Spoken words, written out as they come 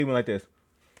Even like this.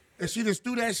 And she just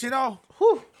threw that shit off.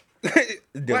 Whew.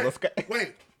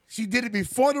 Wait, she did it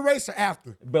before the race or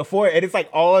after? Before, and it's like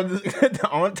all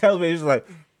on television. It's like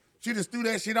she just threw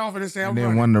that shit off and said, "I'm then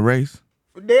running." won the race.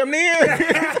 Damn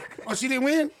near. Oh, she didn't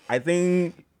win? I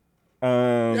think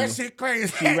that shit crazy.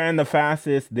 She ran the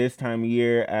fastest this time of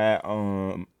year at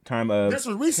time of. This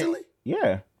was recently?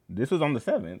 Yeah, this was on the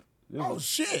 7th. Oh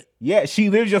shit! Yeah, she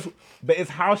literally just. But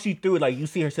it's how she threw it. Like you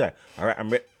see her, she's like, "All right,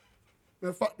 I'm ready."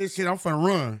 Man, fuck this shit. I'm finna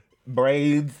run.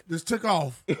 Braids just took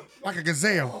off like a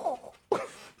gazelle.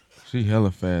 She hella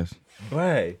fast.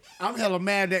 But I'm hella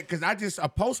mad at because a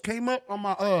post came up on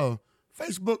my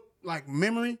Facebook like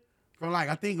memory from like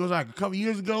I think it was like a couple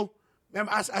years ago.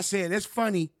 Remember, I said it's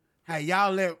funny how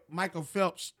y'all let Michael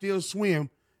Phelps still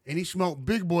swim and he smoked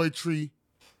big boy tree,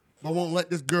 but won't let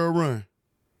this girl run.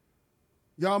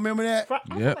 Y'all remember that? I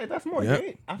feel like that's more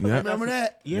dangerous. Remember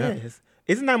that? Yes. Yep.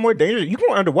 Isn't that more dangerous? You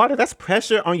going underwater, that's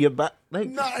pressure on your butt. Like,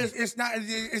 no, it's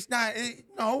not.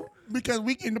 No, because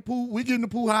we get in the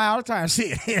pool high all the time.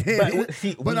 Shit.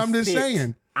 But I'm just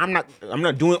saying. I'm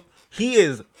not doing. He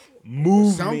is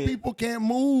moving. Some people can't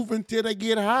move until they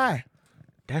get high.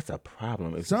 That's a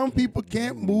problem. Some people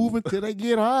can't move until they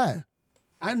get high.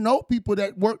 I know people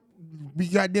that be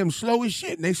goddamn slow as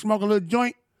shit, and they smoke a little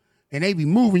joint, and they be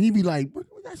moving. You be like,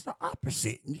 that's the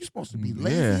opposite. You're supposed to be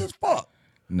lazy as fuck.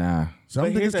 Nah. Some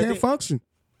niggas can't function.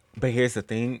 But here's the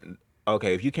thing.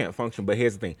 Okay, if you can't function, but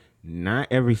here's the thing. Not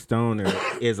every stoner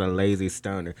is a lazy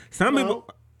stoner. Some people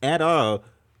at all.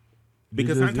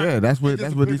 Because that's what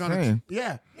he's saying.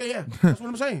 Yeah. That's what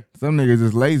I'm saying. Some niggas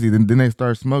is lazy, then they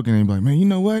start smoking and be like, man, you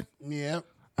know what? Yeah.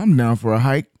 I'm down for a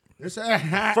hike. For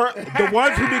the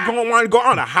ones who want to go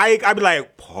on a hike, I'd be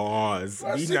like, pause.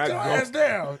 Sit your ass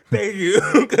down. Thank you.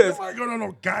 Nobody going on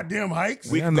no goddamn hikes.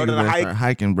 We can go to the hike. Start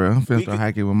hiking, bro. I'm finna start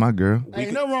hiking with my girl.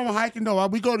 Ain't nothing wrong with hiking, though.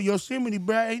 We go to Yosemite,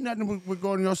 bro. Ain't nothing with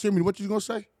going to Yosemite. What you gonna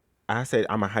say? I said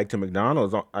I'm gonna hike to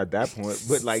McDonald's at that point.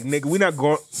 But like, nigga, we not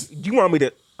going. You want me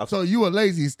to? So you a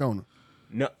lazy stoner?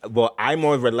 No, well, I'm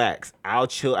more relaxed. I'll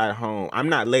chill at home. I'm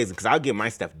not lazy because I'll get my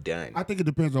stuff done. I think it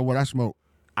depends on what I smoke.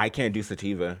 I can't do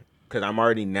sativa because I'm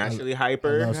already naturally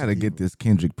hyper. I gotta get this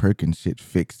Kendrick Perkins shit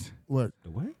fixed. What?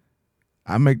 What?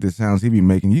 I make the sounds he be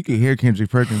making. You can hear Kendrick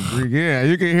Perkins breathe. Yeah,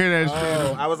 you can hear that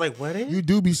shit. I was like, what is? You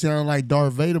do be sounding like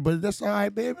Darth Vader, but that's all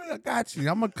right, baby. I got you.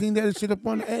 I'm gonna clean that shit up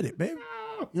on the edit, baby.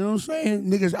 You know what I'm saying?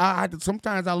 Niggas,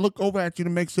 sometimes I look over at you to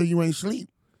make sure you ain't sleep.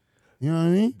 You know what I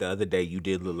mean? The other day, you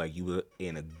did look like you were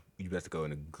you best go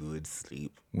in a good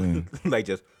sleep. When? Like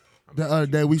just. The other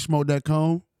day, we smoked that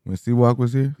cone. When C-Walk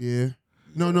was here? Yeah.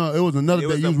 No, it was another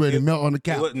day you was ready to melt on the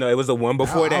couch. It was the one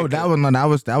before that. That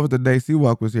was the day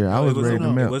C-Walk was here. I was ready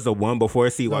to melt. It was the one before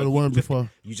C-Walk. The one before.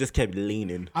 You just kept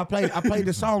leaning. I played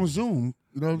the song Zoom.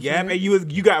 You know what I'm saying? Man,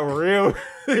 you got real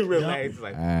relaxed.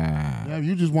 Like, yeah,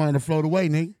 you just wanted to float away,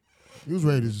 nigga. You was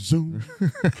ready to zoom.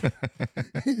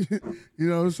 You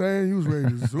know what I'm saying? You was ready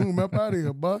to zoom up out of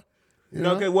here, bud.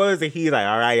 Okay, what was it? He's like,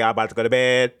 all right, y'all about to go to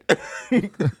bed. Hey,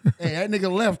 that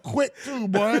nigga left quick too,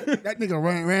 boy. That nigga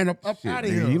ran up out of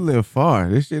here. You live far.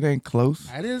 This shit ain't close.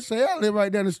 I didn't say I live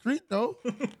right down the street, though.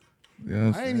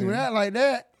 I ain't even act like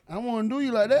that. I want to do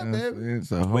you like that, baby.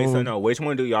 So which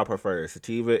one do y'all prefer?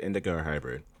 Sativa, indica, or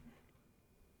hybrid?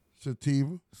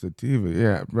 Sativa,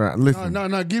 yeah. Bro, listen.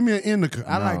 No, give me an indica.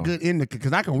 I like good indica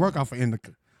because I can work off an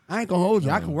indica. I ain't going to hold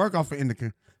you. I can work off an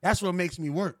indica. That's what makes me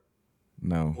work.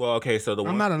 No. Well, okay, so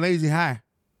I'm not a lazy high.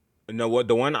 No, what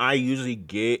the one I usually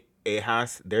get,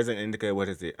 there's an indica, what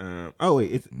is it?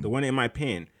 It's the one in my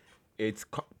pen. It's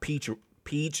peach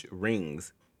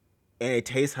rings. And it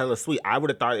tastes hella sweet. I would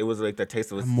have thought it was like the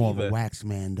taste of a I'm more of a wax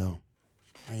man, though.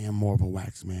 I am more of a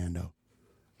wax man, though.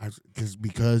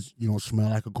 Because you don't smell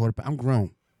like a quarter pound. I'm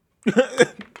grown.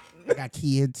 I got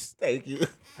kids. Thank you.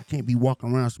 I can't be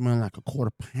walking around smelling like a quarter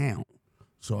pound.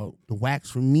 So the wax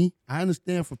for me, I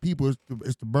understand for people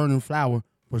it's the burning flower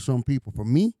for some people. For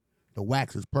me, the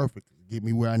wax is perfect. Get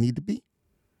me where I need to be,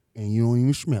 and you don't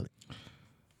even smell it.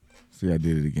 See, I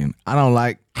did it again. I don't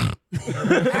like.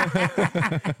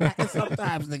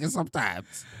 Sometimes, nigga.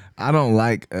 Sometimes. I don't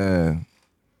like. I'm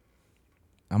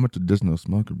a traditional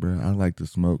smoker, bro. I like to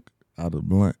smoke out of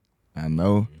blunt. I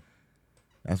know.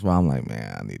 That's why I'm like,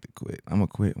 man, I need to quit. I'm gonna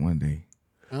quit one day.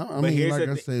 I mean, like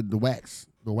I said, the wax.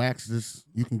 The wax is,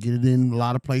 you can get it in a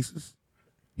lot of places.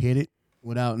 Hit it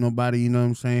without nobody, you know what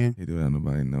I'm saying? Hit it without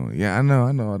nobody knowing. Yeah, I know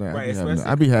all that. Right,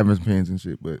 I be having pins and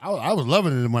shit, but I was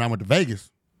loving it when I went to Vegas.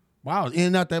 Wow, I was in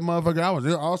and out that motherfucker. I was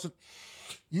there also.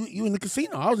 You in the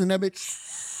casino. I was in that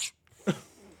bitch.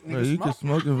 Bro, you can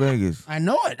smoke in Vegas. I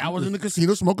know it. I was in the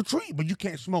casino smoking tree, but you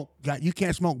can't smoke. You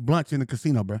can't smoke blunts in the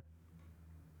casino, bro.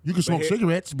 You can smoke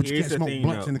cigarettes, but you can't smoke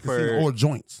blunts in the casino or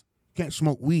joints. You can't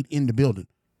smoke weed in the building.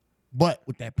 But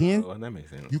with that pen, that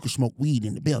makes sense. You can smoke weed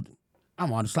in the building.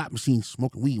 I'm on the slot machine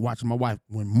smoking weed, watching my wife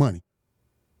win money.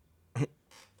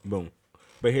 Boom.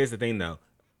 But here's the thing, though.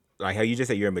 Like how you just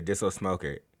said you're a medicinal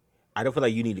smoker. I don't feel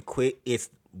like you need to quit. It's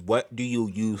what do you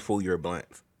use for your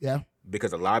blunts? Yeah.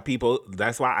 Because a lot of people,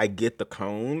 that's why I get the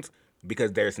cones,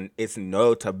 because it's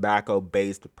no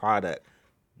tobacco-based product.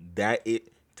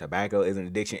 Tobacco is an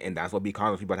addiction, and that's what be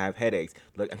causing people to have headaches.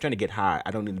 Look, I'm trying to get high.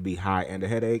 I don't need to be high and a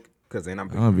headache, because then I'm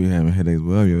gonna be having headaches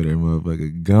while you're there,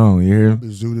 motherfucker. Gone, you hear?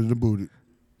 Zooted the booted.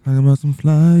 Talking about some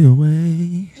fly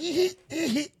away.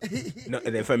 No,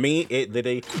 and then for me, it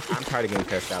literally, I'm tired of getting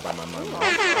cussed out by my mom. Hey,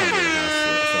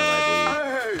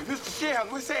 Mr. Shell,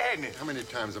 what's happening? How many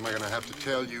times am I gonna have to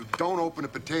tell you, don't open the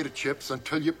potato chips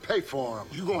until you pay for them?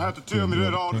 You gonna have to tell me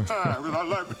that all the time, because I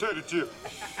like potato chips.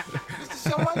 Mr.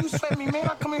 Shell, why you sweat me, man?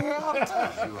 I come in here all the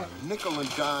time. You're a nickel and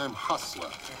dime hustler,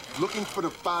 looking for the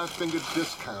 5-finger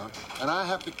discount, and I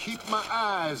have to keep my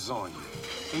eyes on you.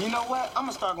 And you know what? I'm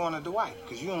gonna start going to Dwight,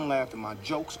 because you don't laugh at my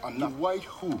jokes or nothing. Dwight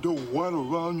who? The one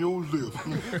around your lips.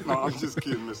 No, I'm just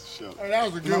kidding, Mr. Shell. Hey, that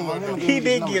was a good one. He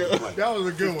did get it. That was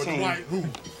a good one. Dwight who?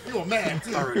 You a man,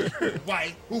 too.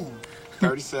 Dwight who?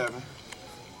 37,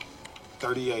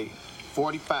 38,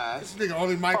 45. This nigga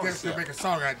only Mike Epps can make a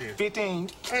song out there. 15.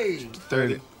 Hey.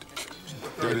 30.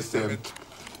 37.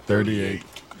 38.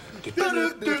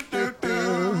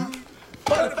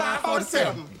 45,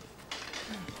 47.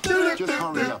 Just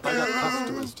hurry up. I got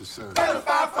customers to serve.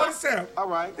 45, 47. All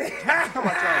right. How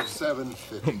about y'all?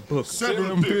 750.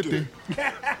 750.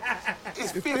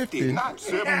 It's 50, not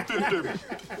 750.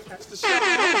 Mr. Shell,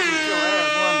 I'm gonna kick your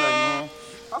ass one day, man.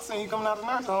 I seen you coming out of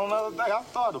the nursing home the other day. I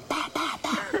started bah, bah,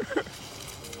 bah.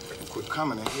 Quit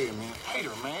coming in here, man. Hater,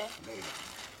 man.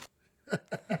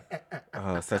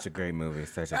 Oh, such a great movie.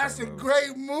 That's a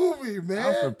great movie, man.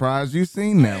 I'm surprised you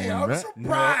seen that Hey, one, I'm bro.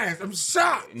 surprised. I'm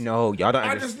shocked. No, y'all don't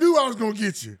I understand. just knew I was going to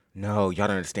get you. No, y'all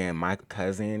don't understand. My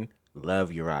cousin,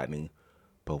 love you, Rodney,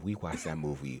 but we watched that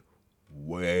movie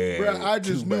way Bro, I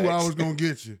just too knew I much. was going to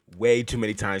get you. Way too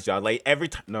many times, y'all. Like, every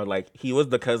time, no, like, he was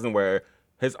the cousin where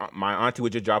my auntie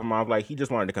would just drop him off, like, he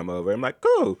just wanted to come over. I'm like,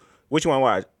 cool. Which one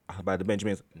watch? About the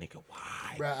Benjamins. Nigga, why?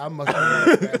 Bro, I must have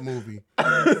watched that movie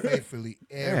faithfully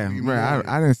every Yeah, bro. morning.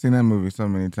 I didn't see that movie so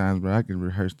many times, bro. I could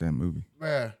rehearse that movie.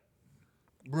 Bro,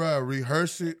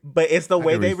 rehearse it. But it's the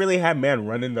way they really had man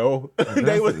running, though. He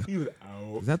was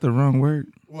out. Is that the wrong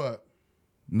word? What?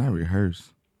 Not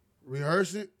rehearse.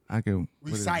 Rehearse it? I can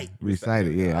Recite. Recite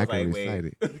it. Yeah, I can like, recite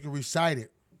it. You can recite it.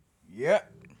 Yeah.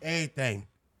 Anything.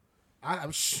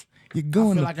 You're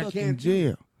going to like I fucking can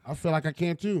jail. I feel like I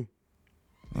can too.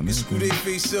 Screw they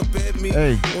face up at me.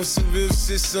 Hey. On some real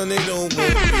shit, son, they don't want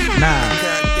me. Nah.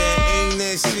 Goddamn, aim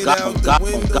that shit out the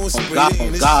window, spray it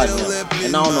in the God, shell, that bitch.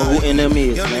 and I don't know who NM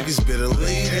is, Y'all man. niggas better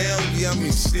lay down, yeah, I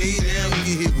mean stay down,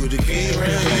 get hit with a game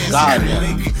round. God, You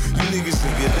niggas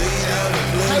nigga lay down and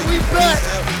blow. Hey, we back.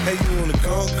 Hey, you on the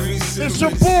concrete? It's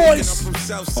your boys.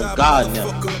 Oh, God, now.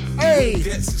 Hey,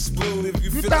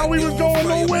 you thought we was going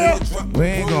nowhere? We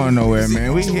ain't going nowhere,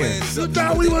 man. We here. You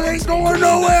thought we ain't going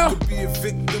nowhere?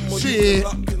 Shit.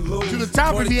 To the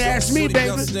top if you ask me,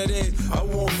 baby.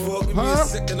 Huh?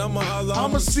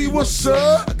 I'ma see what's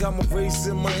up. I got my race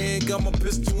in my hand, got my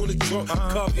pistol in the trunk.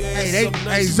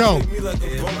 Hey, Zoe.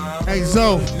 Hey,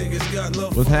 Zoe.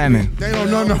 What's happening? They don't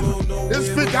know no. This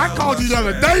bitch, I called you the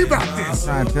other day about this.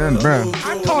 I'm trying to tell you, bro.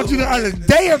 I called you the other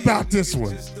day about this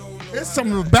one. There's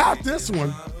something about this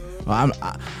one. Well,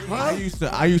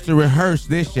 I used to rehearse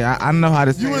this shit. I know how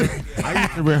to say was- it. I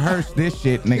used to rehearse this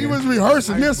shit, nigga. He was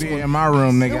rehearsing this Be one. in my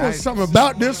room, nigga. There was something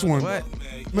about this one. What?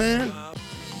 Man. Oh,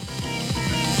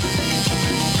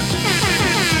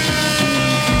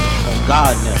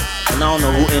 God, now. And I don't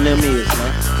know who NM is,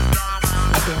 man.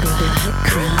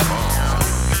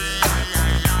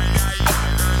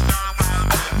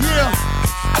 Yeah.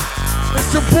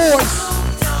 It's your boys.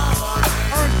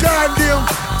 I'm goddamn.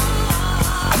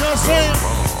 You know what I'm saying?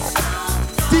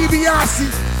 DiBiase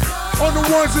on the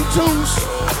ones and twos.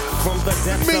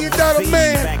 $1 million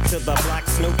man. I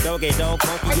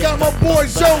got my boy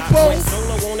Zobo.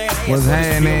 What's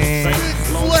happening? Big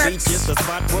Flex.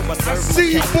 I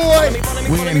see you, boy.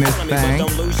 We in this thing.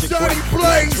 Johnny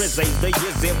Blaze.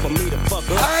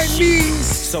 High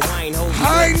knees.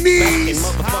 High knees.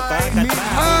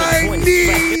 High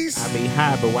knees. I be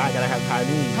high, but why I gotta have high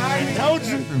knees?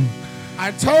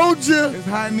 I told you. It's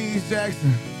High Knees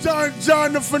Jackson.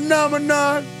 John the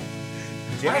Phenomenon.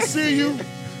 I see you.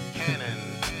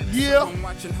 Yeah. I'm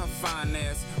watching her fine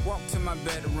ass walk to my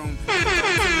bedroom. That's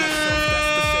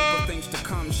the shape of things to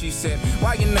come, she said.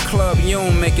 Why in the club you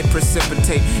don't make it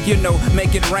precipitate? You know,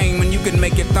 make it rain when you can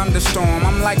make it thunderstorm.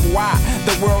 I'm like, why?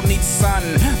 The world needs sun,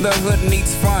 the hood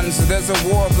needs funds. There's a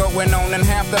war going on and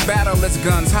half the battle is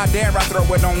guns. How dare I throw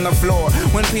it on the floor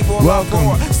when people are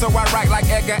poor? So I write like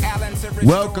Edgar Allan to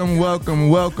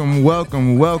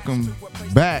Welcome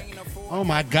back. Oh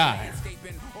my God.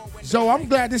 So I'm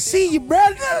glad to see you,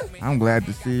 brother. I'm glad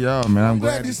to see y'all, man. I'm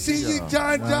Glad to see you,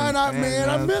 John. Man,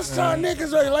 I missed y'all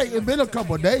niggas. Like, it's been a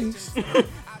couple of days.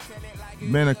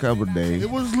 Been a couple of days. It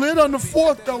was lit on the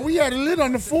 4th, though. We had it lit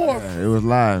on the 4th. Yeah, it was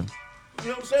live. You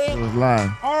know what I'm saying? It was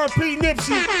live. R.I.P.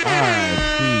 Nipsey.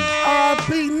 R.I.P.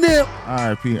 R.I.P. Nip.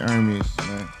 R.I.P. Hermes,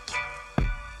 man.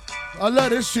 I love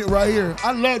this shit right here.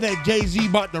 I love that Jay-Z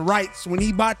bought the rights. When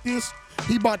he bought this,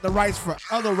 he bought the rights for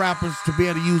other rappers to be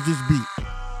able to use this beat.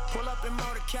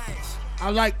 I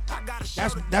like,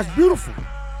 that's beautiful.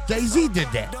 Jay-Z did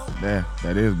that. Yeah,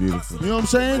 that is beautiful. You know what I'm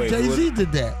saying? Wait, Jay-Z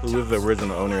did that. Who was the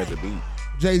original owner of the beat?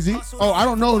 Jay-Z? Oh, I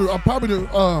don't know. Probably the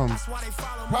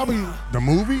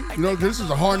movie. You know, this is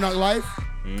a Hard Knock Life.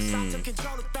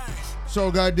 So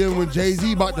goddamn, when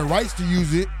Jay-Z bought the rights to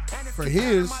use it for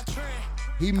his,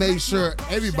 he made sure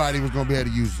everybody was gonna be able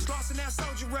to use it.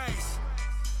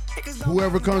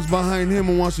 Whoever comes behind him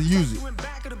and wants to use it.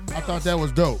 I thought that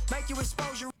was dope.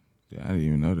 Yeah, I didn't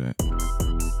even know that.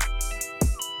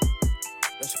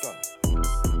 Let's go.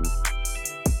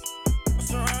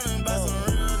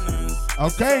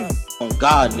 Okay. On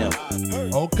God now.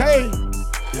 Okay.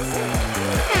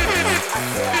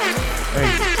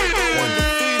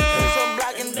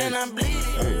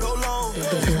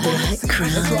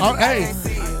 Hey.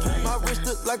 My wrist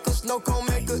look like a snow cone,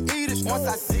 make her eat it. Once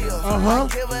I see her, Uh-huh. I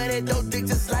give her that dope dick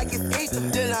just like it's eat.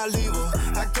 Then I leave her.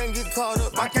 I can't get caught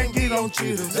up. I can't get on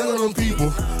cheaters. Tell them people.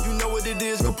 You know what it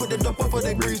is. Go put the dope up for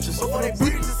that breaches. I'ma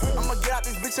get out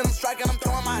this bitch and I'm striking. I'm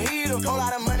throwing my heater. Whole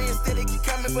lot of money instead it keep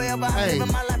coming forever. I'm Hey.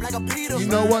 living my life like a Peter. You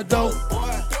know what, though?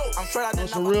 I'm straight out On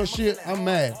some real shit, I'm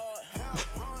mad.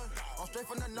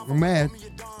 I'm mad.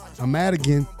 I'm mad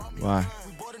again Why?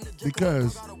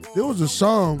 because there was a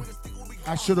song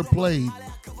I should have played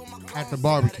at the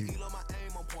barbecue.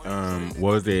 What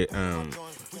was it? I'm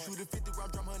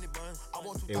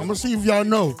gonna see if y'all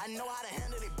know.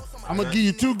 I'm gonna give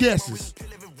you two guesses.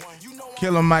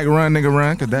 Killer Mike Run, nigga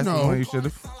Run, because that's the No. one you should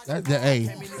have.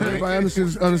 Hey, everybody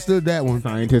understood that one.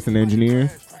 Scientists and engineers.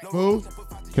 Who?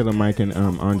 Killer Mike and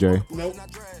Andre. Nope.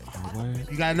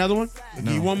 You got another one? I'll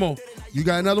give you one more. You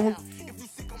got another one?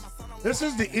 This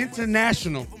is the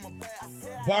international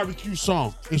barbecue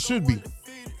song. It should be.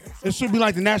 It should be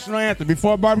like the national anthem.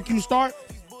 Before barbecue start,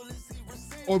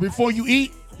 or before you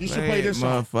eat, you should play this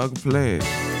song. Motherfucker, play it.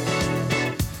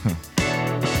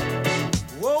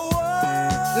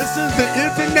 This is the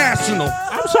international.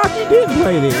 I'm shocked you didn't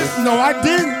play this. No, I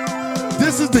didn't.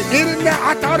 This is the internet.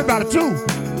 I thought about it too.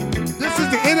 This is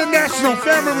the international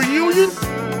family reunion,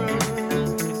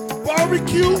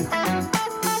 barbecue,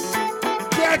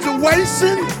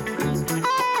 graduation,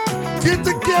 get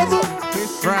together,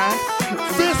 Fish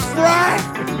fry.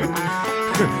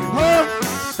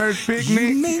 Church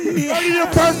picnic.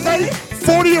 30th birthday,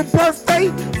 40th birthday,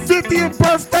 50th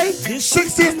birthday,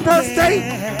 60th birthday,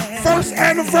 first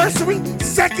anniversary,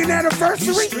 second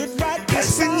anniversary,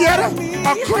 quinceañera,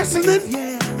 a christening,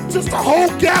 just a whole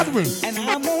gathering. This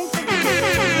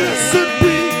should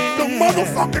be the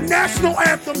motherfucking national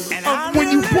anthem of when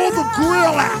you pull the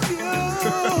grill out.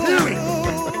 Period.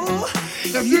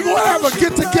 If you're gonna have a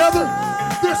get together,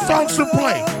 this song should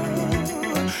play.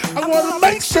 I wanna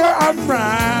make sure I'm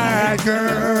right,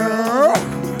 girl.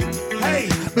 Hey,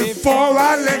 before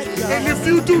I let you. And if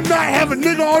you do not have a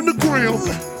nigga on the grill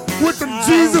with them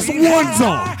Jesus ones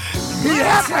on, he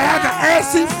has to have the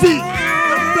assy feet.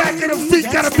 The back of the feet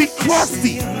gotta be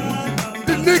crusty.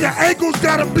 The nigga ankles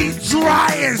gotta be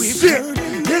dry as shit.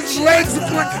 His legs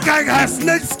look like a guy got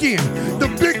snake skin. The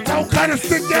big toe kinda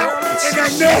stick out and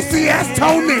that nasty ass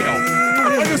toenail.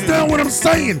 Understand what I'm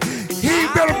saying? He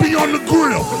better be on the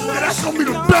grill. And that's gonna be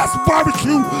the best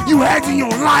barbecue you had in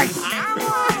your life.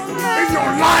 In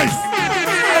your life.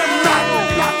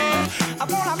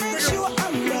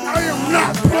 I am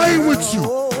not playing with you.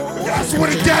 That's what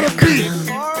it gotta be.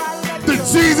 The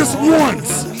Jesus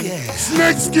ones.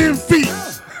 Snakeskin feet.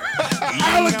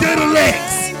 Alligator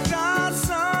legs.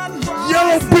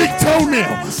 Yellow big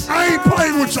toenail. I ain't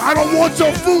playing with you. I don't want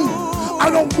your food. I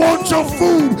don't want your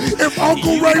food if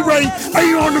Uncle Ray Ray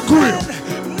ain't on the grill.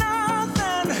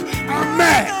 I'm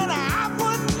mad.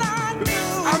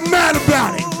 I'm mad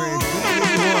about it.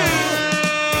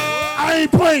 I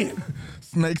ain't playing.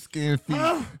 Snakeskin feet.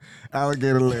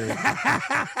 Alligator leg.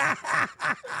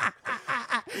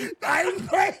 I ain't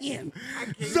playing.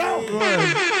 So,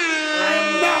 I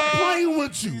am not playing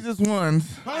with you. Jesus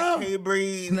ones. Huh? I can't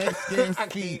breathe. Snake skin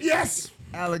feet. Yes.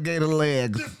 Alligator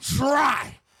legs. Just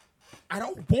try. I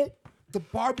don't want the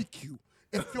barbecue.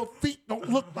 If your feet don't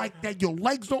look like that, your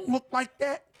legs don't look like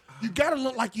that, you gotta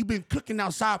look like you've been cooking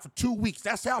outside for 2 weeks.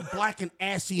 That's how black and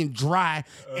assy and dry.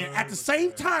 And at the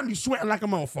same time, you sweating like a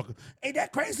motherfucker. Ain't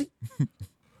that crazy?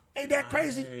 Ain't that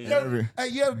crazy?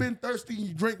 You ever been thirsty and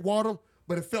you drink water,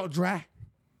 but it felt dry?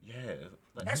 Yeah.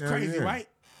 That's crazy, right?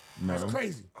 No. That's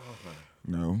crazy.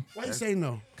 No. Why you say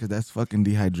no? Because that's fucking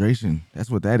dehydration. That's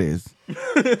what that is.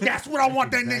 That's what I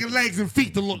want that nigga legs and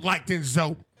feet to look like then,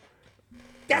 Zoe.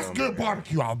 That's good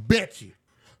barbecue, I'll bet you.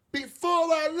 Before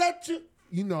I let you,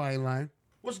 you know I ain't lying.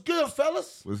 What's good,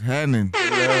 fellas? What's happening?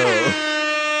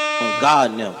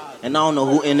 God no. And I don't know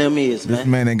who NM is, This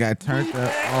man. man ain't got turned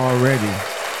up already.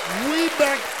 We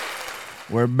back.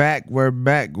 We're back. We're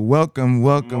back. Welcome,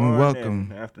 welcome, Morning,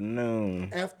 welcome.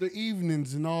 Afternoon. After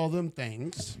evenings and all them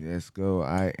things. Yes, go.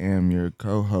 I am your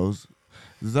co-host,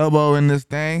 Zobo in this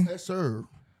thing. Yes, sir.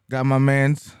 Got my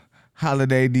man's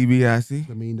Holiday DiBiase.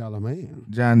 The $1 Million Man.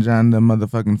 John the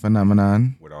motherfucking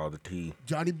phenomenon. With all the tea.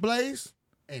 Johnny Blaze.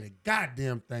 Ain't a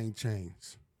goddamn thing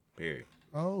changed. Period.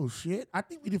 Oh, shit. I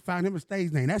think we did find him a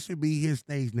stage name. That should be his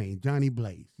stage name, Johnny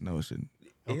Blaze. No, it shouldn't.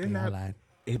 Okay, Isn't I that- lied.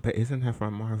 But isn't that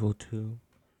from Marvel too?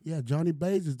 Yeah, Johnny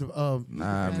Blaze is the Nah,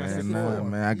 man. I He's the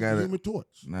got it. Human Torch.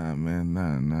 Nah,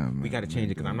 man. We got to change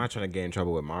it because I'm not trying to get in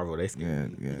trouble with Marvel. They Yeah,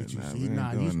 scared. yeah. Look at you, Nah, see, we ain't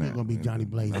nah, you doing still that. gonna be Johnny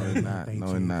Blaze. No, Ain't it a not. thing No,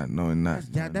 it changed. not. No, it not.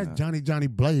 That's Johnny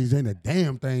Blaze. Ain't a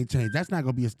damn thing changed. That's not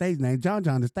gonna be a stage name. John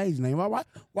the stage name. Why?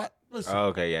 Listen, Oh,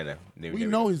 okay, yeah. we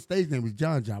know his stage name is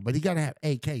John, but he gotta have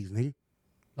AKs, nigga.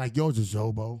 Like yours is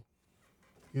Zobo.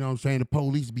 You know what I'm saying? The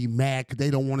police be mad because they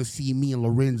don't want to see me and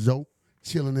Lorenzo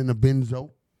chilling in the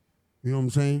benzo. You know what I'm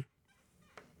saying?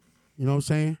 You know what I'm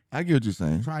saying? I get what you're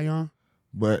saying. Tryon?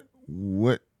 But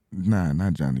what? Nah,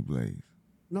 not Johnny Blaze.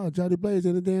 No, Johnny Blaze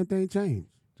ain't a damn thing changed.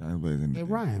 Johnny Blaze. It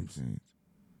rhymes.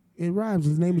 It rhymes.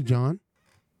 His name is John.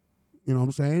 You know what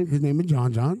I'm saying? His name is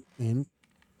John. And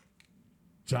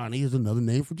Johnny is another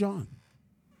name for John.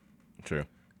 True.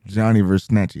 Johnny versus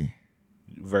Snatchy.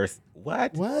 Verse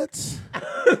what? What?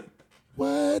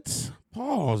 What?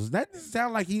 Pause. That doesn't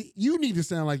sound like you need to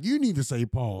sound like you need to say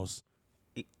pause.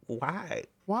 Why?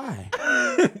 Why?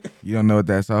 You don't know what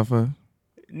that's off of?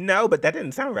 No, but that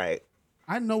didn't sound right.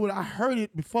 I know what I heard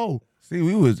it before. See,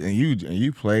 we was and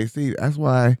you play. See, that's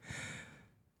why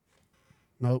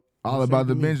Nope. all about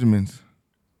the Benjamins.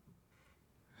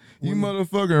 You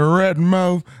motherfucking rat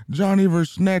mouth, Johnny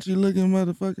versus Snatchy looking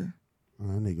motherfucker.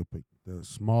 That nigga picked the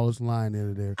smallest line out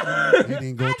of there. He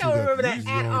didn't go to don't remember that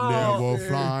at all. Never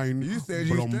flying. You said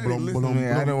you studied. Listen,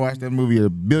 man, I done watched that movie a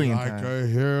billion like times. a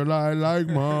hairline like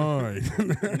mine.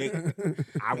 Nigga,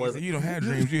 I was. You don't have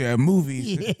dreams, you have movies.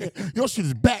 Yeah. Your shit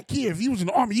is back here. If you was in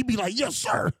the army, you'd be like, yes,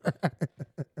 sir.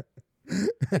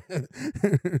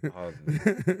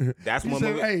 That's He one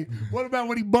said, movie. hey, what about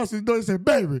when he busted his door? He said,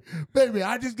 baby,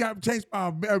 I just got chased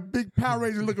by a big Power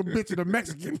Ranger looking bitch and a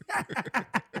Mexican.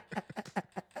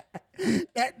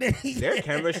 That day. Their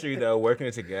chemistry though,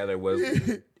 working together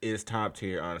is top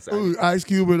tier. Honestly, Ooh, Ice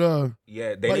Cube and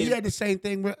yeah. but he had the same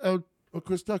thing with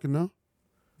Chris Tucker, no?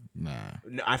 Nah.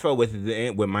 I felt with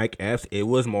Mike Epps, it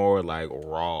was more like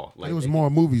raw. Like It was more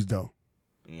movies though.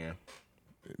 Yeah.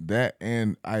 That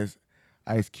and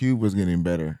Ice Cube was getting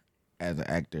better as an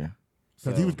actor.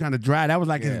 Because he was kind of dry. That was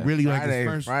like his really like his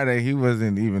first. Friday, he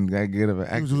wasn't even that good of an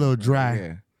actor. He was a little dry.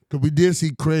 Yeah. Because we did see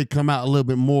Craig come out a little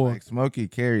bit more. Like Smokey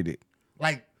carried it.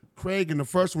 Like Craig in the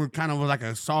first one kind of was like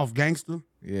a soft gangster.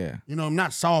 Yeah. You know,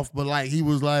 not soft, but like he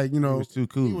was like, you know. He was too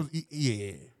cool. He was,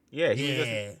 yeah. Yeah,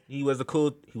 Yeah. he was a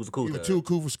cool. He was thug. too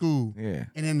cool for school. Yeah.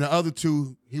 And then the other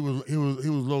two, he was a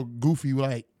little goofy,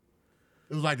 like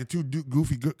it was like the two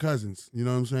goofy good cousins. You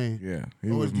know what I'm saying? Yeah. He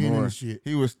Always was getting more. into shit.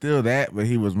 He was still that, but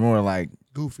he was more like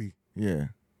Goofy. yeah.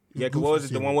 Yeah, because what was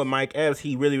it? The one with Mike Epps,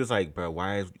 he really was like, bro,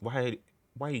 why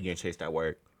are you getting chased at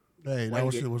work? Hey, Why that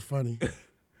you shit was funny.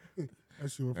 That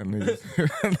shit was That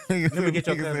funny. nigga get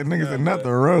your nigga said not the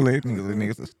rollie.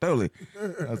 Nigga said stole.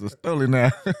 That's a stole now.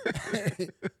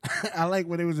 I like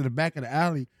when they was in the back of the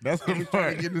alley. That's They the was trying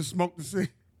part. to get in the smoke to see.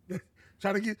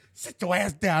 Trying to sit your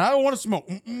ass down. I don't want to smoke.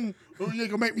 Oh, you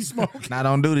ain't gonna make me smoke. Not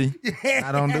on duty.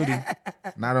 Not on duty.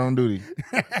 Not on duty.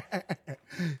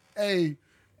 Hey,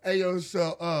 yo,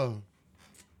 so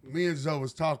me and Zoe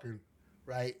was talking,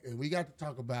 right? And we got to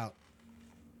talk about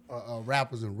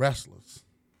rappers and wrestlers.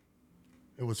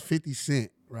 It was 50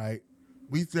 Cent, right?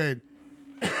 We said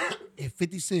if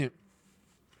 50 Cent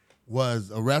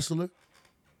was a wrestler,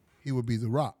 he would be The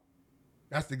Rock.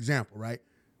 That's the example, right?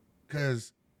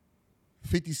 Because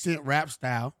 50 Cent rap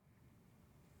style,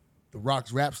 The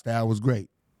Rock's rap style was great.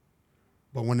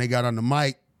 But when they got on the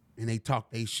mic and they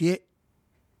talked their shit,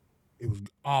 it was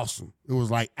awesome. It was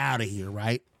like out of here,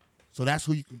 right? So that's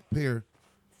who you compare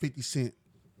 50 Cent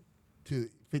to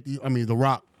The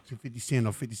Rock to 50 Cent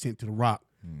or 50 Cent to The Rock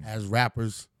as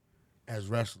rappers, as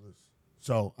wrestlers.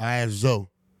 So I asked Zoe,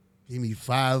 give me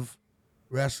 5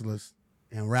 wrestlers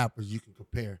and rappers you can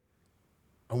compare.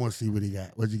 I want to see what he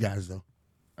got. What you guys though?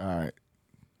 All right.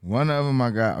 One of them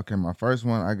I got. Okay, my first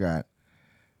one I got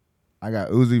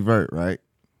Uzi Vert, right?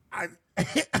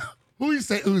 Who you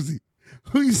say Uzi?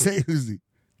 Who you say Uzi?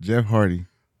 Jeff Hardy.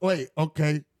 Wait,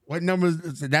 okay. What numbers?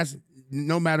 That's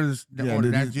no matter the order.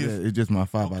 That's just it's just my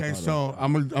 5. okay. So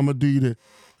I'm gonna do you the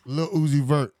Lil Uzi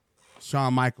Vert,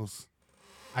 Shawn Michaels.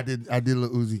 I did Lil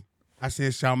Uzi. I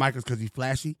said Shawn Michaels because he's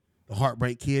flashy, the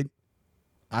Heartbreak Kid.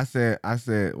 I said.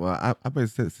 Well, I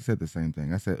basically said the same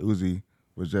thing. I said Uzi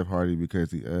was Jeff Hardy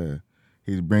because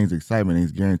he brings excitement. And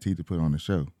he's guaranteed to put on the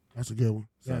show. That's a good one.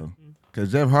 So,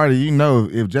 because Jeff Hardy,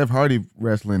 if Jeff Hardy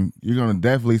wrestling, you're gonna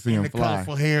definitely see him the fly.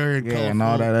 Colorful hair and colorful, and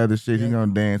all that other shit. He's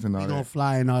gonna dance and all he that. gonna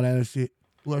fly and all that other shit.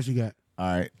 Who else you got?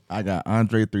 All right, I got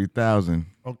Andre 3000.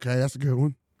 Okay, that's a good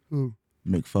one. Who?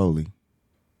 Mick Foley.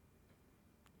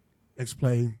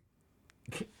 Explain.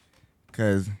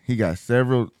 Because he got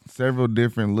several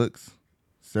different looks,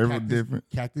 different.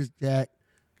 Cactus Jack,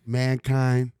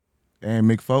 Mankind, and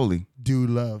Mick Foley. Dude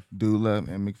Love,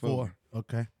 and Mick Foley. 4.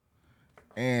 Okay.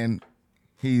 And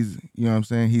he's, you know what I'm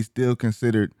saying, he's still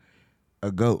considered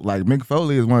a GOAT. Like, Mick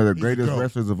Foley is one of the greatest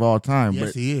wrestlers of all time. Yes,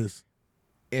 but he is.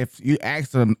 if you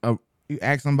ask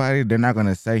somebody, they're not going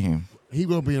to say him. He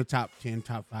will be in the top 10,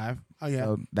 top 5. Oh, yeah.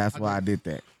 So that's why I did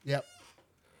that. Yep.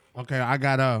 Okay, I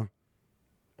got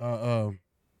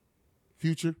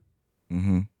Future.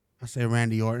 Mm-hmm. I say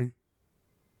Randy Orton.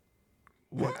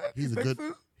 What? He's a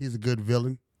good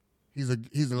villain. He's a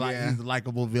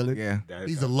likable villain. Yeah.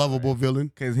 He's a lovable villain.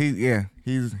 Because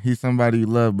he's somebody you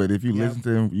love, but if you listen to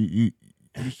him, you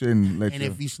shouldn't let And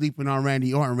if you sleeping on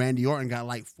Randy Orton got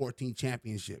like 14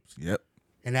 championships. Yep.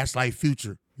 And that's like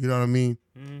Future. You know what I mean?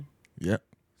 Mm-hmm. Yep.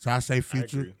 So I say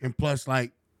Future. And plus,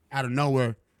 like, out of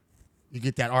nowhere, you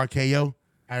get that RKO.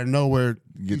 Out of nowhere,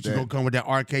 Future gonna come with that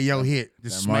RKO hit. The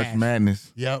smash. March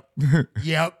Madness. Yep.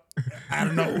 Yep. Out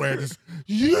of nowhere. Just,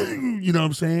 you know what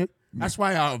I'm saying? That's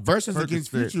why versus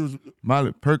against Future was...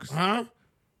 Molly Perks. Huh?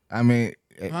 I mean...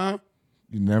 Huh?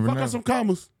 You never know. Fuck up some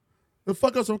commas.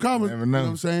 Fuck up some commas. Never know. You know what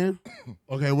I'm saying?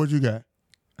 Okay, what you got?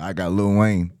 I got Lil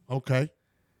Wayne. Okay.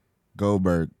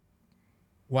 Goldberg.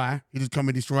 Why? He just come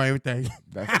and destroy everything.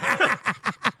 That's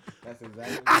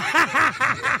exactly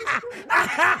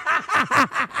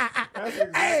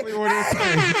what it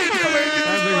says.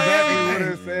 That's exactly what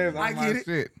it says. I get it.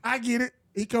 Shit. I get it.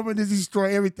 He come and just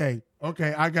destroy everything.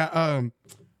 Okay, I got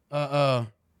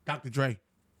Dr. Dre.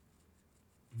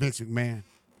 Vince McMahon.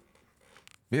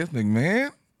 Vince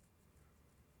McMahon?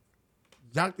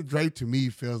 Dr. Dre to me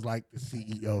feels like the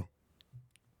CEO.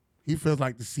 He feels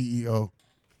like the CEO.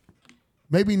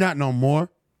 Maybe not no more,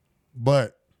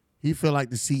 but he feel like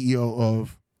the CEO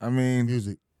of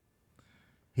music.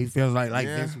 He feels like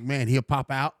Vince McMahon. He'll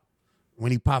pop out.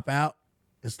 When he pop out,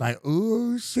 it's like,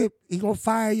 ooh, shit, he gonna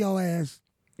fire your ass.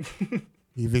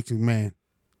 He Vince McMahon.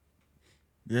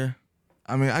 Yeah.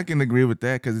 I mean, I can agree with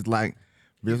that because it's like,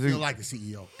 He feel like the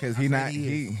CEO. Because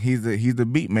he's the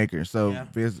beat maker. So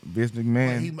Vince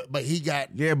McMahon. But he got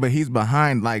but he's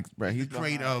behind bro. He's the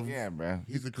creator of bro.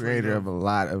 He's the creator of a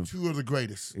lot of 2 of the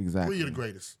greatest. Exactly. 3 of the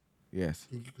greatest. Yes.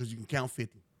 Because you can count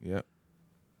 50. Yep.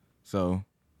 So.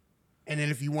 And then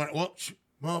if you want,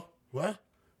 what?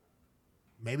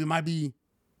 Maybe it might be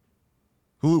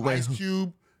Ice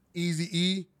Cube,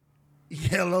 Eazy-E,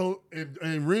 Yellow,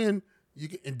 and Ren. You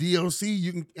can, and DLC.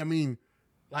 You can. I mean,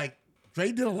 like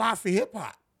Dre did a lot for hip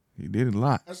hop. He did a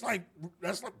lot. That's like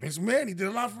Vince McMahon. He did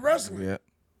a lot for wrestling. Yeah.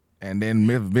 And then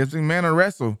Vince McMahon will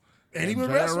wrestle. And he would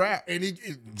wrestle. Rap. And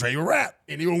Dre will rap.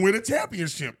 And he will win a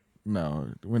championship. No.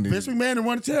 When did Vince McMahon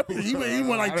won a championship. He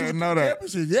won like 2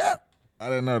 championships. Yeah. I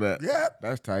didn't know that. Yeah.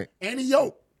 That's tight. And he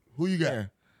Yoke. Who you got? Yeah.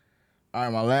 All right,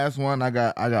 my last one, I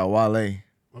got Wale.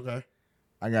 Okay.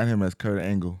 I got him as Kurt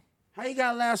Angle. How you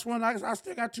got last one? I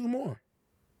still got 2 more.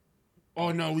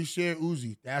 Oh, no, we share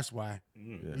Uzi. That's why.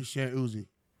 Yeah. We share Uzi.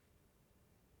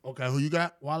 Okay, who you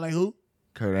got? Wale who?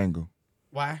 Kurt Angle.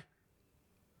 Why?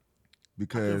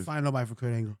 Because... I couldn't find nobody for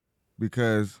Kurt Angle.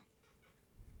 Because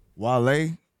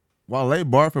Wale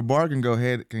bar for bar can go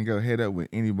head up with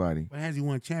anybody. But has he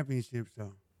won championships,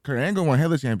 though? Kurt Angle won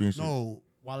hella championships. No,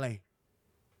 Wale.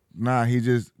 Nah,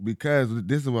 because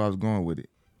this is where I was going with it.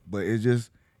 But it's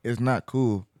not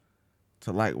cool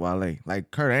to like Wale.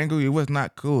 Like Kurt Angle, it was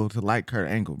not cool to like Kurt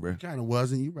Angle, bro. Kind of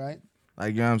wasn't, you right?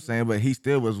 Like, you know what I'm saying? But he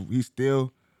still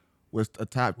was a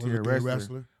top tier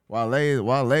wrestler.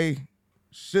 Wale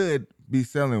should be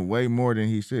selling way more than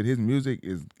he should. His music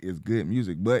is good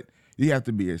music, but you have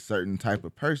to be a certain type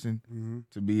of person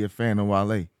to be a fan of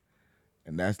Wale.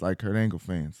 And that's like Kurt Angle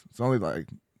fans. It's only like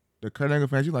the Kurt Angle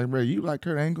fans, you like, bro, you like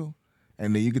Kurt Angle?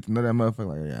 And then you get to know that motherfucker,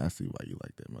 like, yeah, I see why you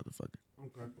like that motherfucker.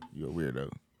 Okay. You a weirdo.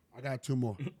 I got two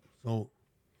more. So,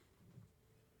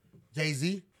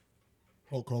 Jay-Z,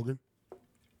 Hulk Hogan,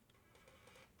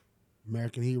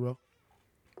 American hero.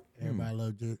 Everybody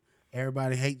love Jay.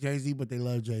 Everybody hate Jay-Z, but they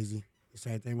love Jay-Z. The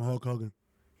same thing with Hulk Hogan.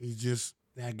 He's just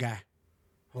that guy.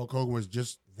 Hulk Hogan was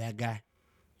just that guy.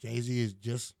 Jay-Z is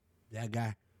just that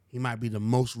guy. He might be the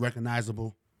most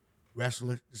recognizable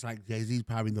wrestler, just like Jay-Z's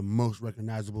probably the most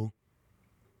recognizable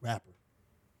rapper.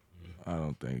 I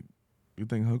don't think. You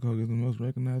think Hulk Hogan is the most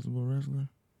recognizable wrestler?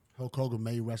 Hulk Hogan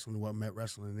made wrestling what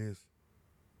wrestling is.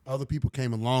 Other people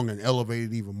came along and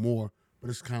elevated even more, but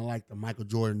it's kind of like the Michael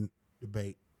Jordan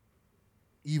debate.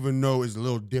 Even though it's a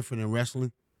little different in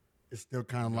wrestling, it's still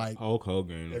kind of like Hulk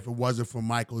Hogan. If it wasn't for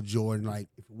Michael Jordan, like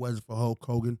if it wasn't for Hulk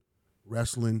Hogan,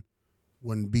 wrestling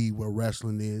wouldn't be where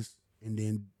wrestling is. And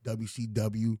then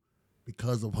WCW,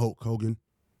 because of Hulk Hogan,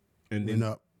 and went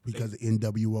up because of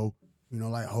NWO. You know,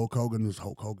 like Hulk Hogan is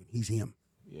Hulk Hogan. He's him.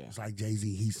 Yeah. It's like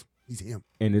Jay-Z. He's him.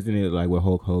 And isn't it like with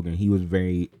Hulk Hogan, he was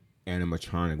very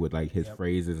animatronic with like his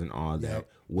phrases and all that.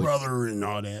 Which, brother and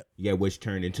all that. Yeah, which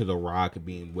turned into The Rock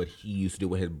being what he used to do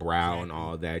with his brow and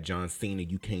all that. John Cena,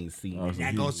 you can't see. And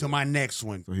that goes to my next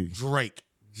one. Drake,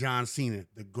 John Cena,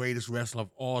 the greatest wrestler of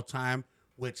all time,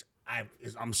 which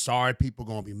I'm sorry, people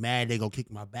going to be mad. They going to kick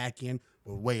my back in.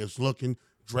 But the way it's looking,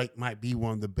 Drake might be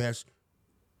one of the best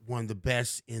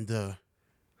in the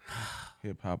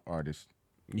hip-hop artist.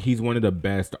 He's one of the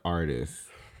best artists,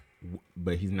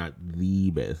 but he's not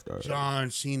the best artist.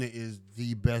 John Cena is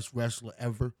the best wrestler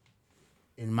ever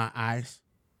in my eyes.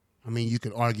 I mean, you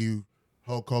could argue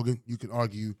Hulk Hogan. You could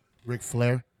argue Ric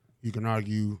Flair. You can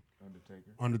argue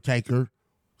Undertaker,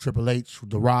 Triple H,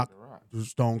 The Rock,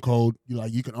 Stone Cold.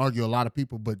 You can argue a lot of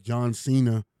people, but John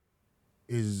Cena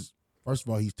is, first of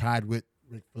all, he's tied with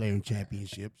Ric Flair in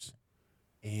championships.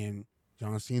 And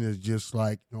John Cena is just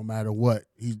like, no matter what,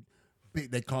 he's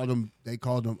big. They called him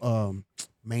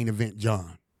main event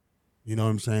John. You know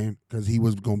what I'm saying? Because he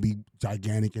was gonna be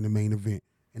gigantic in the main event,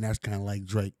 and that's kind of like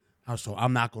Drake. So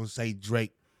I'm not gonna say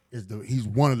Drake he's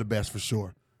one of the best for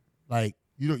sure. Like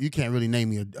you can't really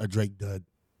name me a Drake dud.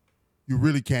 You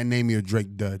really can't name me a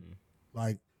Drake dud.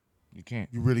 Like you can't.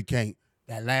 You really can't.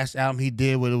 That last album he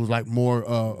did where it was like more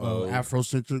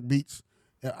Afrocentric beats,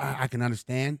 I can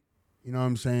understand. You know what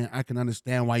I'm saying? I can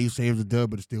understand why you say it was a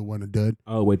dud, but it still wasn't a dud.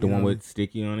 Oh, wait, the one with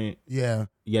Sticky on it? Yeah.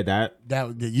 Yeah,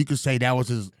 that you could say that was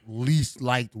his least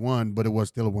liked one, but it was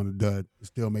still a dud. It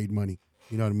still made money.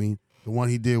 You know what I mean? The one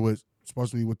he did was supposed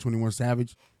to be with 21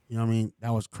 Savage. You know what I mean?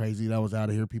 That was crazy. That was out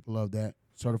of here. People love that.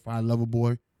 Certified Lover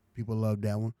Boy. People love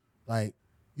that one. Like,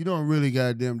 you don't really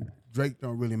Drake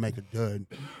don't really make a dud.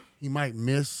 He might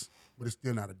miss, but it's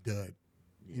still not a dud.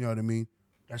 You know what I mean?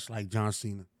 That's like John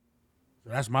Cena. So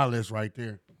that's my list right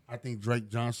there. I think Drake,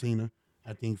 John Cena.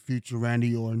 I think Future,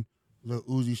 Randy Orton. Lil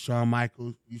Uzi, Shawn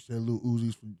Michaels. You said Lil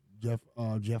Uzi's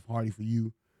for Jeff Hardy for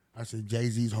you. I said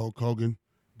Jay-Z's Hulk Hogan.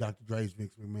 Dr. Dre's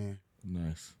Vince McMahon.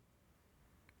 Nice.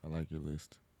 I like your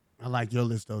list. I like your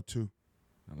list though too.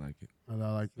 I like it. I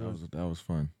like yours. That was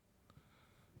fun.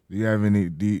 Do you have any?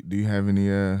 Do you have any?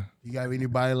 You got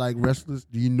anybody like wrestlers?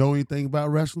 Do you know anything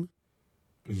about wrestling?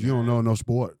 Because you don't know no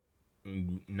sport.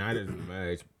 Not as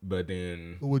much, but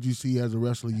then who would you see as a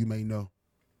wrestler you may know?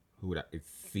 Who would I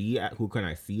see? Who can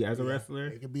I see as a wrestler?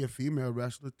 It could be a female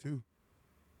wrestler too.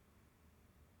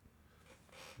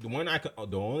 The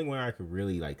only one I could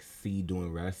really like see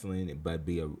doing wrestling, but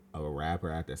be a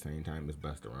rapper at the same time is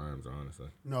Busta Rhymes, honestly.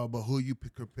 No, but who you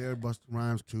compare Busta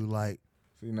Rhymes to? Like,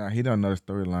 see, now he don't know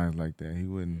storylines like that. He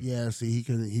wouldn't. Yeah, see, he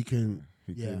couldn't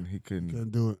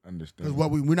do it. Understand? Because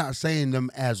we're not saying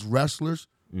them as wrestlers.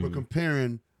 We're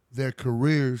comparing their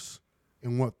careers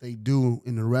and what they do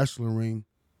in the wrestling ring,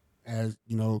 as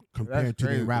compared to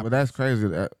their rappers. But that's crazy.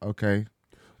 Okay.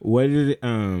 What is it?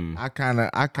 I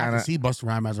can see Busta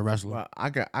Rhymes as a wrestler. Well,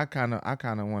 I kind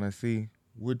of want to see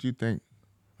what you think,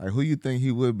 like who you think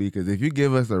he would be. Because if you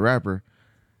give us a rapper,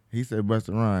 he said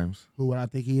Busta Rhymes. Who would I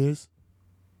think he is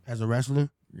as a wrestler?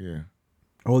 Yeah.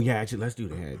 Oh yeah, actually, let's do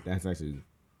that. That's actually.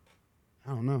 I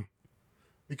don't know,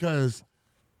 because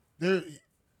there,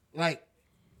 like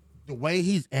the way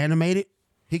he's animated,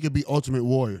 he could be Ultimate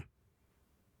Warrior.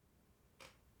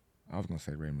 I was gonna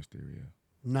say Rey Mysterio.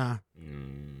 Nah.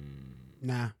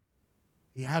 Nah.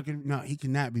 He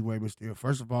cannot be Rey Mysterio.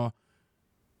 First of all,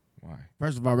 why?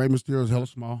 Rey Mysterio is hella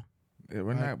small. Yeah,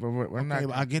 we're not. But we're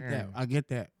not. I get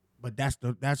that. But that's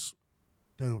the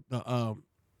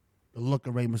look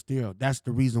of Rey Mysterio. That's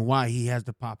the reason why he has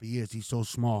the pop he is. He's so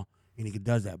small and he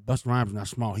does that. Busta Rhymes is not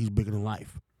small. He's bigger than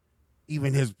life.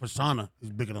 Even his persona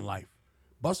is bigger than life.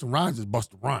 Busta Rhymes is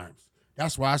Busta Rhymes.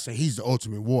 That's why I say he's the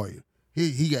Ultimate Warrior.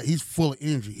 He's full of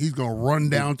energy. He's gonna run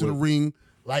down to the ring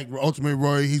like Ultimate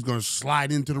Warrior. He's gonna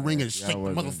slide into the ring and shake the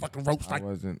motherfucking ropes.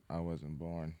 I wasn't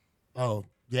born. Oh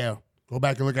yeah, go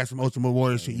back and look at some Ultimate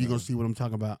Warrior shit. You gonna see what I'm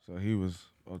talking about. So he was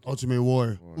Ultimate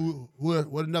Warrior.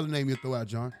 What another name you throw out,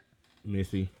 John?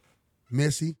 Missy.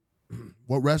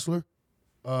 What wrestler?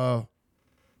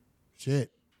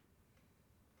 Shit.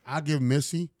 I give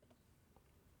Missy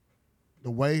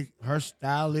the way her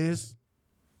style is.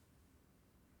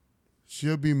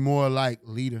 She'll be more like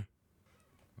Lita.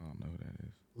 I don't know who that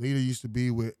is. Lita used to be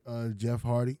with Jeff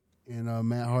Hardy and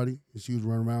Matt Hardy, and she was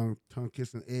running around tongue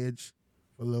kissing Edge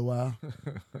for a little while.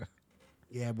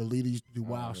 Yeah, but Lita used to do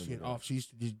wild shit off. She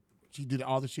did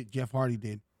all the shit Jeff Hardy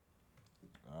did.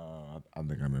 I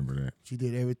think I remember that. She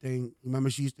did everything. Remember,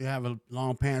 she used to have a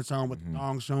long pants on with the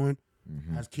thong showing.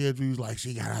 Mm-hmm. As kids, we was like,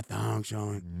 she got her thong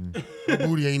showing. Mm-hmm. Her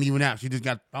booty ain't even out. She just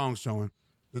got the thong showing.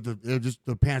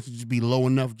 The pants would just be low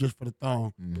enough just for the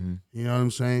thong. Mm-hmm. You know what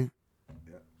I'm saying?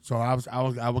 Yeah. So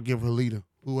I would give her Lita.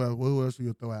 Who else would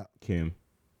you throw out? Kim.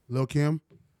 Lil' Kim?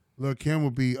 Lil' Kim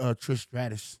would be Trish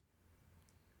Stratus.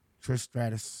 Trish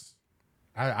Stratus.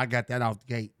 I got that out the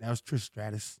gate. That was Trish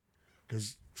Stratus.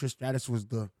 Because Trish Stratus was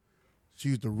the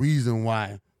reason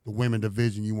why the women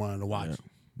division you wanted to watch.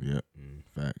 Yeah.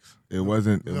 Facts. It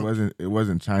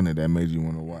wasn't China that made you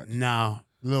want to watch. No.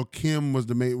 Lil' Kim was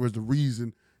the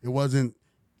reason. It wasn't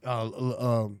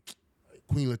Queen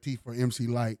Latifah or MC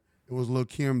Light. It was Lil'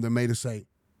 Kim that made it say,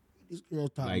 this girl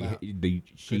talking about.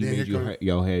 She made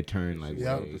your head turn like,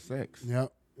 yep. The sex.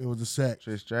 Yep. It was the sex.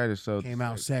 Trish Stratus came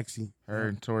out sexy. Her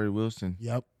and Tori Wilson.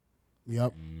 Yep.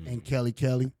 And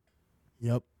Kelly.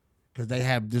 Yep. Because they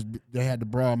had the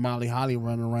broad Molly Holly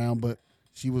running around, but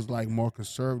she was like more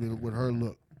conservative with her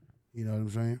look. You know what I'm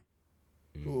saying?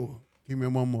 Ooh, give me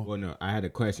one more. Well, no, I had a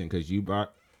question because Zoe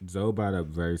brought up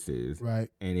verses. Right.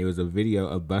 And it was a video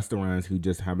of Busta Rhymes who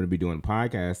just happened to be doing a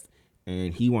podcast,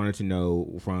 and he wanted to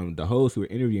know from the hosts who were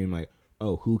interviewing, like,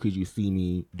 oh, who could you see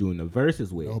me doing the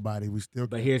verses with? Nobody. We still.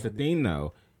 But here's the thing,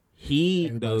 though.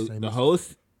 The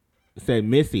host said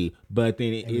Missy, but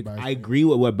then I agree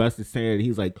with what Busta said.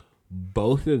 He's like,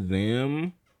 both of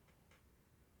them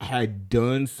had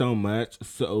done so much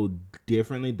so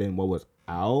differently than what was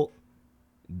out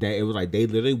that it was like they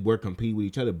literally were competing with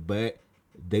each other, but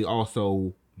they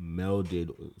also melded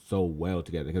so well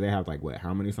together because they have like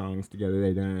how many songs together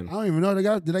they done? I don't even know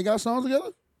did they got songs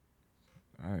together?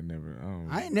 I ain't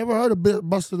never heard of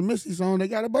Busta the Missy song. They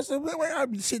got a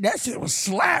Busta. Shit, that shit was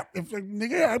slap. If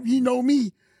nigga, you know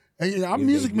me, I'm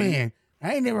Music Man.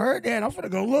 I ain't never heard that. I'm finna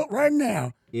go look right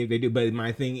now. If they do, but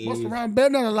my thing is, Busta Rhymes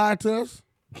better not lie to us.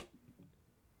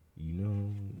 You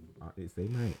know, they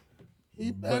might.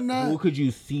 He better not. Who could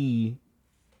you see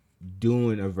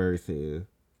doing a versus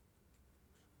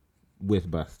with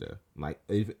Busta? Like,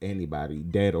 if anybody,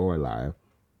 dead or alive.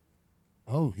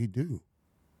 Oh, he do.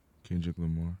 Kendrick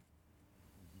Lamar.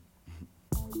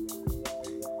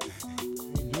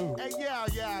 Hey, yeah.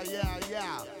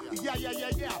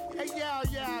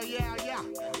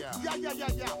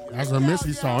 That's a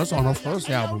Missy song. It's on her first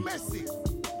album.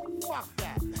 Fuck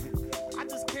that. I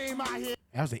just came out here.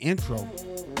 That was the intro.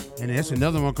 And there's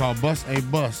another one called Bust a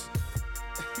Bus.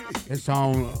 It's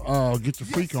on Get Your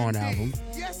Freak On album.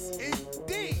 Yes,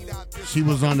 indeed. She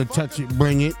was on the Touch It,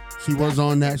 Bring It. She was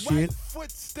on that shit.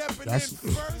 That's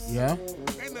yeah.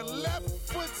 And the left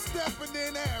foot stepping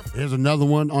in after. There's another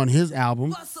one on his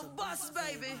album. Bust a bus,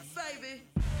 baby.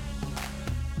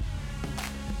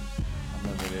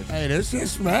 Hey, this shit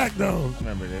smack though.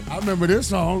 I remember this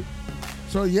song.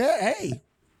 So yeah,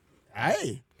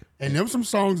 hey. And them some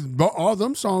songs, all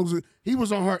them songs, he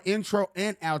was on her intro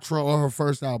and outro of her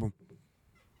first album.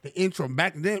 The intro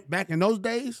back in those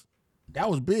days, that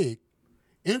was big.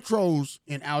 Intros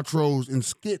and outros and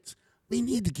skits. We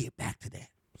need to get back to that.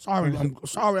 I'm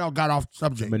sorry I got off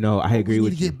subject. But no, I agree with you. We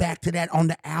need to get back to that on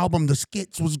the album. The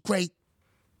skits was great.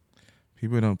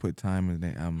 People don't put time in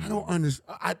their album. I don't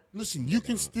understand. Listen, you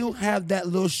can still have that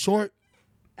little short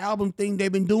album thing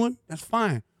they've been doing. That's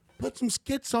fine. Put some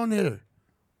skits on there.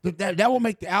 That will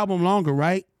make the album longer,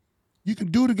 right? You can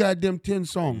do the goddamn 10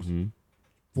 songs. Mm-hmm.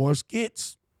 4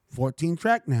 skits, 14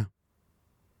 track now.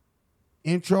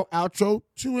 Intro, outro,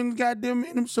 2 in the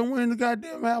goddamn, somewhere in the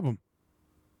goddamn album.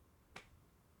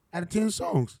 out of 10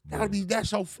 songs. That's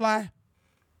so fly.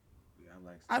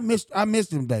 I miss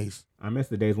them days. I miss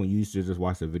the days when you used to just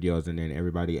watch the videos and then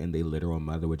everybody and their literal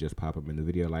mother would just pop up in the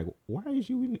video like, why is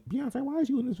you in Beyonce? Why is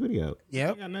you in this video? Yep.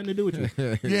 Ain't got nothing to do with you.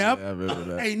 Yep. Yeah, I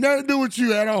remember that. Ain't nothing to do with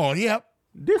you at all. Yep.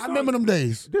 I remember them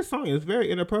days. This song is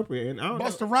very inappropriate, and I don't know.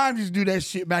 Busta Rhymes used to do that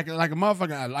shit back like a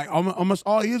motherfucker. Like almost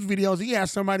all his videos, he had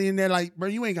somebody in there like, bro,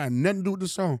 you ain't got nothing to do with the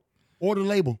song or the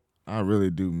label. I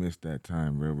really do miss that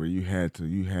time, bro, where you had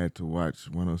to watch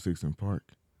 106 in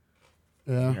Park.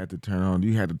 Yeah. You had to turn on the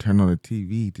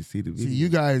TV to see the video. See, you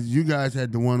guys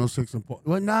had the 106 in Park.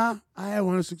 Well, nah, I had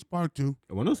 106 Park too.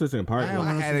 106 in Park.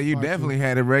 I had it. You definitely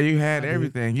had it, bro. You had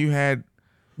everything. You had.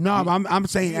 No, I'm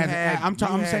saying I'm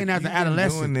saying as an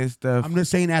adolescent. Doing this stuff. I'm just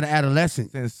saying as an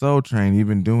adolescent. Since Soul Train, you've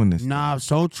been doing this. Nah,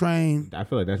 Soul Train. I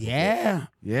feel like that's yeah.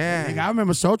 Yeah. I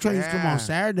remember Soul Train used to come on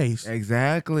Saturdays.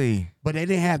 Exactly. But they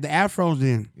didn't have the afros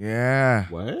then. Yeah.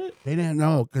 What? They didn't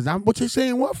know. Because what you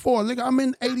saying what for? Look, I'm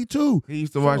in 82. He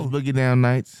used to watch Boogie Down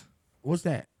Nights. What's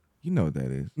that? You know what that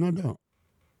is. No, don't.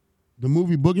 The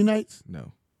movie Boogie Nights?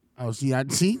 No. Oh, see,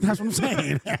 that's what I'm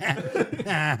saying.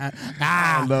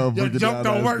 I love your Boogie joke Down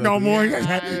don't Nights work stuff. no more.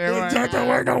 Yeah, Your joke don't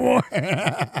work no more.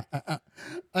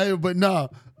 Hey, but no,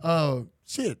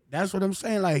 shit, that's what I'm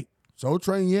saying. Like, Soul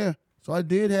Train, yeah. So I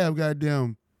did have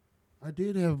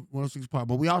 106 Park,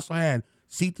 but we also had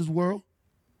Sita's World.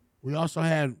 We also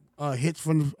had hits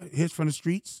from the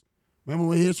streets. Remember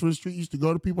when Hits from the Street used to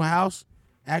go to people's house,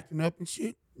 acting up and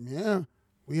shit? Yeah.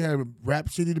 We had Rap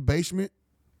City, The Basement.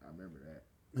 I remember that.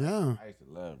 Yeah. I used to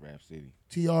love Rap City.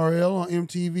 TRL on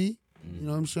MTV. You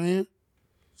know what I'm saying?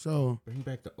 So Bring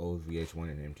back the old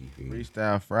VH1 and MTV.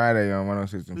 Freestyle Friday on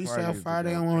 106 in Park. Freestyle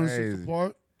Friday on 106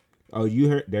 Park. Oh, you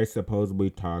heard they're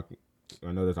supposedly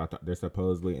I know they're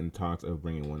supposedly in talks of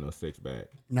bringing 106 back.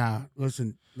 Nah,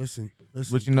 listen.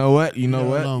 But you know what? You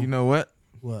know what?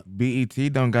 What?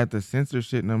 BET don't got the censor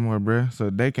shit no more, bruh. So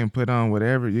they can put on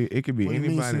whatever. It could be What do you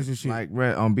mean anybody. censorship? Like,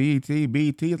 bruh, on BET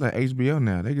is like HBO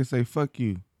now. They can say fuck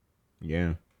you.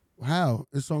 Yeah. How?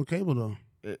 It's on cable though.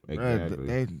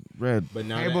 Exactly. But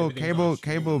now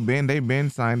cable been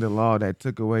signed a law that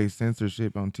took away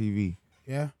censorship on TV.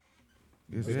 Yeah.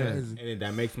 And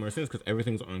that makes more sense because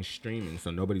everything's on streaming,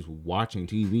 so nobody's watching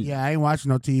TV. Yeah, I ain't watching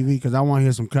no TV because I want to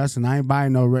hear some cussing. I ain't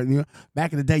buying no record.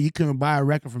 Back in the day, you couldn't buy a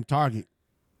record from Target.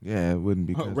 Yeah, it wouldn't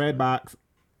be. Redbox.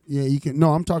 Yeah, you can.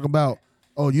 No, I'm talking about.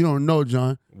 Oh, you don't know,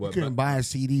 John. What, you couldn't buy a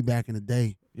CD back in the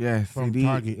day. Yeah, from CD.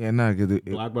 Target. Yeah, no,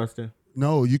 Blockbuster.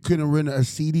 No, you couldn't rent a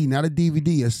CD, not a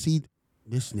DVD. A CD.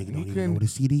 This nigga don't even know what a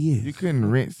CD is. You couldn't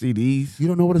rent CDs. You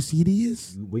don't know what a CD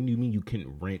is? When do you mean you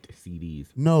couldn't rent CDs?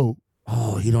 No.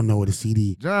 Oh, he don't know what a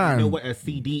CD. John, I know what a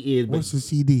CD is. But what's a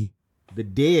CD? The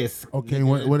disc. Okay,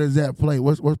 what does that play?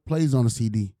 What plays on a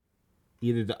CD?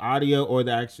 Either the audio or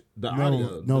the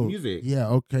audio, the music. Yeah,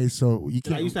 okay, so you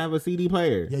can't. I used to have a CD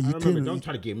player. Yeah, I remember. couldn't. Don't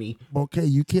try to get me. Okay,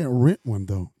 you can't rent one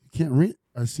though. You can't rent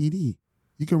a CD.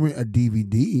 You can rent a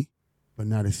DVD, but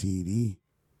not a CD.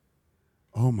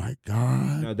 Oh my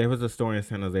God. No, there was a store in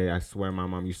San Jose. I swear, my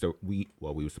mom used to. We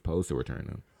were supposed to return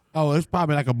them. Oh, it's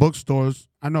probably like a bookstores.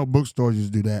 I know bookstores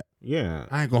used to do that. Yeah.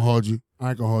 I ain't gonna hold you. Now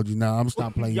I'm gonna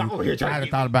stop playing you. I had to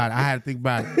thought about it. I had to think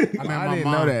about it. I didn't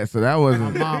know that, so that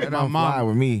wasn't. That don't fly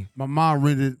with me. My mom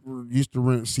used to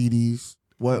rent CDs.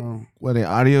 What? Were they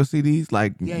audio CDs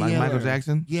like Yeah, Michael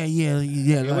Jackson? Yeah.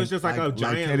 It was just like a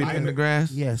giant. Teddy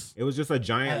Pendergrass? Yes. It was just a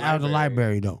giant. Out of the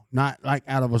library though, not like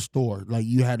out of a store. Like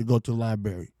you had to go to the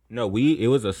library. No, it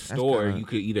was a store. You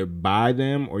could either buy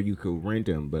them or you could rent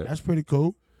them. But that's pretty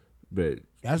cool. But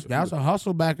that's a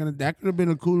hustle back in the. That could have been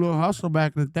a cool little hustle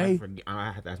back in the day.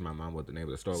 I have to ask my mom what the name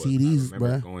of the store was. CDs, I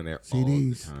remember bruh. going there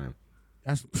CDs. all the time.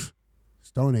 That's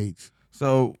Stone Age.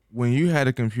 So when you had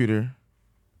a computer,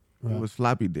 it was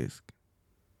floppy disk.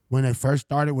 When they first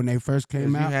started, when they first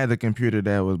came out, you had the computer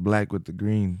that was black with the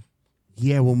green.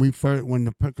 Yeah, when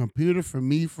the computer for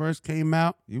me first came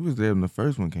out, you was there when the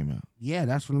first one came out. Yeah,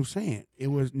 that's what I'm saying. It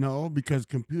was because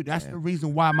computer. That's the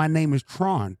reason why my name is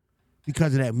Tron,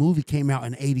 because of that movie came out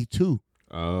in '82.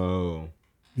 Oh.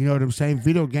 You know what I'm saying?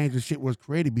 Video games and shit was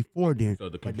created before then. So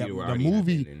the computer the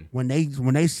movie when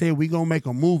they said we gonna make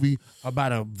a movie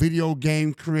about a video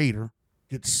game creator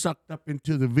gets sucked up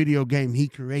into the video game he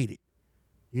created.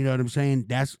 You know what I'm saying?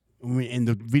 And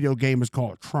the video game is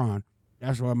called Tron.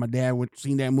 That's why my dad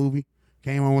seen that movie,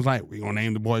 came on and was like, we gonna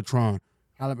name the boy Tron.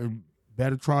 I like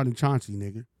better Tron than Chauncey,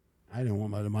 nigga. I didn't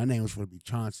want my name was supposed to be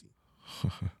Chauncey.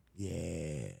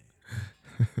 Yeah.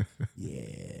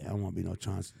 Yeah, I don't want to be no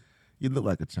Chauncey. You look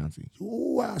like a Chauncey.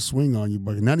 Ooh, I swing on you,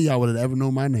 but none of y'all would have ever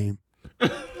known my name.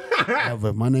 Ever.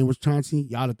 If my name was Chauncey,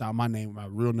 y'all would have thought my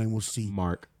real name was C.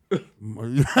 Mark.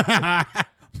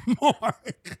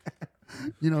 Mark.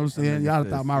 You know what I'm saying? Y'all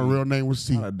thought my real name was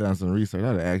C. I'd have done some research. I'd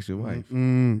have asked your wife.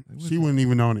 She wasn't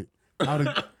even on it. I would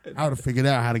have figured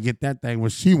out how to get that thing when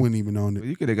she wasn't even on it. Well,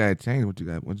 you could have got it changed what you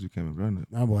got once you came and run it.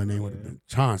 My boy name would have been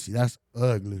Chauncey. That's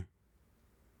ugly.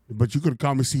 But you could have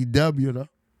called me CW though.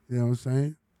 You know what I'm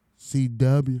saying?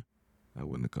 CW. I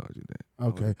wouldn't have called you that.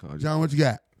 Okay. John, what you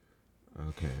got?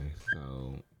 Okay,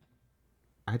 so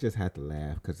I just had to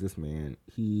laugh because this man,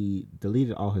 he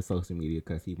deleted all his social media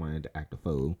because he wanted to act a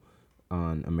fool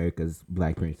on America's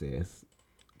Black Princess.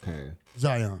 Okay.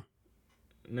 Zion.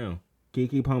 No.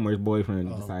 Keke Palmer's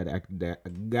boyfriend decided to act that a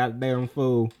goddamn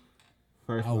fool.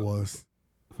 First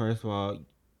of all,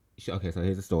 okay, so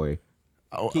here's the story.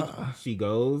 She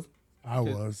goes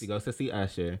to see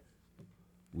Usher.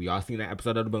 We all seen that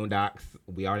episode of the Boondocks.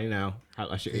 We already know how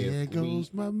Usher is. There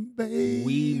goes my baby.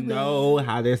 We know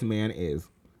how this man is.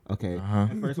 Okay.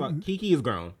 First of all, Keke is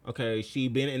grown. Okay. She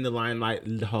been in the limelight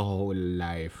her whole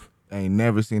life. I ain't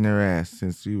never seen her ass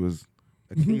since she was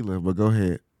a Keela, but go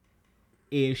ahead.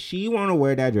 If she want to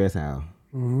wear that dress out,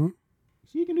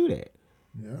 she can do that.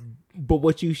 Yeah. But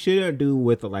what you shouldn't do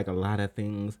with like a lot of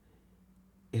things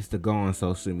is to go on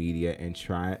social media and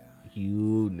try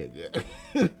you nigga.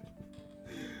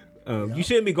 You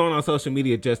shouldn't be going on social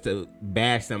media just to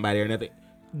bash somebody or nothing.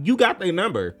 You got their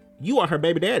number. You are her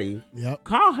baby daddy. Yep.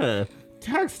 Call her.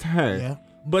 Text her. Yeah.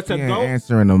 But to She ain't go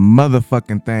answering a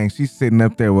motherfucking thing. She's sitting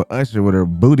up there with Usher with her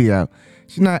booty out.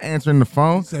 She's not answering the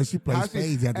phone. Says she plays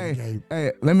spades after the game.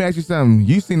 Hey, let me ask you something.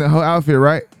 You seen the whole outfit,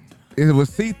 right? It was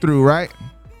see-through, right?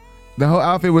 The whole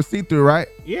outfit was see-through, right?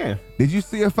 Yeah. Did you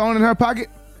see a phone in her pocket?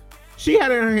 She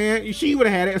had it in her hand. She would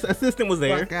have had it. Assistant was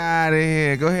there. Fuck out of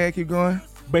here. Go ahead, keep going.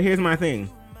 But here's my thing.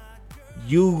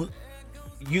 Do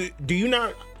you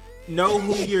not know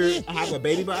who you have a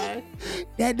baby by?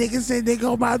 That nigga said they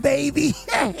go my baby.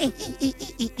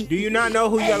 Do you not know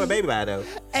who you have a baby by though?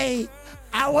 Hey,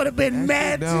 I would have been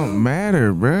mad too. Don't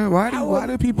matter, bro. Why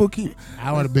do people keep?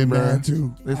 I would have been mad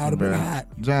too. I Listen, would have bro. been hot.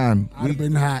 John, I would have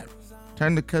been hot.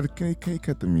 Turn the cut. Can you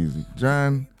cut the music,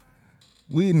 John?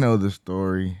 We know the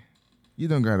story. You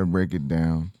don't gotta break it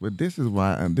down. But this is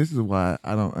why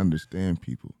I don't understand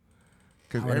people.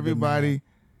 Cause everybody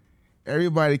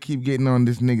keep getting on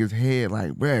this nigga's head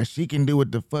like, bruh, she can do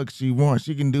what the fuck she wants.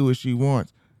 She can do what she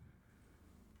wants.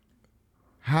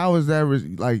 How is that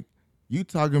like? You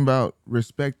talking about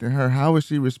respecting her? How is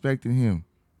she respecting him?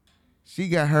 She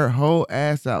got her whole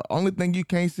ass out. Only thing you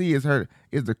can't see is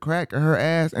the crack of her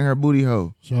ass and her booty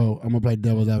hole. So I'm gonna play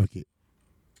devil's advocate.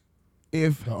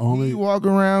 If he walk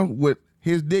around with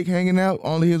his dick hanging out,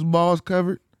 only his balls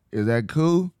covered, is that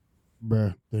cool?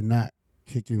 Bruh, they're not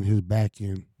kicking his back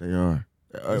in. They are.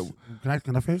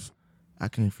 Can I finish? I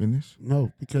can't finish.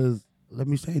 No, because let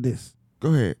me say this.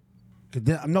 Go ahead.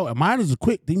 No, mine is a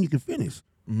quick, then you can finish.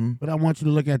 Mm-hmm. But I want you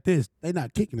to look at this. They're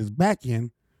not kicking his back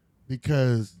in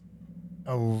because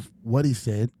of what he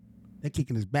said. They're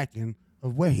kicking his back in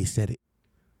of where he said it.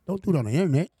 Don't do it on the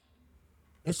internet.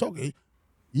 It's okay.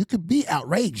 You could be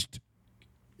outraged.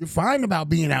 You're fine about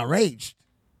being outraged.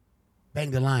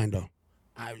 Bang the line, though.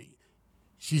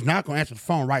 She's not going to answer the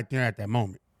phone right there at that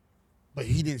moment. But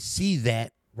he didn't see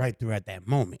that right there at that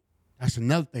moment. That's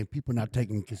another thing people not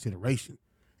taking into consideration.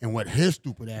 And what his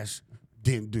stupid ass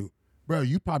didn't do. Bro,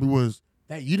 you probably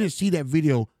you didn't see that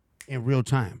video in real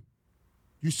time.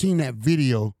 You seen that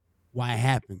video why it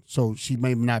happened. So she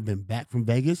may not have been back from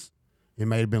Vegas. It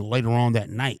may have been later on that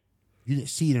night. You didn't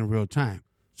see it in real time.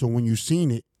 So when you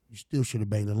seen it, you still should have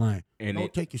banged the line. And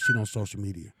don't take your shit on social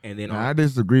media. And then I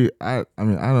disagree. I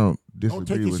don't disagree don't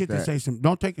take your with shit that. to say some.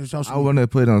 Don't take it on social I media. want to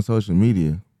put it on social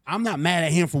media. I'm not mad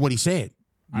at him for what he said.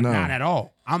 No. Not at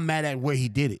all. I'm mad at where he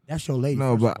did it. That's your lady.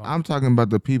 No, but I'm talking about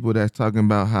the people that's talking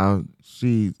about how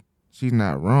she's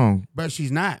not wrong. But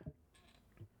she's not.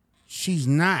 She's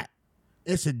not.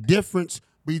 It's a difference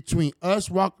between us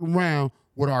walking around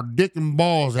with our dick and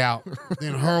balls out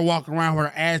than her walking around with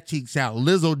her ass cheeks out.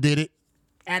 Lizzo did it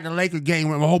at the Laker game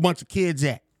with a whole bunch of kids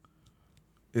at.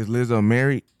 Is Lizzo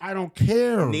married? I don't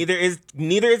care. Neither is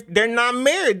they're not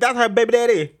married. That's her baby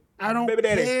daddy. I don't baby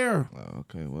daddy. care. Oh,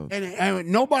 okay, well. And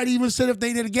nobody even said if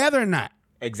they did together or not.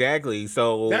 Exactly.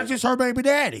 So that's just her baby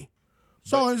daddy.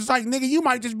 So it's like, nigga, you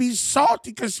might just be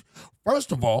salty because,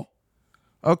 first of all.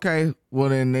 Okay, well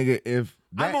then, nigga, if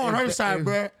I'm on her side,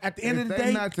 bro. At the end of the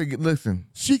day, listen,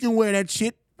 she can wear that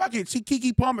shit. Fuck it. See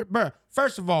Keke Palmer, bro.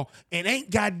 First of all, it ain't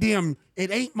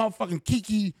motherfucking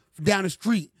Keke down the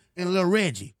street and Lil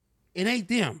Reggie. It ain't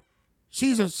them.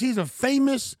 She's been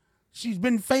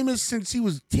famous since she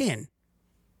was 10.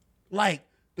 Like,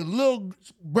 the little,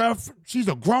 bro, she's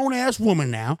a grown-ass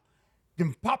woman now.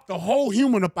 Then popped the whole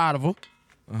human up out of her.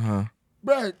 Uh-huh.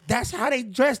 Bro, that's how they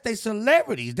dress. They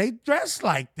celebrities. They dress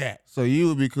like that. So you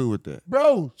would be cool with that?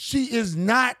 Bro, she is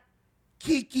not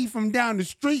Keke from down the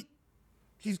street.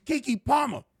 She's Keke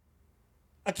Palmer.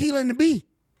 Aquila and the Bee.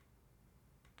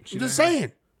 I'm just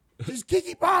saying. She's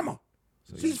Keke Palmer.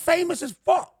 She's famous as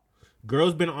fuck.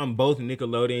 Girl's been on both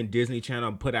Nickelodeon, Disney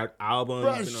Channel, put out albums.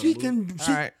 Bro, she can.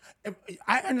 She, right.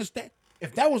 I understand.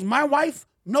 If that was my wife,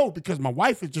 no, because my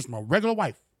wife is just my regular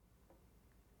wife.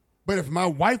 But if my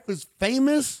wife is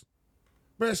famous,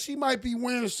 bro, she might be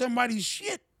wearing somebody's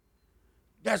shit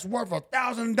that's worth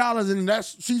 $1,000, and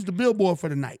she's the billboard for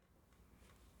the night.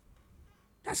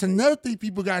 That's another thing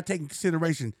people gotta take in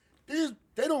consideration.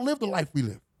 They don't live the life we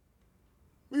live.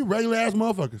 We regular ass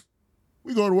motherfuckers.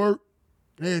 We go to work,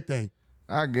 everything.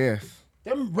 I guess.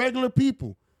 Them regular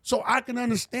people. So I can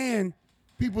understand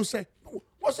people say,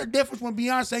 what's the difference when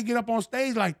Beyonce get up on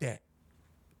stage like that?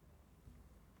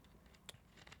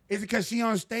 Is it because she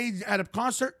on stage at a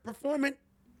concert performing?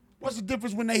 What's the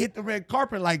difference when they hit the red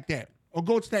carpet like that? Or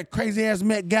go to that crazy ass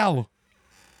Met Gala?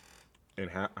 And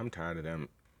I'm tired of them.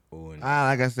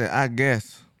 Like I said, I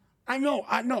guess. I know.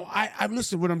 I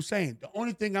listen to what I'm saying. The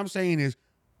only thing I'm saying is,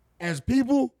 as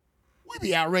people, we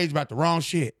be outraged about the wrong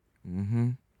shit. Mm-hmm.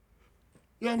 You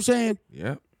know what I'm saying?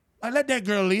 Yep. Like, let that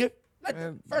girl live.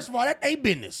 First of all, that ain't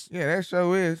business. Yeah, that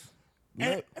show is.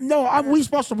 We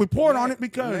supposed to report on it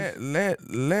because never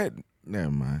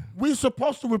mind. We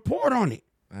supposed to report on it.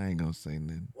 I ain't gonna say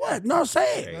nothing. What? No,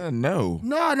 say it. No.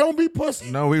 No, don't be pussy.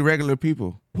 No, we regular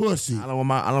people. Pussy. I don't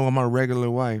want my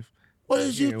regular wife. What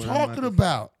is you talking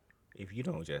about? If you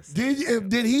don't just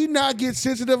did he not get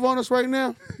sensitive on us right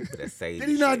now? Did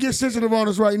he not get sensitive on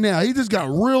us right now? He just got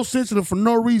real sensitive for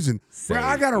no reason. Bro,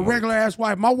 I got a regular ass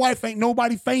wife. My wife ain't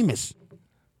nobody famous.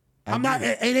 I'm not.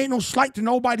 It ain't no slight to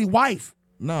nobody wife.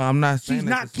 No, I'm not saying she's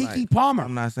not Keke slight. Palmer.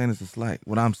 I'm not saying it's a slight.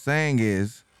 What I'm saying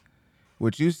is,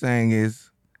 what you saying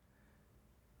is,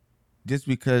 just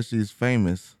because she's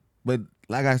famous. But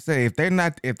like I say, if they're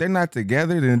not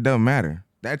together, then it doesn't matter.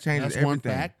 That changes everything. That's one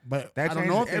fact, but that I don't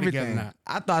know if they're together or not.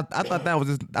 I thought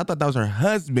that was her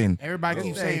husband. Everybody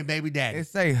keeps saying baby daddy. It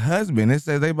say husband. It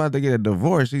says they about to get a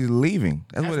divorce. She's leaving.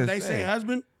 That's what they say.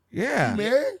 Husband. Yeah. She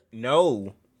married?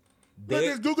 No.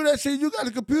 Just Google that shit. You got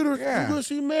a computer. Yeah. Google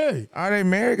she married. Are they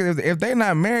married? Because if they're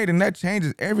not married, then that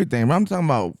changes everything. But I'm talking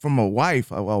about from a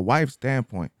wife's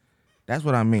standpoint. That's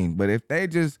what I mean. But if they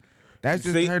just, that's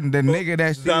just her, the nigga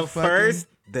that she's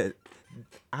fucking.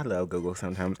 I love Google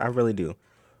sometimes. I really do.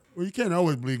 Well, you can't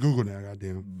always believe Google now,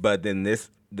 goddamn. But then Ask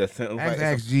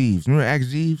Jeeves. Remember Ask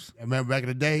Jeeves? I remember back in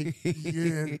the day.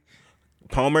 Yeah.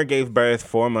 Palmer gave birth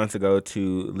 4 months ago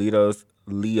to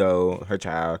Leo, her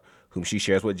child, whom she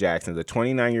shares with Jackson. The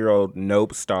 29-year-old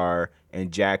Nope star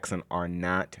and Jackson are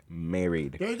not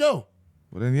married. There you go.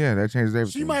 Well, then, yeah, that changes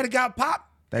everything. She might have got popped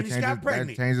and she got pregnant.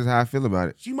 That changes how I feel about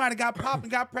it. She might have got popped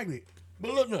and got pregnant.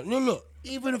 But look.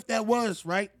 Even if that was,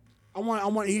 right, I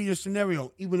want to hear your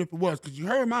scenario, even if it was, because you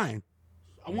heard mine.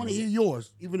 I want to hear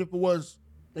yours, even if it was,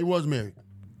 they was married.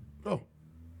 Go.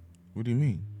 What do you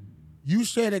mean? You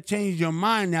said it changed your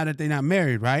mind now that they're not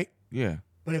married, right? Yeah.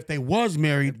 But if they was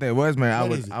married,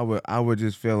 I would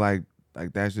just feel like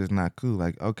that's just not cool.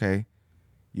 Like, okay,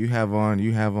 you have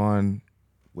on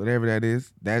whatever that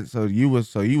is. So you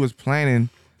was planning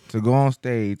to go on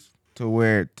stage to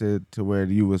where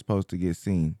you was supposed to get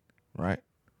seen, right?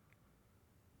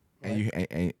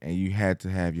 And you had to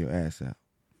have your ass out.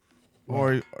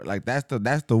 Or like that's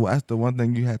the one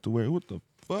thing you have to wear. What the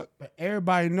fuck? But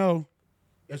everybody know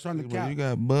it's on the couch. You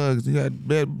got bugs. You got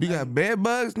bed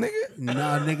bugs, nigga.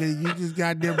 Nah, nigga, you just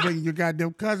goddamn bring your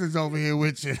goddamn cousins over here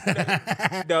with you.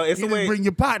 No, it's you the way. Bring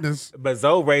your partners. But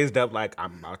Zoe raised up like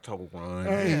I'm about to run.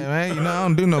 Hey, yeah, man. You know I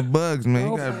don't do no bugs, man.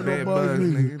 You got bed bugs,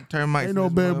 nigga. Termites. Ain't no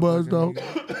bed bugs though.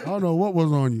 I don't know what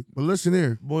was on you, but listen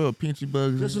here. Boiled pinchy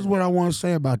bugs. This is what I want to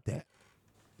say about that.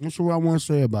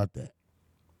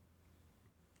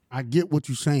 I get what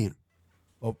you're saying,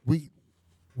 but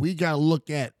we gotta look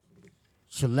at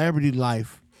celebrity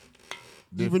life.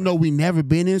 Even though we never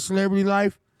been in celebrity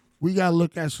life, we gotta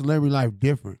look at celebrity life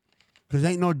different. Cause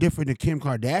ain't no different than Kim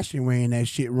Kardashian wearing that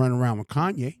shit running around with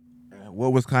Kanye.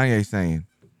 What was Kanye saying?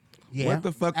 Yeah. What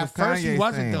the fuck was Kanye saying? At first he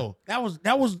wasn't though. That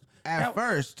was at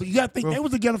first. But you gotta think they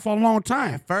was together for a long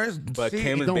time. At first, but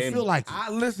Kim it don't feel like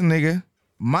it. Listen, nigga.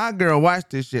 My girl watched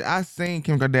this shit. I seen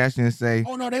Kim Kardashian say,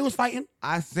 "Oh no, they was fighting."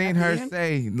 I seen her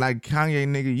say, like, Kanye,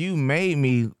 nigga, you made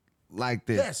me like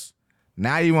this. Yes.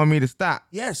 Now you want me to stop.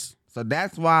 Yes. So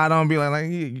that's why I don't be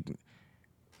like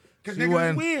because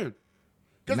niggas is weird.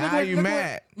 Now you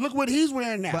mad. Look what he's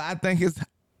wearing now. But I think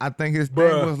I think his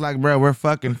thing was like, bro, we're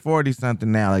fucking 40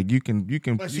 something now. Like you can.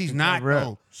 But she's not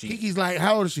though. Keke's like,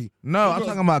 how old is she? No, I'm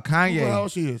talking about Kanye. How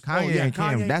old she is? Kanye and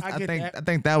Kim. I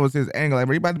think that was his angle. Like,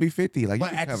 we're about to be 50. Like,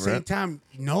 but at the same time,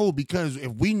 no, because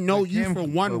if we know you Kim,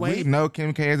 from one way, we know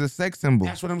Kim K is a sex symbol.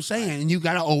 That's what I'm saying, and you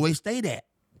gotta always stay that.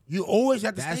 You always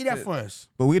have to stay that for us.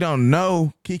 But we don't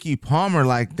know Keke Palmer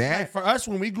like that. Like for us,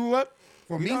 when we grew up.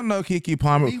 We don't know Keke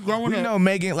Palmer. We know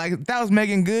Megan. Like that was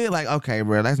Megan Good. Like okay,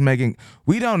 bro, that's Megan.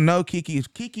 We don't know Keke.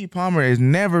 Keke Palmer has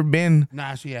never been.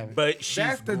 Nah, she haven't. But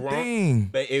that's the thing.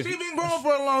 But she been growing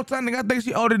for a long time. Nigga, I think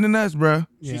she older than us, bro.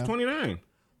 Yeah. She's 29.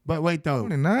 But wait though,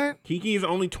 29. Keke is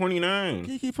only 29.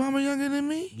 Keke Palmer younger than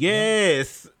me.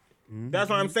 Yes. That's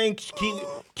what I'm saying.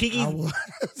 Keke.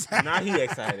 Now he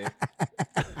excited.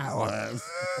 I was.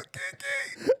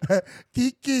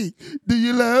 Keke, do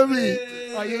you love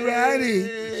me? Are you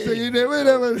ready? So you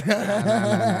never.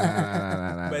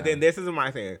 But then this is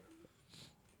my thing.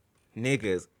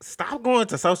 Niggas, stop going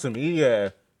to social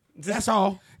media. That's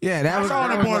all. Yeah, that's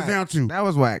all it boils down to. That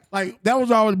was whack. Like that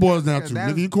was all it boils down to.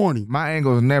 Nigga, you corny. My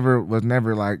angle was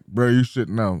never like, bro, you should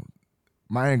know.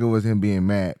 My angle was him being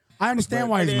mad. I understand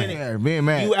why he's mad. Yeah, being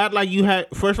mad. You act like you had.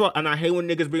 First of all, and I hate when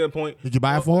niggas bring a point. Did you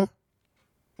buy it for her?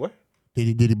 What?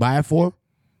 Did he buy it for her?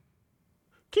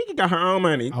 Keke got her own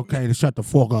money. Okay, then shut the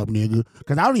fuck up, nigga.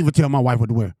 Because I don't even tell my wife what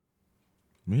to wear.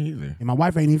 Me either. And my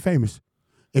wife ain't even famous.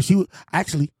 If she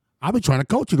actually, I be trying to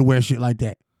coach her to wear shit like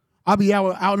that. I'll be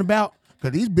out and about.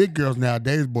 Because these big girls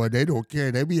nowadays, boy, they don't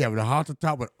care. They be having a hot to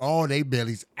top with all they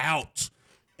bellies out.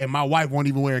 And my wife won't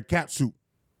even wear a catsuit.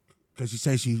 Because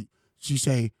she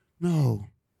say, no,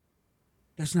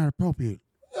 that's not appropriate.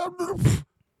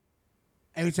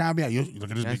 Every time I be out, you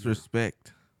look at this. That's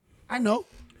respect. I know.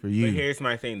 For you. But here's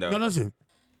my thing, though. No, listen.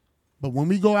 But when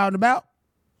we go out and about,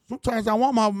 sometimes I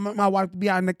want my wife to be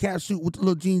out in the catsuit with the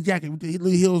little jean jacket with the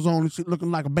little heels on and shit looking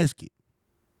like a biscuit.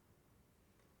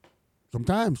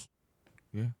 Sometimes.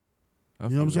 Yeah. You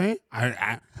know what I'm saying?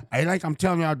 I like I'm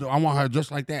telling you, I want her just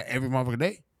like that every motherfucking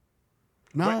day.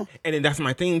 No. Right. And then that's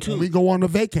my thing, too. When we go on the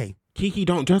vacay. Keke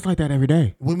don't dress like that every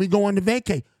day. When we go on the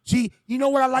vacay. See, you know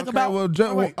what I like about... Well,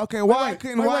 why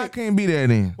I can't be there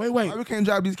then? Wait. Why we can't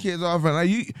drop these kids off and like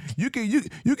you can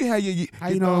have your how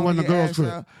you know it wasn't a girls trip?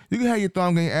 Out. You can have your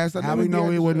thumb getting ass out. How we know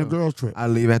it wasn't a girls trip? I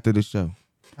leave after the show.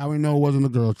 How we know it wasn't a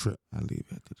girls trip? I leave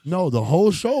after the show. No, the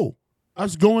whole show.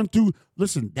 Us going through...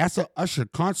 Listen, that's a Usher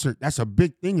concert. That's a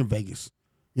big thing in Vegas.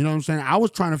 You know what I'm saying? I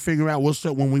was trying to figure out what's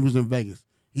up when we was in Vegas.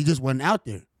 He just wasn't out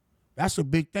there. That's a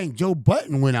big thing. Joe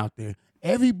Budden went out there.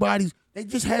 They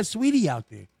just had Sweetie out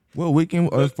there. What weekend?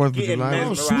 4th of July?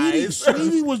 No,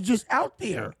 Sweetie was just out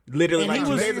there. Literally like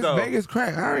 2 days ago. Vegas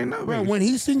crack. I already know. Bro, when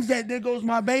he sings that There Goes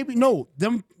My Baby, no,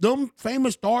 them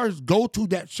famous stars go to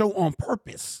that show on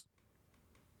purpose.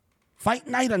 Fight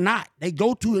night or not, they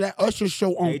go to that Usher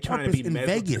show on purpose in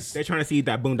Vegas. They're trying to see if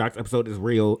that Boondocks episode is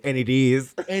real, and it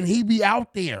is. And he be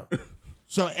out there.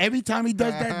 So every time he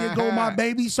does that There Go My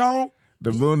Baby song. The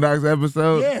Boondocks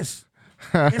episode? Yes.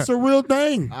 It's a real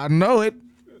thing. I know it.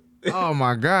 Oh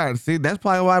my God! See, that's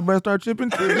probably why Brett started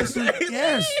tripping too.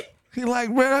 Yes, he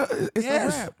like Brett. It's a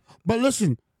rap. But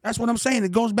listen, that's what I'm saying.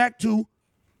 It goes back to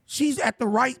she's at the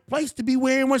right place to be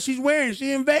wearing what she's wearing.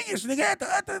 She in Vegas, nigga, at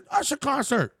the Usher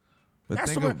concert.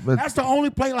 That's the only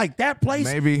place like that place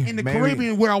in the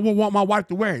Caribbean where I would want my wife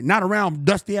to wear it. Not around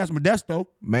dusty ass Modesto.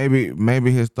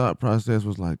 Maybe his thought process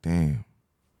was like, damn.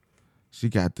 She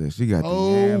got the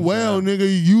oh well, out.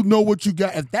 Nigga, you know what you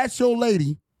got. If that's your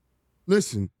lady,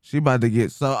 listen. She about to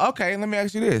get okay. Let me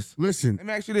ask you this. Listen. Let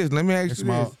me ask you this. Let me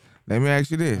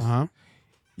ask you this.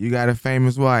 You got a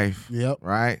famous wife. Yep.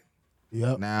 Right.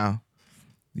 Yep. Now,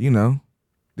 you know,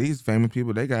 these famous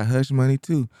people, they got hush money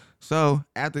too. So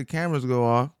after the cameras go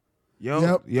off,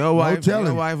 your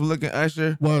wife looking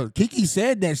Usher. Well, Keke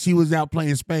said that she was out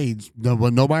playing spades,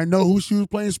 but nobody know who she was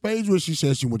playing spades with. She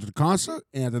said she went to the concert,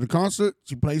 and after the concert,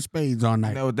 she played spades all night.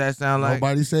 You know what that sound like?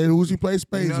 Nobody said who she played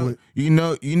spades with. You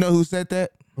know who said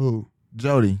that? Who?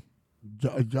 Jody.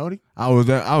 Jody? I was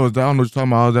there. I don't know what you're talking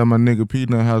about. I was at my nigga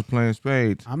Pete house playing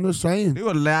spades. I'm just saying. You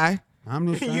a lie. I'm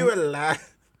just saying. You a lie.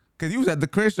 Cause you was at the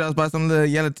Christian house by some little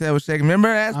yellow tail shaking. Remember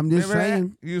that? I'm just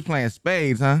saying. You was playing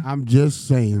spades, huh? I'm just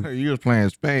saying. You was playing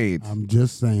spades. I'm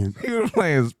just saying. You was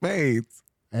playing spades.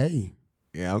 Hey.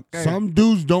 Yeah, okay. Some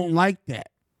dudes don't like that.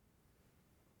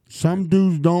 Some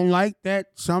dudes don't like that.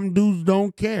 Some dudes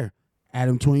don't care.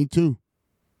 Adam 22.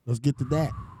 Let's get to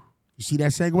that. You see that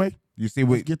segue? You see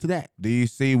what? Let's get to that. Do you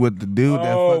see what the dude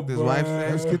that fucked his wife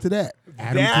said? Let's get to that.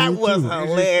 Adam that 22. was Did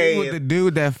hilarious. you see what the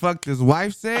dude that fucked his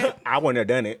wife said? I wouldn't have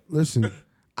done it. Listen.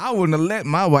 I wouldn't have let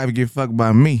my wife get fucked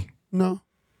by me. No.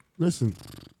 Listen.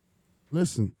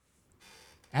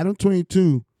 Adam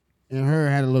 22 and her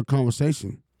had a little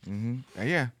conversation. Mm-hmm.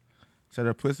 Yeah. Said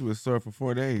her pussy was sore for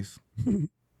 4 days.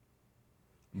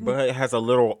 But it has a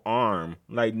little arm.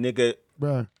 Like, nigga.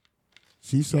 Bruh,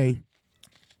 she say,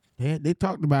 they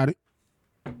talked about it.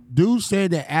 Dude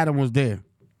said that Adam was there.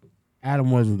 Adam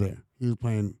wasn't there. He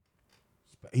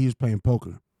was playing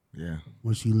poker. Yeah.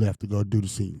 When she left to go do the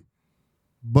scene.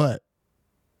 But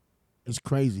it's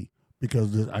crazy because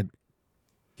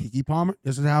Keke Palmer,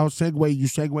 this is how you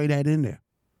segue that in there.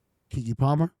 Keke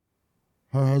Palmer,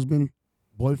 her husband,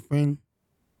 boyfriend,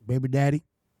 baby daddy,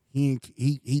 she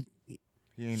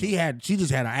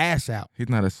just had her ass out. He's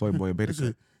not a soy boy baby.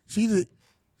 She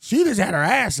just had her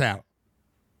ass out.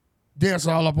 Dance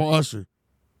all up on Usher.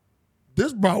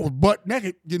 This bro was butt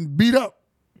naked getting beat up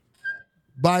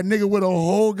by a nigga with a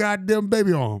whole goddamn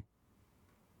baby on him.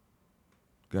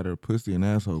 Got her pussy and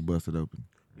asshole busted open.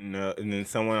 No, and then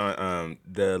someone on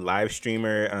the live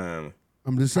streamer,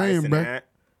 I'm just saying, bro.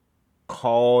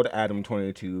 Called Adam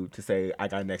 22 to say, I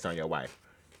got next on your wife.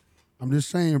 I'm just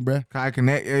saying, bro. Kai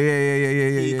Connect,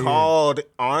 yeah. He called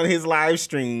on his live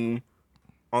stream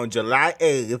on July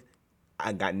 8th,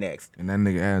 I got next. And that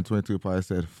nigga Adam 22 probably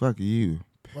said, fuck you.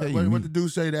 What the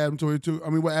dude say to Adam 22? I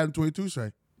mean, what Adam 22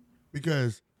 say?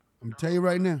 Because I'm going to tell you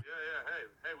right now.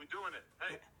 Hey, we doing it.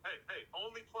 Hey,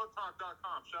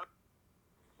 onlyplugtalk.com. Shout.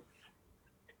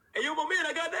 Hey, yo, my man,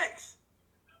 I got next.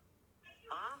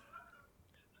 Huh?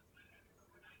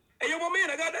 Hey, yo, my man,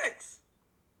 I got next.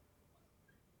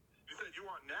 You said you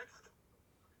want next?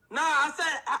 Nah, I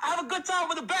said I have a good time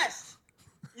with the best.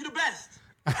 You the best.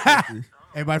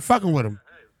 Everybody fucking with him.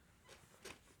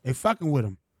 They fucking with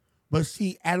him. But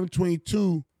see, Adam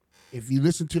 22, if you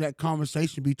listen to that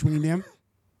conversation between them,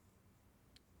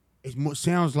 it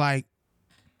sounds like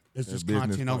it's just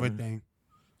content over everything.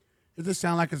 It just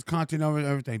sounds like it's content over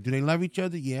everything. Do they love each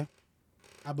other? Yeah.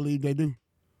 I believe they do.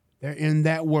 They're in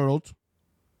that world,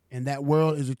 and that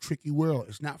world is a tricky world.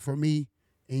 It's not for me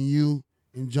and you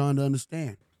and John to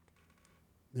understand.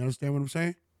 You understand what I'm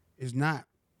saying? It's not.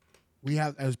 We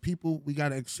have, as people, we got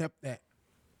to accept that.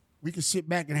 We can sit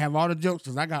back and have all the jokes,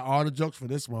 because I got all the jokes for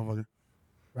this motherfucker,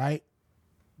 right?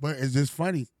 But it's just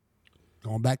funny.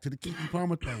 Going back to the Keke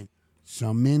Palmer thing.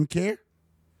 Some men care.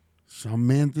 Some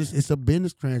men, it's a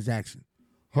business transaction.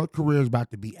 Her career is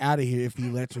about to be out of here if he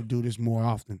lets her do this more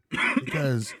often.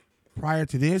 Because prior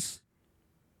to this,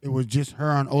 it was just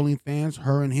her on OnlyFans,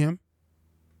 her and him,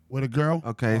 with a girl.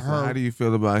 Okay, so how do you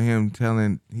feel about him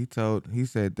he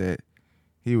said that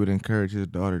he would encourage his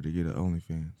daughter to get an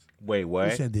OnlyFans? Wait, what?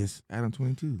 Who said this? Adam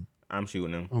 22. I'm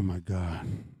shooting him. Oh, my God.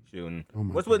 Shooting. Oh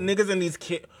my What's God. with niggas and these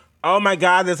kids? Oh, my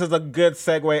God, this is a good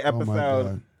segue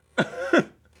episode. Oh, my God.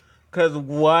 Because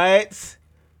what?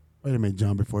 Wait a minute,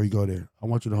 John, before you go there. I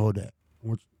want you to hold that.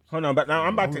 Hold on, but now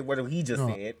I'm about to say what he just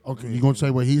said. Okay, you going to say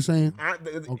what he's saying?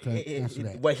 Okay, answer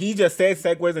that. What he just said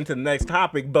segues into the next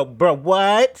topic, but bro,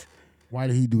 what? Why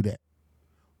did he do that?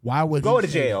 Why would Go he to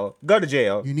say jail? that? Go to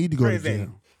jail. You need to go to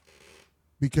jail.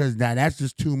 Because now that's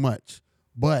just too much.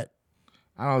 But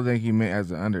I don't think he meant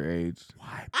as an underage.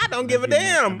 why? I don't give a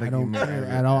damn. I don't care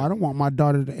at all. I don't want my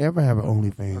daughter to ever have an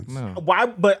OnlyFans. No. Why?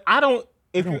 But I don't.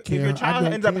 If don't your care. child I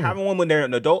don't ends up care. having one when they're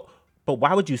an adult, but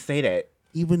why would you say that?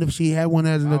 Even if she had one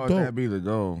as an Why would adult. that be the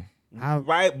goal?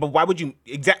 Right? But why would you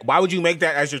Why would you make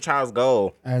that as your child's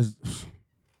goal?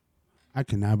 I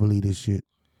cannot believe this shit.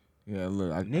 Yeah,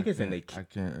 look, Niggas in they. I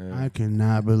can't. I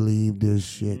cannot believe this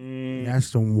shit. That's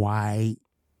some white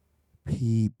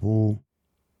people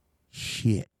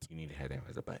shit. You need to have that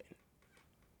as a button.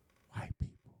 White people.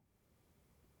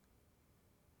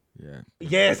 Yeah.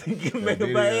 Yes, make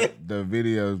a button. The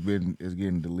video is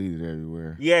getting deleted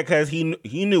everywhere. Yeah, because he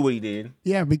knew what he did.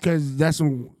 Yeah, because that's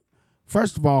some.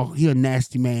 First of all, he a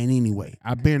nasty man anyway.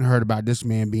 I've been heard about this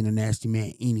man being a nasty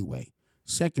man anyway.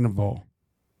 Second of all,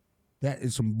 that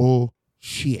is some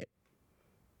bullshit.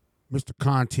 Mr.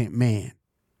 Content Man.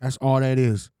 That's all that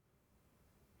is.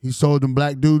 He sold them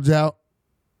black dudes out.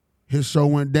 His show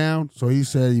went down, so he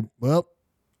said, well,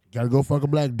 gotta go fuck a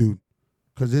black dude.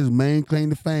 Because his main claim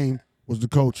to fame was the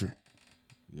culture.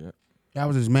 Yep. That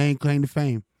was his main claim to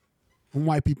fame. And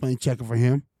white people ain't checking for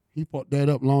him. He fucked that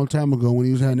up a long time ago when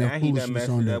he was having Now that he done foolishness messed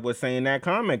on it there. up with saying that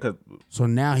comment. Cause So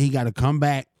now he got to come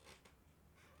back,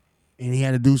 and he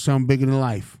had to do something bigger than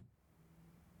life.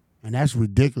 And that's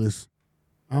ridiculous.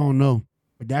 I don't know.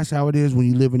 But that's how it is when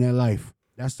you live in that life.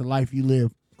 That's the life you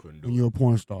live when you're a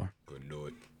porn star. Couldn't do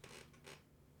it.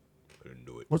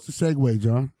 What's the segue,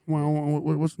 John?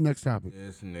 What's the next topic?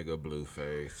 This nigga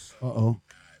Blueface. Uh-oh.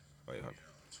 Wait, hold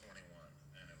on. 21,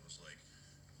 and it was like,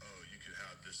 oh, you could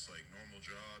have this like normal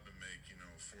job and make,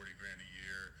 $40 grand a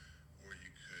year, or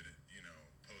you could,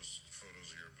 post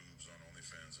photos of your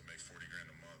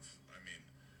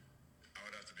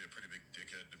to be a pretty big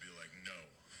dickhead to be like, no,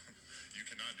 you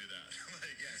cannot do that.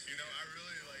 Like, yes, you know, I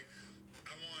really like.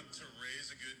 I want to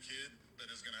raise a good kid that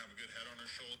is gonna have a good head on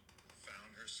her shoulder.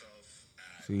 Found herself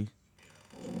at. See,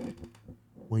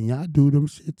 When y'all do them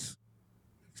shits,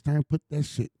 it's time to put that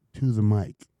shit to the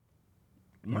mic.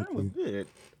 Mine was good.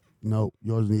 No,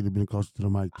 yours need to be closer to the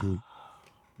mic too.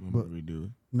 but we do it.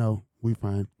 No, we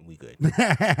fine. We good.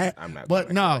 I'm not.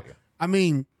 But no, I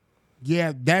mean,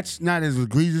 yeah, that's not as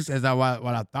egregious as what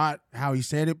I thought. How he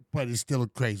said it, but it's still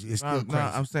crazy. It's still crazy. No,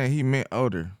 I'm saying he meant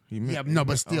older.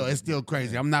 But still, it's still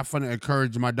crazy. I'm not finna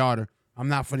encourage my daughter. I'm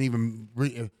not finna even.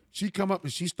 If she come up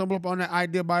and she stumble up on that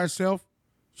idea by herself,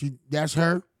 that's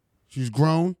her. She's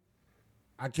grown.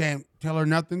 I can't tell her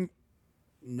nothing.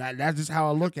 That's just how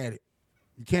I look at it.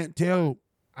 You can't tell.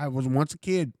 I was once a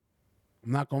kid.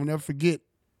 I'm not gonna never forget.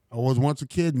 I was once a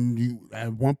kid, and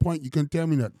at one point you couldn't tell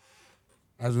me nothing.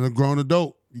 As a grown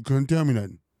adult, you couldn't tell me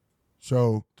nothing.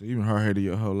 So even hard-headed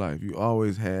your whole life. You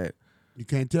always had. You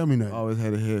can't tell me nothing. Always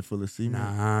had a head full of semen.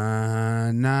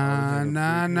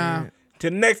 Nah. To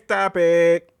the next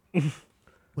topic.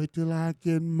 Wait till I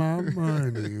get my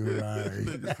money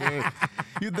right.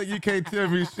 You think you can't tell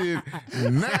me shit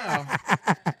now?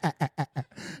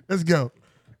 Let's go.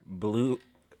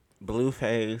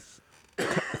 Blueface.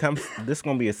 This is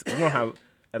gonna be we're gonna have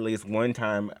at least one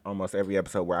time almost every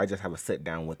episode where I just have a sit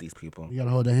down with these people. You gotta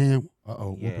hold their hand. Yes.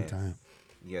 Whooping time.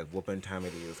 Yeah, whooping time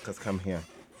it is. Cause come here.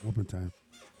 Whooping time.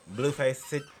 Blueface,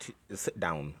 sit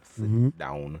down. Sit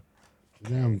down.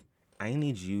 Damn. I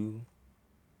need you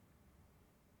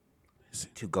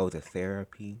to go to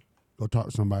therapy. Go talk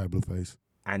to somebody, Blueface.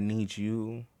 I need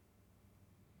you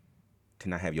to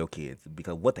not have your kids,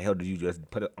 because what the hell did you just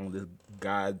put it on this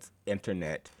God's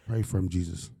internet? Pray for him,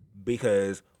 Jesus.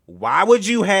 Because why would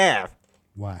you have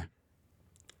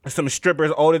some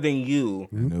strippers older than you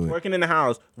working in the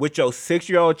house with your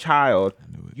 6-year-old child?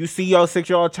 You see your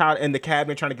 6-year-old child in the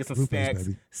cabinet trying to get some snacks,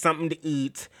 something to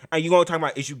eat, and you gonna talk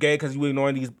about is you gay because you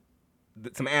ignoring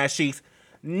some ass cheeks,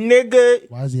 nigga?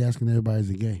 Why is he asking everybody is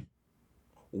he gay?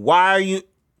 Why are you?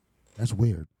 That's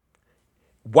weird.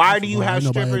 Why do you have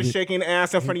strippers shaking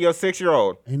ass in front of your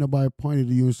 6-year-old? Ain't nobody pointed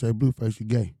to you and say, Blueface, you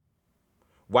gay.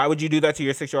 Why would you do that to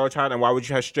your 6-year-old child? And why would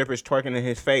you have strippers twerking in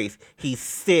his face? He's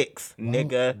 6,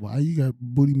 nigga. Why you got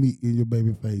booty meat in your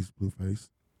baby face, Blueface?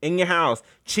 In your house,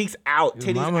 cheeks out,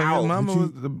 titties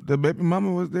out. The baby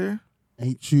mama was there.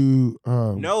 Ain't you?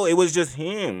 No, it was just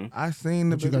him. I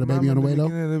seen the baby. You got a baby on the way though?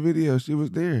 In the video, she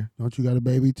was there. Don't you got a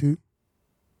baby too?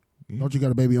 Yeah. Don't you got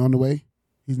a baby on the way?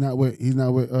 He's not with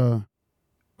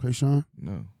Krayshawn?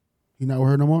 No. He not with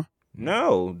her no more?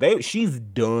 No, she's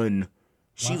done.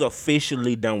 She's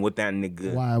officially done with that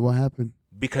nigga. Why? What happened?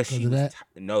 Because she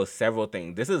was several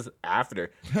things. This is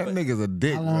after. That nigga's a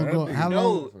dick. How long ago? How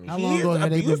long ago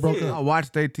had they been broke up? I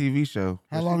watched their TV show.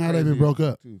 How long had they been broke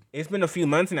up? It's been a few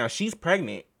months now. She's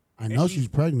pregnant. I know she's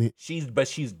pregnant. But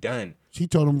she's done. She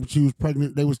told him she was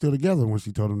pregnant. They were still together when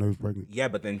she told him they was pregnant. Yeah,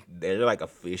 but then they're like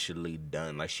officially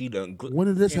done. Like she done. When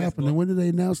did this happen? And when did they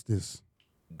announce this?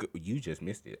 You just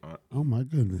missed it. Oh my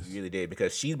goodness! You really did,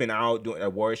 because she's been out doing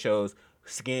award shows,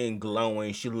 skin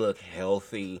glowing. She look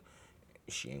healthy.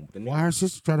 She ain't with the nigga. Why her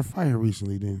sister tried to fight her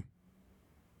recently? Then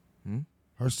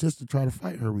her sister tried to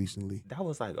fight her recently. That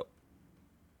was like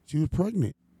she was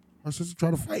pregnant. Her sister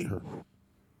tried to fight her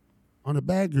on the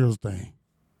Bad Girls thing.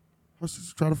 Her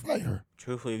sister tried to fight her.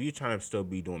 Truthfully, if you trying to still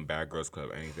be doing Bad Girls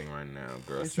Club or anything right now,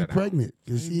 girl, she's pregnant.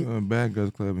 Is she doing Bad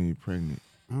Girls Club and you pregnant?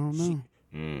 I don't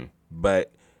know.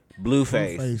 But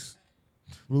Blueface.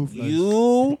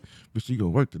 You. But she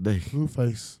gonna work today.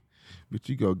 Blueface. But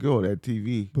you gonna go on that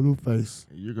TV. Blueface.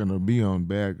 You're gonna be on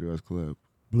Bad Girls Club.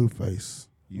 Blueface.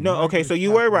 No, okay, so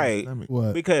you were right.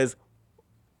 What? Because.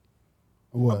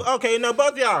 What? Okay, no,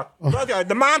 both y'all.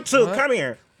 The mom too. What? Come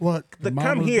here. What?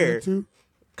 Come here.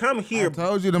 Come here. I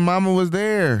told you the mama was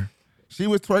there. She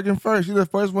was twerking first. She's the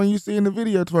first one you see in the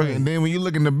video twerking. And then when you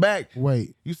look in the back,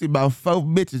 you see about 4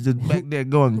 bitches just back there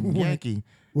going Yankee.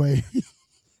 Wait.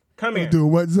 Come here. Doing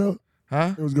what, Zoe?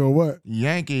 Huh? It was going what?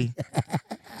 Yankee.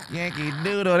 Yankee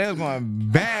Doodle. They was going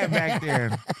bad back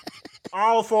there.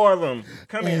 All 4 of them.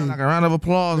 Come here. Like a round of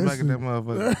applause back at that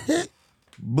motherfucker.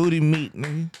 Booty meat,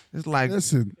 nigga. It's like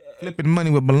flipping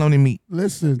money with bologna meat.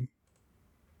 Listen.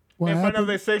 In front of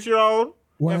a 6-year-old?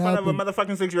 In front of a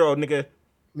motherfucking 6-year-old, nigga.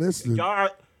 Listen.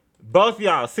 Both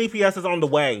y'all, CPS is on the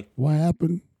way. What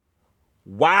happened?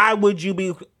 Why would you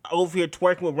be over here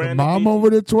twerking with random mom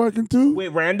over there twerking too?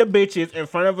 With random bitches in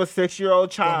front of a 6-year-old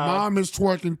child. The mom is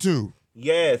twerking too.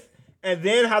 Yes. And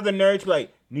then have the nerve to be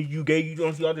like, you gay, you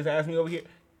don't see all this ass me over here?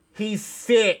 He's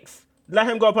 6. Let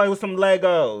him go play with some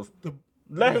Legos.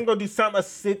 Let him go do something a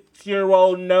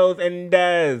 6-year-old knows and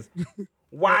does.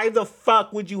 Why the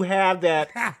fuck would you have that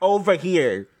over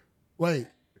here? Wait,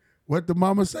 what the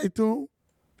mama say to him?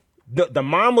 The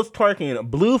mom was twerking.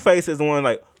 Blueface is the one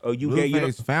like, oh, you gay?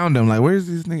 Blueface found him. Like, where's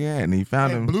this nigga at? And he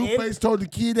found him. Blueface told the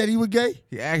kid that he was gay?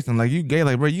 He asked him, like, you gay?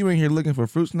 Like, bro, you in here looking for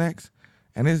fruit snacks?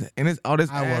 And it's all this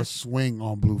I will swing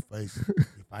on Blueface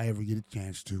if I ever get a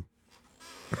chance to.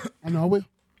 I know I will.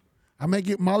 I may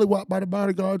get mollywopped by the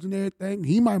bodyguards and everything.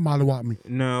 He might mollywop me.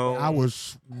 No. I will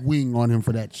swing on him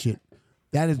for that shit.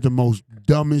 That is the most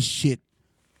dumbest shit.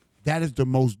 That is the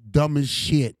most dumbest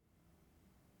shit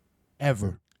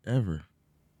ever. Ever.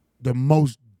 The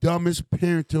most dumbest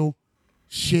parental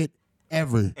shit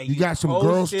ever. You got some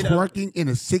girls twerking in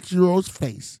a 6-year-old's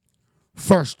face.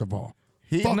 First of all.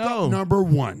 Fuck up number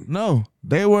one. No,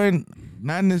 they weren't,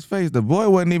 not in his face. The boy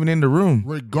wasn't even in the room.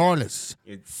 Regardless.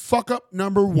 Fuck up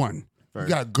number one. First.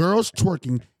 You got girls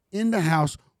twerking in the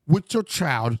house with your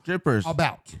child. Strippers.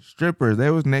 Strippers. They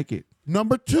was naked.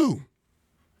 Number two.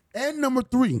 And number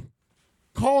three.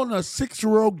 Calling a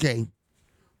 6-year-old gay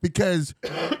because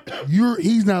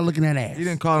he's not looking at ass. He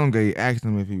didn't call him gay. He asked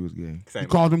him if he was gay. He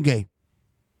called him gay.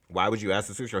 Why would you ask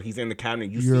the 6-year-old? He's in the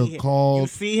cabinet. You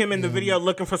see him in the video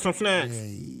looking for some snacks.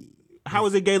 How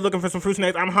is it gay looking for some fruit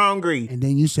snacks? I'm hungry. And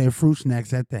then you say fruit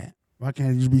snacks at that. Why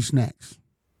can't it just be snacks?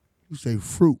 You say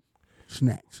fruit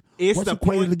snacks. What's the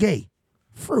equated to gay?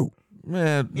 Fruit.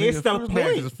 Man, nigga, it's the point.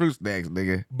 Is fruit snacks,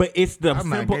 nigga. But it's the I'm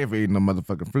not gay for eating no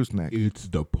motherfucking fruit snacks. It's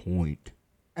the point.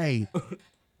 Hey,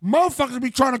 motherfuckers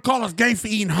be trying to call us gay for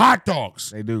eating hot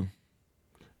dogs. They do.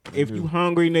 If you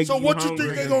hungry, nigga. So what you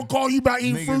think they gonna call you about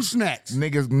eating fruit snacks?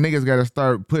 Niggas gotta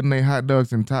start putting their hot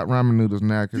dogs in top ramen noodles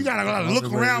now. You gotta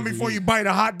look around before you bite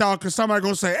a hot dog because somebody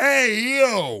gonna say, hey,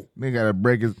 yo. They gotta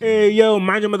break his. Hey, yo,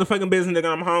 mind your motherfucking business,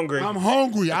 nigga. I'm hungry. I'm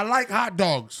hungry. I like hot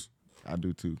dogs. I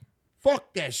do too.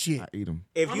 Fuck that shit. I eat them.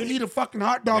 If you eat a fucking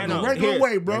hot dog the regular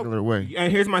way, bro. Regular way.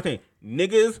 And here's my thing.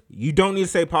 Niggas, you don't need to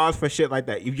say pause for shit like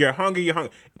that. If you're hungry, you're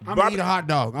hungry. I'm gonna eat a hot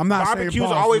dog. I'm not saying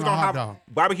pause always for a gonna hot have dog.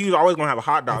 Barbecue's always gonna have a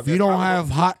hot dog. If you don't have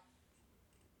hot,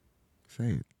 say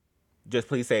it. Just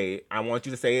please say it. I want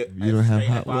you to say it. You don't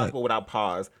have hot what? Without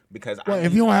pause because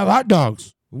if you don't have hot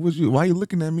dogs. Why you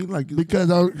looking at me like? Because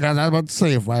I was about to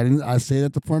say it. Right? I said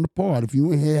at the front of the part. If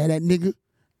you ain't had that nigga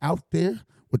out there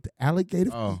with the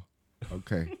alligator feet,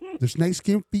 okay, the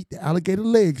snakeskin feet, the alligator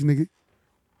legs, nigga,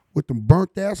 with them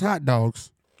burnt ass hot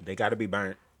dogs. They gotta be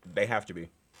burnt. They have to be.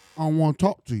 I don't want to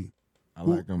talk to you. I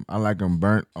like them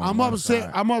burnt. I'm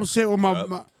upset. I'm upset with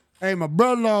my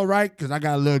brother-in-law, right? Because I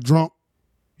got a little drunk.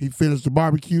 He finished the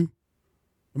barbecue.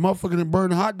 The motherfucker didn't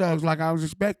burn the hot dogs like I was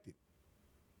expecting.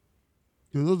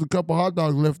 There was a couple hot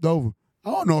dogs left over.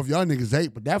 I don't know if y'all niggas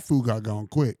ate, but that food got gone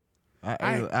quick. I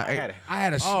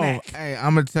had a snack. Hey,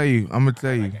 I'm gonna tell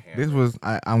you. This was.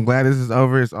 I'm glad this is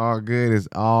over. It's all good. It's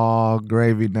all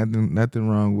gravy. Nothing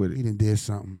wrong with it. He done did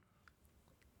something.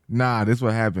 Nah, this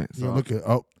what happened. So look at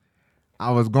I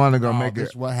was going to go make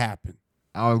this. What happened?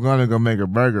 I was going to go make a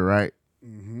burger, right?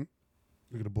 Mm-hmm.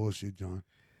 Look at the bullshit, John.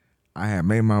 I had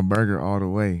made my burger all the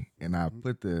way, and I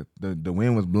put the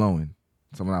wind was blowing.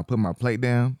 So when I put my plate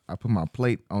down, I put my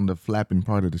plate on the flapping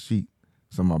part of the sheet,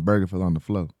 so my burger fell on the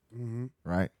floor. Mm-hmm.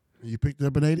 Right? You picked it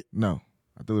up and ate it? No,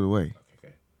 I threw it away.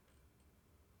 Okay.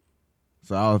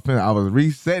 So I was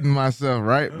resetting myself,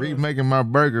 right? Remaking my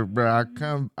burger, bro.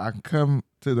 I come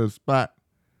to the spot.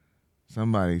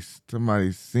 Somebody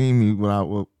seen me what I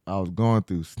was going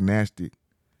through, snatched it.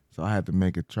 So I had to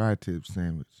make a tri-tip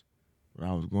sandwich. But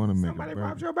I was going to make a burger.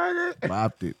 Bopped your burger?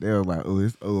 Bopped it. They were like, oh,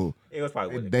 it's old. It was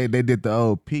probably they did the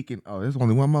old peeking. Oh, there's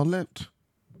only one more left.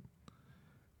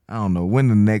 I don't know when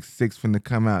the next 6 finna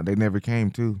come out. They never came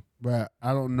to. Bruh,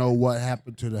 I don't know what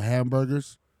happened to the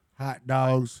hamburgers, hot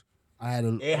dogs.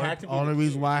 The only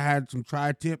reason why I had some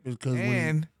tri-tip is because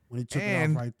when he took it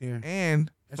off right there. And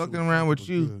fucking around with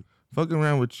you. Fucking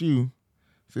around with you.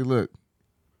 See, look.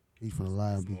 He's from the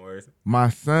lie.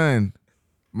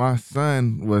 My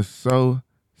son was so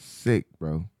sick,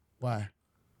 bro. Why?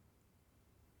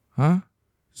 Huh?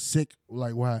 Sick?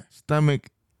 Like why? Stomach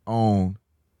on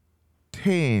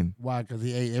 10. Why? Because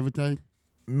he ate everything?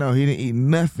 No, he didn't eat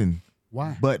nothing.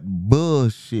 Why? But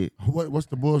bullshit. What's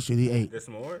the bullshit he ate? The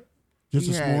s'more? Just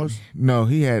the s'mores?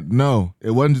 No,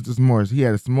 it wasn't just the s'mores. He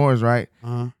had the s'mores, right?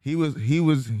 Uh-huh. He was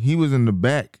in the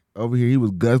back over here. He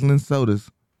was guzzling sodas,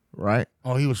 right?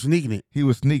 Oh, he was sneaking it. He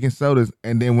was sneaking sodas,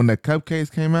 and then when the cupcakes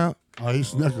came out, he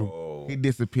snuck them. He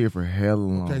disappeared for hell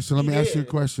long. Okay, so let me ask you a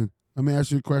question.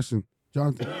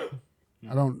 Jonathan.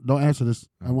 Don't answer this.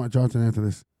 I want Jonathan to answer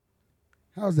this.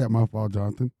 How's that my fault,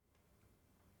 Jonathan?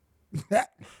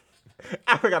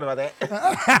 I forgot about that.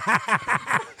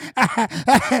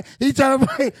 He trying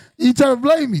to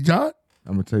blame me, John.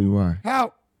 I'm gonna tell you why.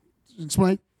 How?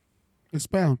 Explain.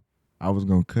 Expound. I was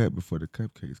gonna cut before the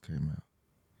cupcakes came out.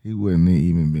 He wouldn't have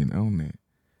even been on that.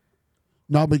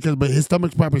 No, but his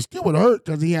stomach probably still would hurt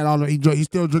because he had all the he's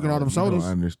still drinking all them sodas. You don't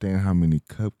understand how many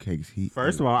cupcakes he.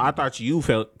 First of all, I thought you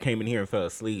came in here and fell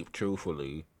asleep.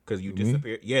 Truthfully, because you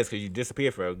disappeared. Yes, because you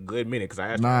disappeared for a good minute. Because I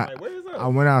asked you, like, where is that? I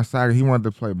went outside. He wanted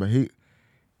to play, but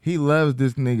he loves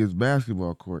this nigga's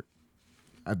basketball court.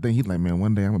 I think he's like, man,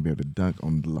 one day I'm gonna be able to dunk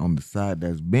on the side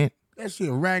that's bent. That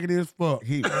shit raggedy as fuck.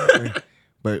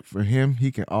 But for him,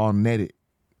 he can all net it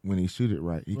when he shoot it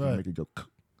right. He can make it go.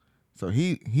 So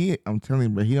he I'm telling you,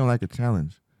 bro, he don't like a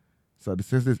challenge. So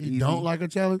since it's easy, don't like a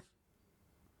challenge?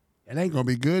 It ain't gonna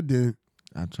be good then.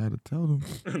 I tried to tell him.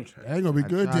 It ain't gonna be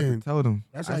good then. I told him.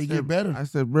 That's how you get better. I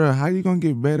said, bro, how you gonna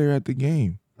get better at the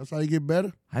game? That's how you get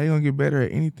better. How you gonna get better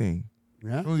at anything?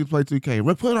 Yeah. As soon as you play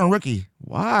 2K, put it on rookie.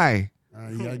 Why?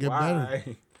 You gotta get better.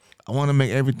 I want to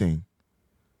make everything.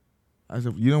 I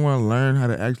said, you don't want to learn how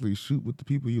to actually shoot with the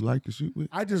people you like to shoot with?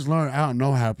 I just learned I don't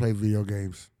know how to play video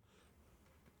games.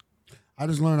 I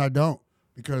just learned I don't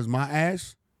because my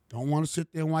ass don't want to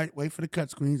sit there and wait for the cut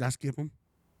screens. I skip them.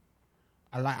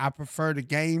 I prefer the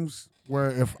games where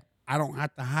if I don't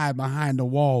have to hide behind the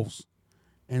walls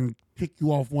and pick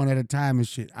you off one at a time and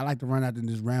shit. I like to run out and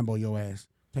just Rambo your ass.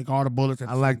 Take all the bullets.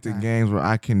 I like the games where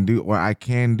I can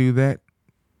do that,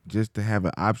 just to have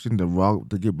an option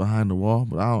to get behind the wall.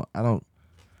 But I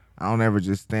don't ever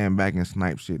just stand back and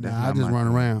snipe shit. Nah, I just run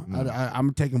around. No.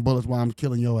 I'm taking bullets while I'm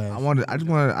killing your ass. I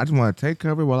just want to take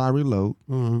cover while I reload.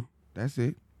 Mm-hmm. That's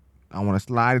it. I want to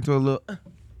slide into a little,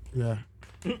 yeah,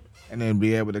 and then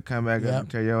be able to come back up and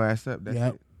tear your ass up.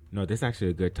 That's it. No, this is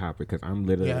actually a good topic because I'm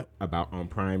literally about on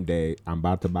Prime Day. I'm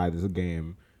about to buy this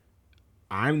game.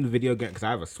 I'm the video game because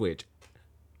I have a Switch.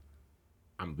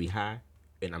 I'm gonna be high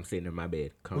and I'm sitting in my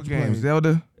bed. What game?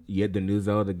 Zelda? Yeah, the new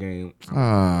Zelda game. Oh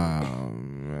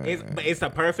man. It's a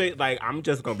perfect, like, I'm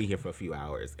just gonna be here for a few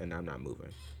hours and I'm not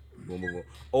moving. Boom.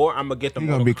 Or I'm gonna get the.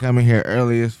 You're gonna be coming here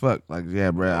early as fuck. Like,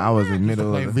 yeah, bro. I was in the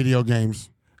middle of video games.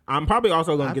 I'm probably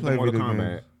also gonna get the Mortal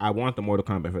Kombat. I want the Mortal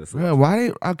Kombat for the Switch. Bro,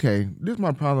 this is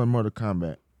my problem with Mortal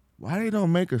Kombat. Why they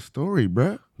don't make a story,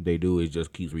 bro? They do. It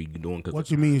just keeps redoing.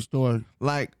 What you mean story?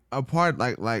 Like a part,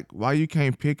 like why you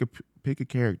can't pick a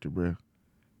character, bro,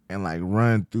 and like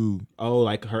run through. Oh,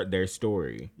 like their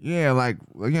story. Yeah, like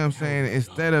you know what I'm saying.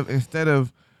 Instead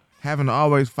of having to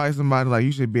always fight somebody, like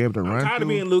you should be able to run. I'm tired of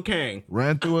being Liu Kang.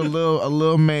 Run through a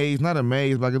little maze, not a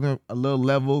maze, like a little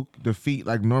level, defeat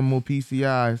like normal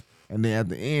PCIs, and then at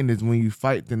the end is when you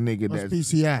fight the nigga. What's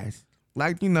PCIs?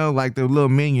 Like, you know, like the little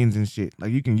minions and shit.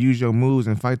 Like you can use your moves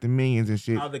and fight the minions and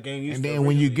shit. How the game used and to then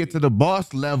when you get to the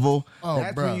boss level,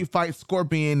 that's bro. when you fight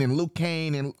Scorpion and Liu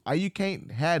Kang, and you can't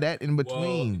have that in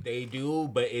between. Well, they do,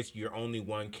 but it's your only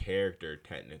one character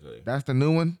technically. That's the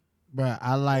new one? Bro,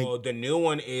 I like. Well, the new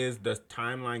one is the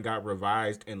timeline got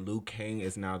revised and Liu Kang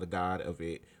is now the god of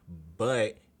it.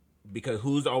 But because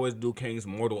who's always Liu Kang's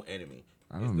mortal enemy?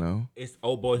 I don't know. It's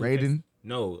boy who Raiden?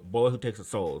 boy who takes the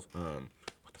souls.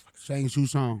 Shang-Chi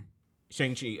song.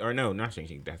 Shang-Chi, or no, not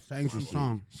Shang-Chi. That's Shang-Chi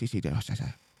song.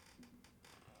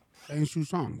 Shang-Chi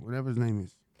song, whatever his name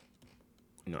is.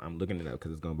 No, I'm looking it up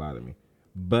because it's gonna bother me.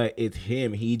 But it's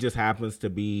him. He just happens to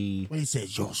be. When he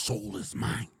says your soul is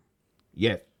mine.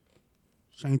 Yes.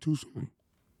 Shang-Chi song.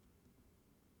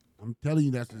 I'm telling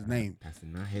you, that's his name. That's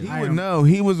not his name. He would know.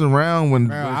 He was around when.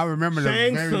 Bro, I remember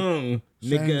Shang Tsung,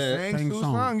 nigga. Shang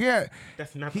Tsung, yeah.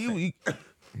 That's not.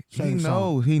 He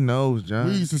knows, John.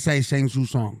 We used to say Shang-Chi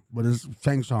song, but it's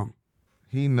Shang Tsung.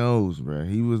 He knows, bro.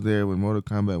 He was there when Mortal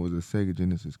Kombat was a Sega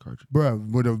Genesis cartridge. Bro,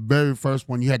 with the very first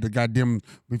one, you had the goddamn,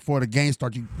 before the game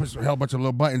starts, you push a hell bunch of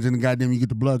little buttons and the goddamn, you get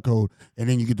the blood code, and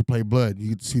then you get to play blood.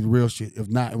 You get to see the real shit. If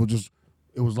not, it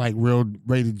was like real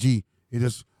rated G. It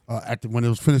just, when it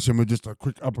was finishing, it was just a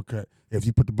quick uppercut. If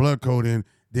you put the blood code in,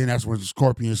 then that's when the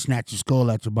Scorpion snatch your skull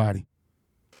out your body.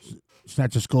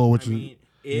 Snatch your skull with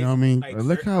you know what I mean? Like,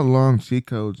 look how long cheat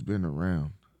code's been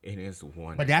around. It is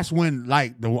one. But that's when,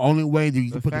 like, the only way that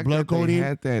you can put the blood code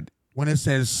in, when it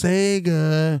says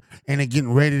Sega and it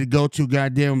getting ready to go to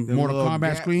goddamn Mortal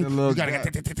Kombat screen, you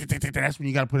gotta that's when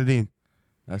you gotta put it in.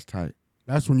 That's tight.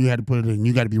 That's when you had to put it in.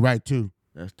 You gotta be right too.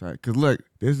 That's tight. Cause look,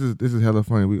 this is hella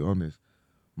funny. We on this.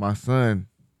 My son,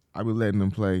 I be letting him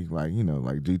play like, you know,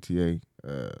 like GTA,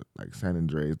 like San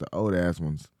Andreas, the old ass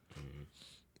ones.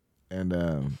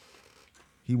 And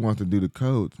he wants to do the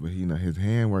codes, but his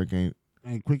handwork ain't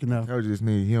quick enough. Coach just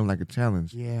he don't like a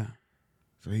challenge. Yeah.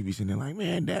 So he be sitting there like,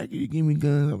 man, Dad, can you give me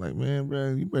guns? I'm like, man,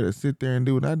 bro, you better sit there and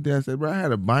do what I did. I said, bro, I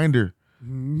had a binder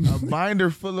a binder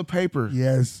full of paper.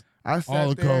 Yes. I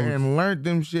sat there and learned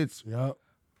them shits. Yep.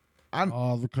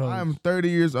 All the codes. I'm 30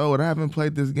 years old. I haven't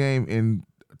played this game in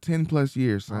 10 plus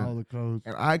years, son. All the codes.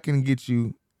 And I can get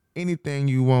you anything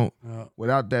you want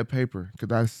without that paper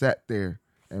because I sat there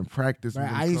and practiced.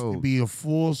 Man, I used to be a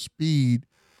full speed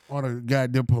on a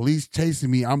goddamn police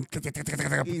chasing me. I'm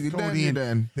going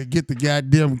in to get the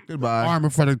goddamn armor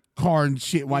for the car and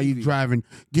shit while you driving.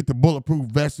 Get the bulletproof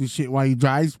vest and shit while you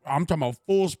drive. I'm talking about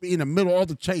full speed in the middle of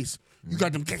the chase. You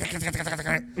got them get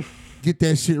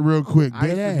that shit real quick. I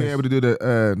used to be able to do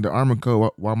the armor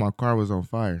code while my car was on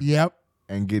fire. Yep.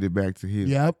 And get it back to him.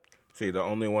 Yep. See, the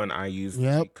only one I used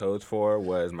cheat codes for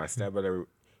was my stepbrother.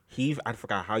 I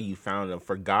forgot how you found him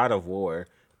for God of War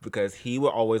because he would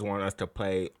always want us to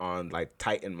play on like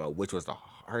Titan mode, which was the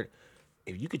hard.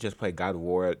 If you could just play God of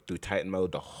War through Titan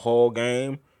mode the whole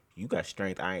game, you got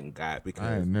strength I ain't got because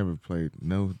I ain't never played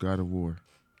no God of War,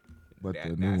 but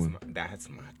the new one. That's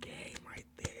my game right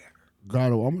there.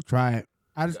 God of War, I'm gonna try it.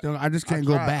 I just can't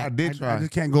go back. I did try. I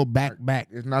just can't go back.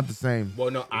 It's not the same.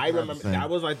 Well, no, I remember that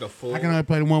was like the full. I can only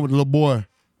play the one with the little boy.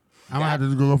 I'm gonna have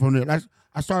to go from there.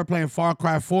 I started playing Far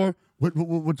Cry 4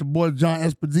 with the boy John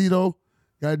Esposito.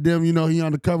 Goddamn, you know he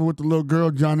on the cover with the little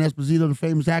girl, John Esposito, the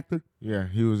famous actor. Yeah,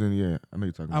 he was in. Yeah, I know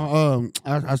you're talking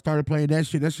about. I started playing that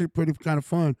shit. That shit pretty kind of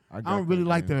fun. I don't really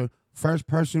like the first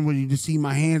person when you just see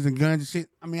my hands and guns and shit.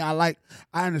 I mean, I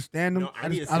understand them. I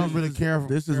don't really care.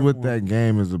 This is what that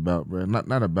game is about, bro.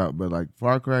 Not about, but like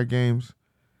Far Cry games.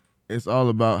 It's all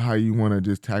about how you want to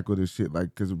just tackle this shit.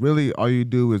 Like, because really all you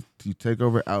do is you take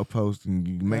over outposts and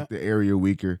you make the area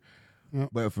weaker. Yep.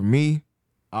 But for me,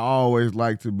 I always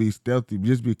like to be stealthy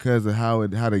just because of how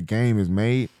the game is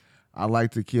made. I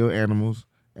like to kill animals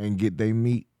and get their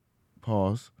meat.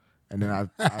 Pause. And then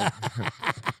I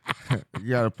you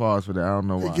gotta pause for that. I don't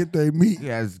know why. Get their meat.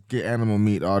 Yeah, just get animal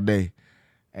meat all day.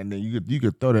 And then you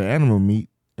could throw the animal meat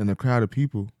in a crowd of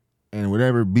people. And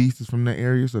whatever beast is from that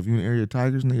area, so if you're in the area of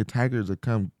tigers, nigga, tigers will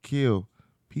come kill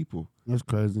people. That's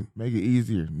crazy. Make it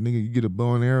easier. Nigga, you get a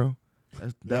bow and arrow.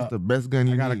 That's the best gun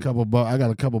you need. I got a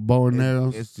couple bow and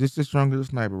arrows. It's just as strong as a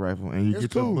sniper rifle, and you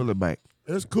get your bullet back.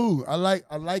 It's cool. I like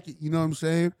it. You know what I'm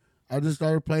saying? I just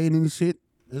started playing and shit.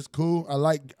 It's cool. I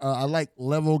like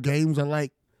level games. I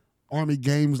like army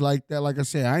games like that. Like I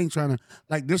said, I ain't trying to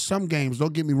like. There's some games.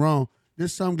 Don't get me wrong.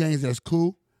 There's some games that's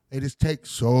cool. They just take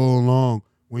so long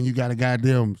when you got to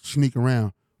goddamn sneak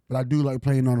around. But I do like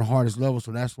playing on the hardest level,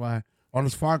 so that's why on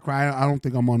this Far Cry, I don't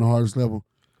think I'm on the hardest level.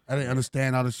 I didn't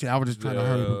understand all this shit. I was just trying to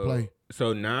hurry up and play.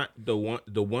 So not the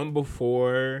one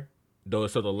before, though.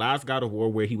 So the last God of War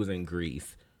where he was in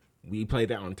Greece, we played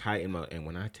that on Titan mode. And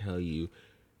when I tell you,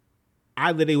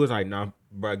 I literally was like, "Nah,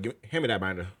 bro, hand me that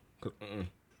binder,"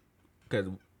 because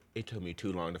it took me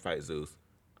too long to fight Zeus.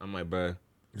 I'm like, bro,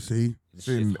 see, this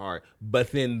shit's hard.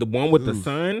 But then the one with the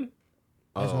sun,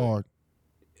 that's hard.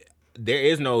 There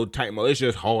is no Titan mode. It's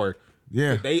just hard.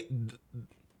 Yeah,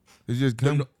 it's just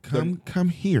come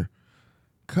here,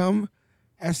 come.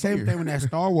 That same thing with that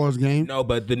Star Wars game. No,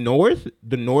 but the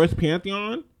North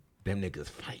Pantheon, them niggas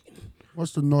fighting.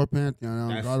 What's the North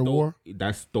Pantheon? God of War?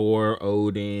 That's Thor,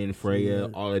 Odin, Freya,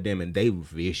 all of them, and they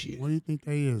vicious. What do you think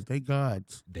they is? They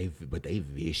gods. But they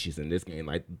vicious in this game.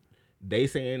 Like they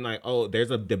saying like, oh,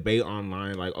 there's a debate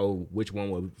online, like, oh, which one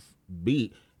would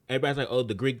beat? Everybody's like, oh,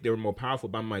 the Greek, they were more powerful.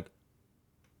 But I'm like,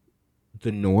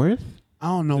 the North? I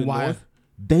don't know why. North,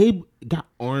 they got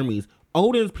armies.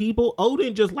 Odin's people,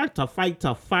 Odin just like to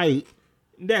fight.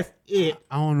 That's it.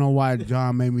 I don't know why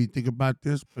John made me think about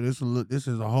this, but this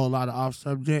is a whole lot of off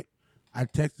subject. I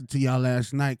texted to y'all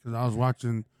last night because I was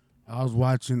watching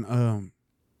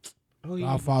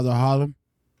Godfather Harlem.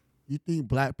 You think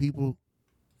black people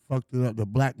fucked it up? The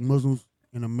black Muslims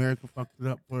in America fucked it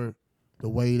up for the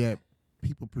way that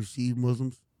people perceive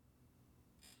Muslims?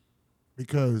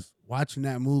 Because watching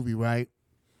that movie, right,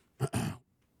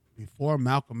 before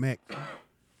Malcolm X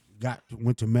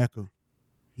went to Mecca,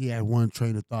 he had one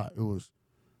train of thought. It was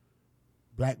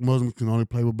black Muslims can only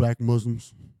play with black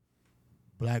Muslims.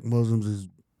 Black Muslims is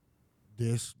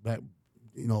this,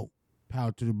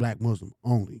 power to the black Muslim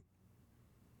only.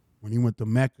 When he went to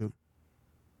Mecca,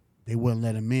 they wouldn't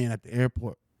let him in at the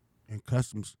airport and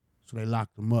customs, so they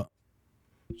locked him up.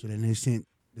 So then they sent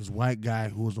this white guy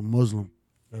who was a Muslim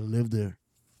that lived there.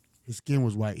 His skin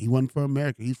was white. He wasn't from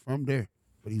America. He's from there,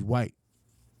 but he's white.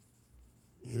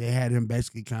 They had him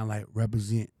basically kind of like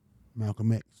represent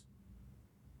Malcolm X.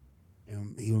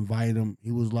 And he invited him.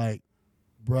 He was like,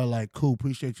 bro, like, cool,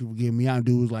 appreciate you for getting me out. And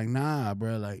dude was like, nah,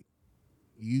 bro, like,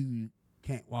 you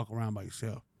can't walk around by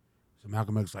yourself. So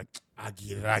Malcolm X was like, I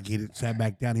get it. Sat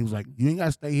back down. He was like, you ain't got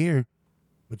to stay here.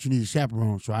 but you need a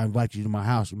chaperone, so I invite you to my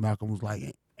house. And Malcolm was like,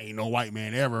 ain't no white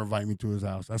man ever invite me to his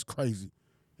house. That's crazy.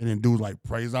 And then dude was like,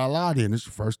 praise Allah then. This is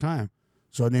the first time.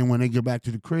 So then when they get back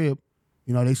to the crib,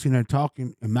 you know, they sitting there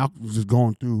talking, and Malcolm was just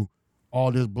going through all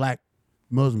this black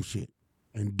Muslim shit.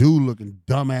 And dude looking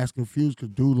dumbass confused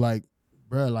because dude like,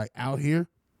 bro, like out here,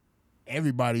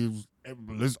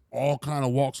 there's all kind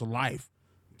of walks of life.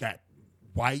 Got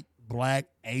white, black,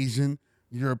 Asian,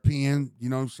 European, you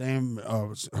know what I'm saying,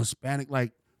 Hispanic.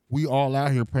 Like, we all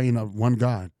out here praying to one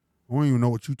God. I don't even know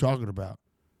what you talking about.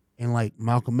 And like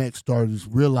Malcolm X started to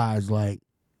realize, like,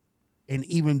 and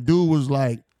even dude was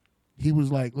like, he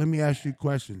was like, let me ask you a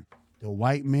question. The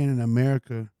white men in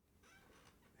America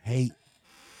hate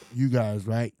you guys,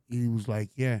 right? He was like,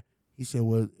 yeah. He said,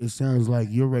 well, it sounds like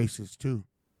you're racist too.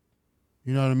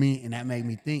 You know what I mean? And that made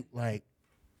me think, like,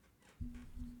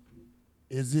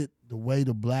 is it the way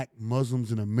the black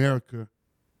Muslims in America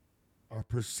are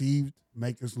perceived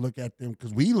make us look at them?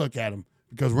 Because we look at them,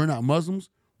 because we're not Muslims,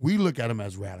 we look at them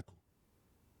as radical.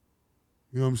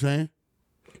 You know what I'm saying?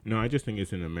 No, I just think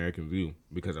it's an American view,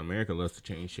 because America loves to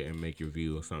change shit and make your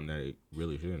view of something that it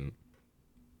really shouldn't.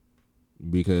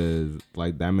 Because,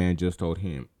 like that man just told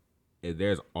him, if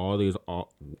there's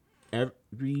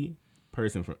every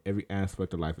person from every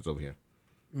aspect of life is over here.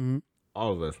 Mm-hmm.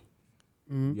 All of us.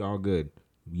 Mm-hmm. Y'all good.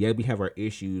 Yeah, we have our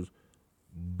issues,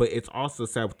 but it's also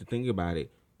sad to think about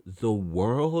it. The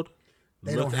world,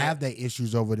 they don't have their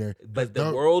issues over there. But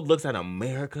the world looks at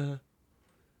America.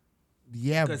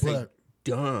 Yeah, but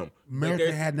dumb.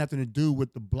 America had nothing to do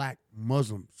with the black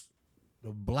Muslims.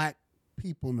 The black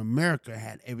people in America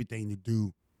had everything to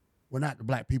do. Well, not the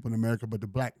black people in America, but the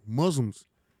black Muslims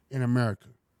in America.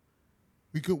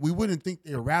 We wouldn't think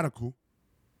they're radical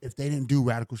if they didn't do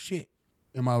radical shit.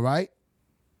 Am I right?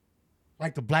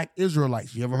 Like the black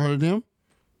Israelites. You ever heard of them?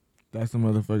 That's the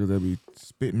motherfuckers that be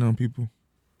spitting on people.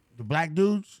 The black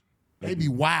dudes, they be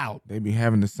wild. They be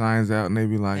having the signs out and they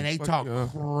be like, and they talk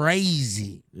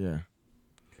crazy. Yeah.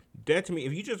 That to me,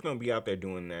 if you just gonna be out there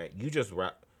doing that, you just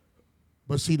rap.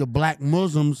 But see, the black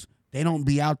Muslims, they don't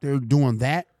be out there doing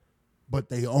that, but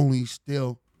they only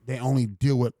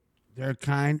deal with their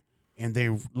kind, and they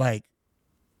like,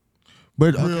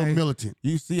 but real militant.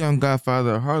 You see on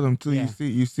Godfather of Harlem too. Yeah.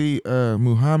 You see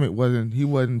Muhammad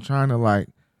wasn't trying to like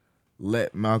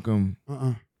let Malcolm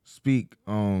speak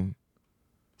on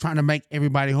trying to make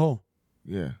everybody whole.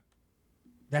 Yeah.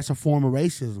 That's a form of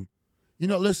racism. You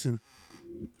know, listen,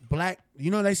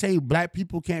 they say black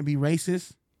people can't be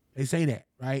racist. They say that,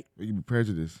 right? But you be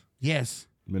prejudiced. Yes.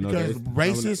 Because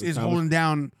racist is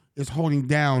holding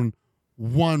down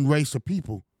one race of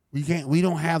people. We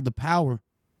don't have the power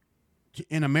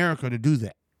in America to do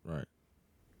that. Right.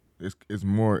 It's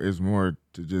more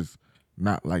to just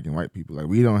not liking white people. Like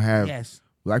we don't have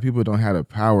black people don't have the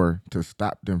power to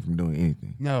stop them from doing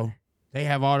anything. No. They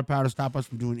have all the power to stop us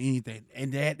from doing anything.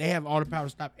 And they have all the power to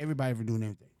stop everybody from doing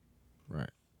anything. Right.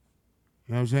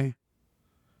 You know what I'm saying?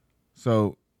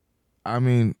 So, I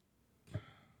mean,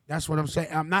 that's what I'm saying.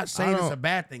 I'm not saying it's a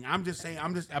bad thing. I'm just saying.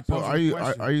 So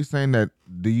are you saying that?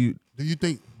 Do you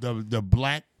think the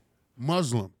black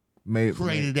Muslim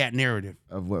created that narrative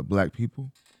of what black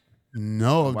people?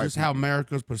 No, just how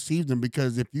America's perceived them.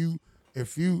 Because if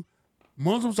you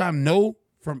Muslims I know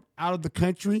from out of the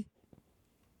country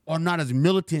are not as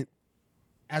militant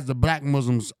as the black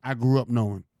Muslims I grew up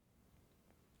knowing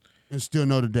and still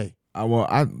know today.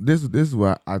 This is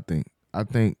what I think.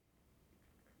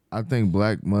 I think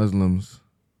black Muslims,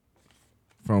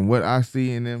 from what I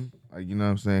see in them, like, you know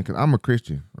what I'm saying? Because I'm a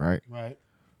Christian, right? Right.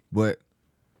 But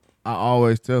I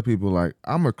always tell people, like,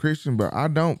 I'm a Christian, but I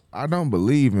don't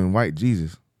believe in white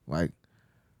Jesus. Like,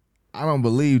 I don't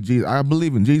believe Jesus. I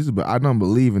believe in Jesus, but I don't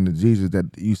believe in the Jesus that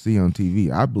you see on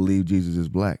TV. I believe Jesus is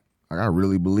black. Like, I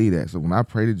really believe that. So when I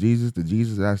pray to Jesus, the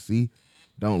Jesus that I see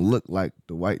don't look like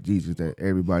the white Jesus that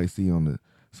everybody see on the.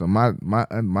 So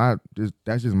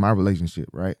that's just my relationship,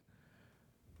 right?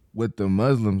 With the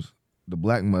Muslims, the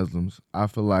black Muslims, I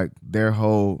feel like their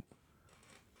whole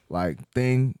like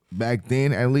thing back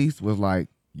then at least was like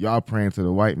y'all praying to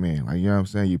the white man. Like, you know what I'm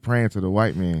saying? You praying to the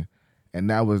white man. And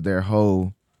that was their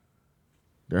whole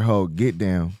get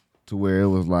down to where it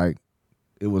was like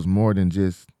it was more than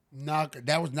just. No,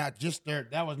 that was not just their.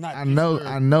 That was not. I know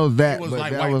that. It was but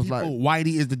like that white was people. like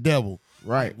Whitey is the devil.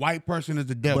 Right. Like, white person is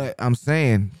the devil. But I'm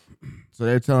saying, so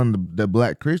they're telling the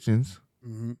black Christians,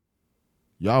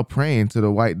 y'all praying to the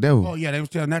white devil. Oh yeah, they was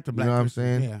telling that to black. You know what Christians.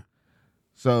 I'm saying? Yeah.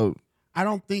 So I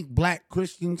don't think black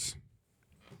Christians.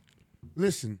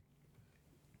 Listen,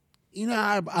 you know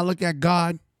how I look at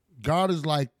God. God is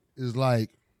like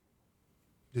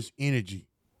this energy,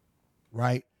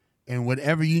 right? And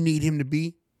whatever you need him to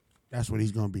be, that's what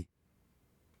he's gonna be.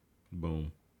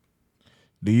 Boom.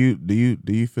 Do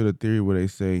you feel the theory where they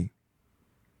say,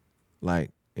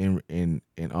 like in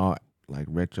all like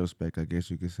retrospect, I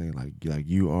guess you could say like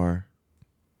you are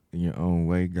in your own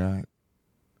way God?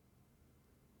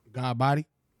 God body?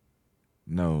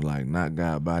 No, like not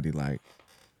God body, like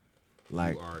You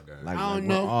are God. like I don't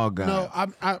we're know. all God. No,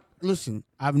 I listen.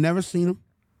 I've never seen him.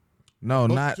 No,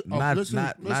 not Listen,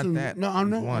 that. No, I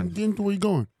know. He's one. I'm getting to where you're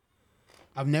going.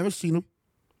 I've never seen him.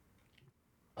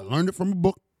 I learned it from a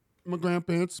book. My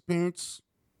grandparents, parents,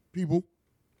 people.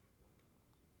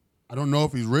 I don't know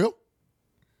if he's real.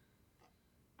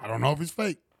 I don't know if he's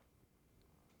fake.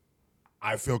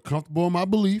 I feel comfortable in my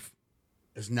belief.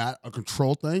 It's not a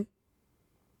control thing.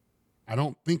 I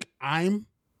don't think I'm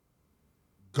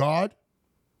God.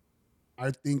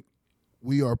 I think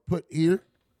we are put here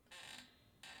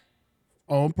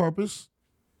on purpose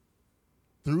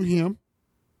through him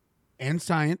and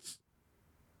science.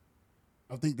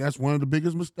 I think that's one of the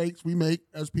biggest mistakes we make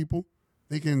as people,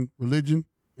 thinking religion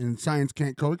and science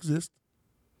can't coexist.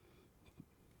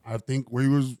 I think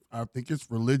it's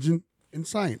religion and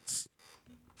science.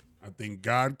 I think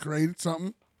God created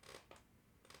something,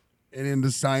 and then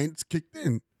the science kicked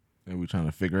in. And we're trying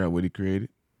to figure out what he created.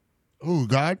 Who,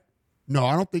 God? No,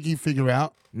 I don't think he figured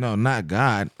out. No, not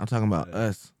God. I'm talking about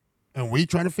us. And we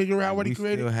trying to figure out what he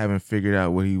created? We still haven't figured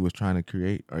out what he was trying to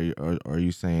create. Are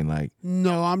you saying like?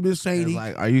 No, I'm just saying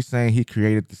Are you saying he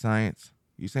created the science?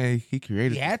 You saying he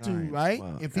created? He had the to, science. right?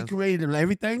 Wow, If he created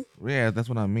everything, yeah, that's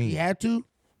what I mean. he had to.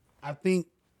 I think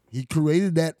he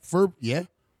created that for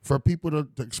people to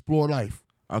explore life.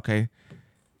 Okay.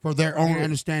 For their own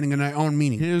understanding and their own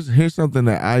meaning. Here's something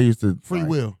that I used to free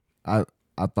will. I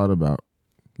thought about,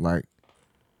 like,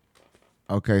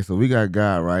 okay, so we got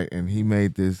God, right, and he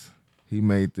made this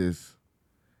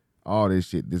all this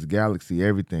shit, this galaxy,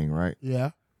 everything, right?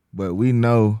 Yeah. But we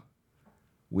know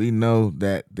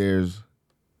that there's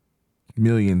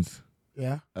millions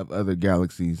of other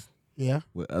galaxies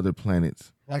with other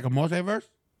planets. Like a multiverse?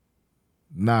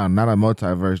 Nah, not a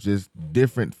multiverse, just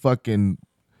different fucking,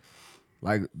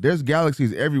 like, there's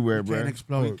galaxies everywhere, bro.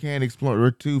 We can't explore.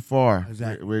 We're too far.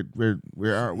 Exactly.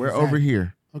 We're over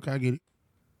here. Okay, I get it.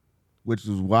 Which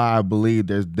is why I believe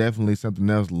there's definitely something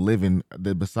else living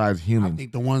that besides humans. I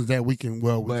think the ones that we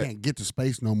can't get to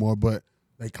space no more, but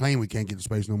they claim we can't get to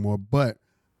space no more. But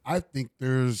I think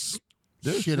there's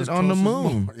shit on the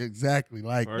moon. Exactly.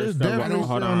 Like there's definitely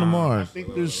shit on the Mars. I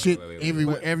think there's shit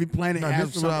everywhere. Every planet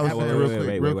has something. This is what I was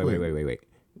saying real quick. Wait.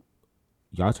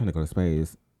 Y'all trying to go to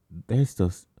space? There's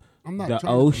still. I'm not. The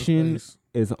ocean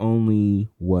is only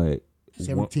what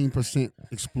 17%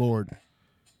 explored.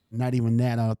 Not even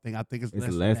that. I don't think. I think it's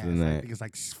less than that. I think it's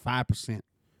like 5%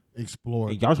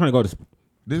 explored. Hey, y'all trying to go to?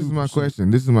 This is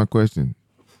my question.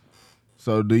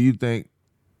 So, do you think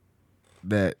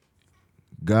that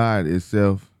God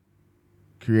itself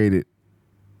created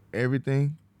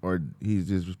everything, or he's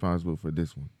just responsible for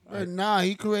this one? Nah,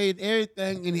 he created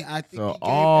everything, and I think so he gave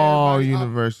all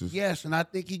universes. Yes, and I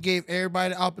think he gave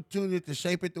everybody the opportunity to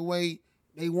shape it the way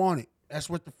they want it. That's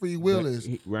what the free will is.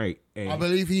 Right. I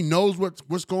believe he knows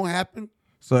what's going to happen.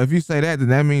 So if you say that, then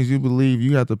that means you believe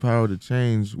you have the power to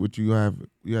change what you have.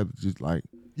 You have to just like.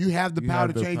 You have the power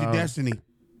to change your destiny.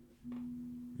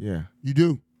 Yeah. You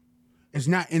do. It's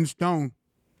not in stone.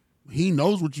 He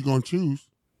knows what you're going to choose,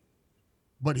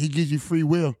 but he gives you free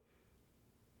will.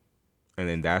 And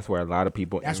then that's where a lot of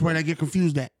people. That's where they get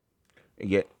confused at.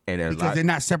 Yeah, because they're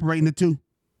not separating the two.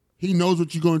 He knows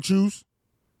what you're going to choose,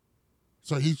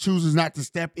 so he chooses not to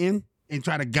step in and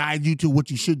try to guide you to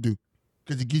what you should do,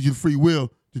 because he gives you the free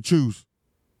will to choose.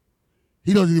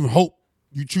 He doesn't even hope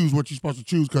you choose what you're supposed to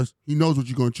choose, because he knows what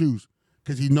you're going to choose,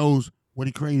 because he knows what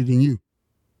he created in you.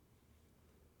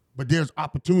 But there's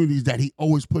opportunities that he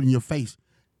always put in your face.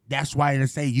 That's why they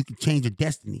say you can change your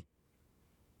destiny.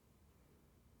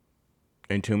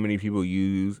 And too many people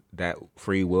use that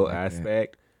free will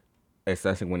aspect,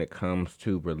 especially when it comes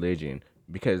to religion,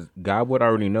 because God would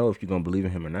already know if you're going to believe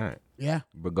in him or not. Yeah.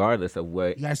 Regardless of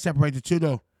what. You got to separate the two,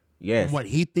 though. Yes. From what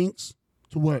he thinks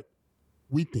to what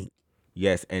we think.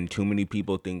 Yes, and too many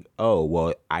people think, oh,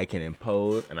 well, I can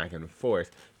impose and I can enforce.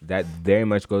 That very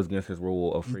much goes against his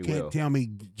rule of free will. You can't tell me,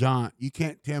 John, you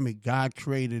can't tell me God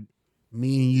created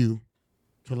me and you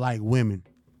to like women,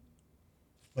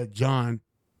 but John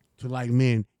to like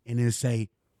men, and then say,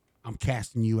 I'm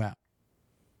casting you out.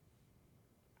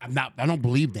 I don't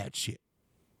believe that shit.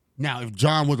 Now, if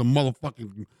John was a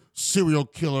motherfucking serial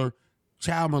killer,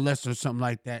 child molester, or something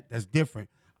like that, that's different.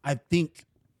 I think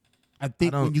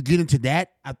when you get into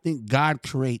that, I think God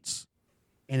creates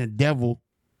and the devil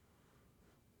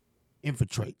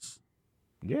infiltrates.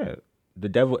 Yeah, the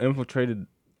devil infiltrated.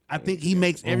 I think he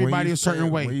makes everybody a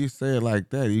certain way. When you say it like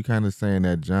that, you kind of saying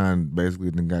that John basically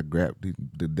then got grabbed.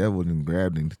 The devil then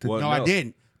grabbed him. No, I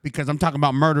didn't, because I'm talking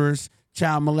about murderers,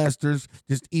 child molesters,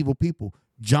 just evil people.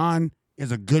 John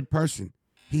is a good person.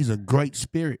 He's a great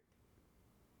spirit,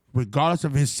 regardless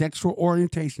of his sexual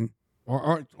orientation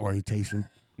or orientation.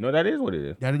 No, that is what it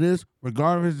is. That it is,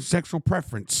 regardless of his sexual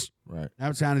preference. Right.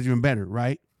 That sounds even better,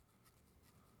 right?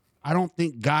 I don't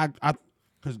think God,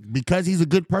 because he's a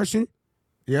good person.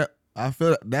 Yeah, I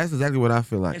feel that's exactly what I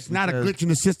feel like. It's not a glitch in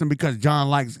the system because John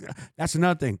likes. That's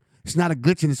another thing. It's not a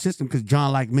glitch in the system because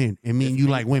John like men and me and you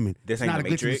like women. This it's ain't not the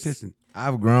a glitch in the Matrix. system.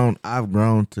 I've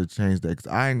grown to change that. Cause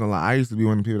I ain't gonna lie. I used to be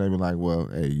one of the people that be like, "Well,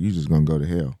 hey, you just gonna go to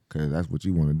hell because that's what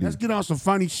you want to do." Let's get on some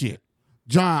funny shit.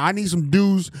 John, I need some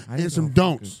do's and some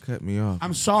don'ts. Cut me off.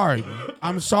 I'm sorry.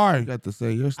 You got to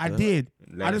say your stuff. I did.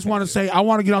 I just want to say I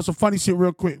want to get on some funny shit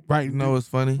real quick. Right? You know what's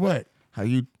funny? What? How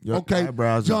your Okay,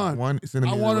 eyebrows John. is 1 I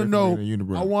centimeter want to away from know. being a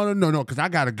unibrow. I want to know. No, because I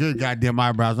got a good goddamn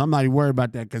eyebrows. I'm not even worried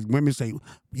about that. Because women say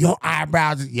your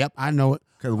eyebrows. Yep, I know it.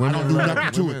 Because I don't do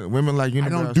nothing to it. Women like unibrows. I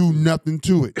don't do nothing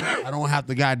to it. I don't have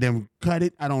to goddamn cut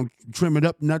it. I don't trim it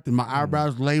up. Nothing. My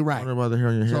eyebrows lay right. I don't about the hair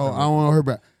on your head. So I don't want to hear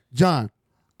about John.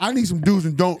 I need some do's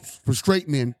and don'ts for straight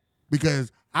men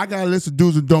because I got a list of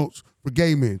do's and don'ts for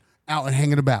gay men out and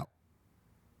hanging about.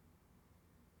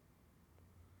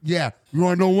 Yeah, you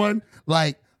want to know one?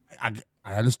 Like, I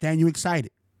understand you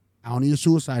excited. I don't need a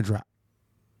suicide drop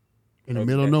in the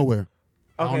middle of nowhere.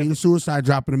 I don't need a suicide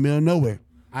drop in the middle of nowhere.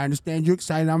 I understand you're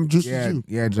excited. I'm just as you.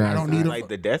 Yeah, John. I don't need like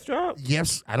the death drop.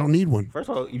 Yes, I don't need one. First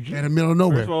of all, if you, in the middle of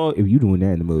nowhere. First of all, if you doing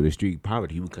that in the middle of the street, power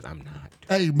to you because I'm not.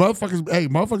 Hey,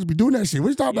 motherfuckers be doing that shit. What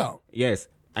you talking about? Yes,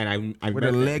 and I Would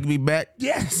the leg be back?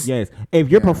 Yes. Yes, if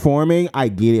you're performing, I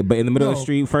get it. But in the middle of the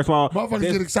street, first of all, motherfuckers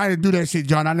get excited to do that shit,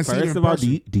 John. I didn't see it in First of all,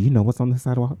 person. do you know what's on the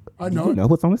sidewalk? I know. Do you know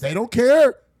what's on the They don't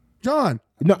care, John.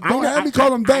 No, don't have me call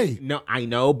them they. No, I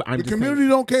know, but I'm the just community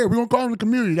don't care. We're gonna call them the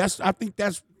community. I think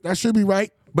that should be right.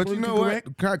 But you know what?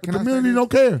 The Can I community say this? don't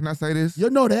care. Can I say this? You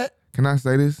know that. Can I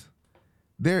say this?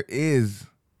 There is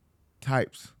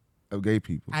types of gay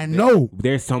people. I know.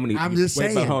 There's so many. I'm just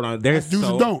saying. But hold on. There's do's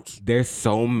and don'ts. There's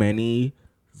so many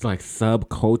like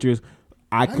subcultures.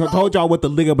 I told y'all what the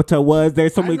ligabata was.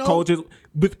 There's so many cultures.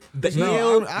 But the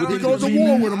he goes to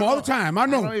war with them all the time. I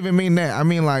know. I don't even mean that. I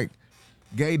mean like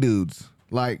gay dudes.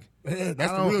 Like that's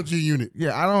the real G unit.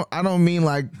 Yeah, I don't mean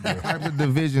like types of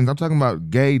divisions. I'm talking about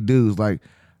gay dudes. Like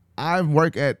I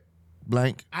work at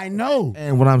blank. I know.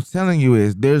 And what I'm telling you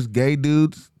is there's gay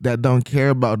dudes that don't care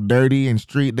about dirty and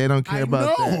street. They don't care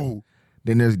about that.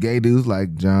 Then there's gay dudes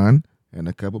like John and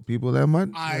a couple people that might.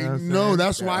 I know.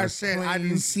 That's why I said I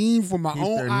didn't see for my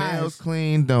own their eyes. nails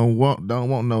clean. Don't want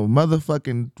no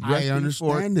motherfucking. I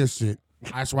understand this shit.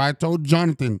 That's why I told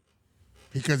Jonathan,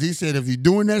 because he said if you're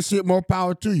doing that shit, more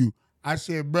power to you. I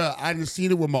said, bro, I just seen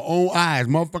it with my own eyes.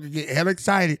 Motherfucker get hell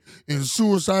excited and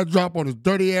suicide drop on his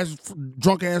dirty ass,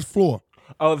 drunk ass floor.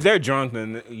 Oh, if they're drunk,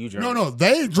 then you drunk. No,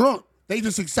 they ain't drunk. They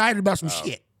just excited about some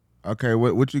shit. Okay,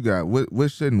 what you got? What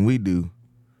shouldn't we do?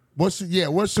 What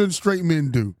should straight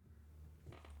men do?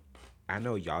 I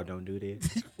know y'all don't do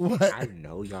this. What? I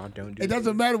know y'all don't do It this.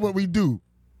 doesn't matter what we do.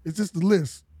 It's just the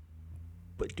list.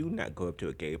 But do not go up to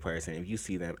a gay person if you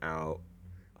see them out,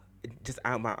 just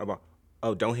out about.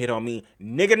 Oh, don't hit on me.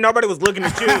 Nigga, nobody was looking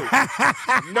at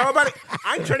you. Nobody.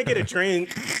 I'm trying to get a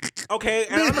drink. Okay,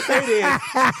 and I'm going to say this.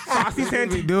 Saucy Santana.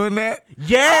 Be doing that? I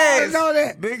Yes. know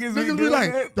that. Niggas be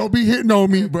like, that? don't be hitting on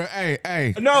me. Bro,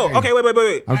 hey. No, hey. okay,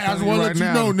 wait. I'm I just telling want to right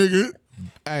let now. you know, nigga.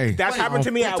 Hey. That's happened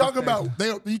to me. You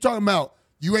talking about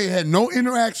you ain't had no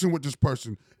interaction with this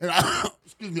person. And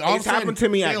excuse me, all It's of a sudden, happened to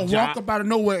me at they'll job. walk up out of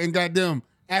nowhere and goddamn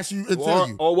ask you and tell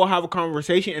you. Or we'll have a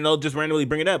conversation and they'll just randomly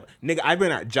bring it up. Nigga, I've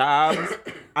been at jobs.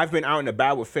 I've been out and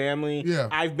about with family. Yeah.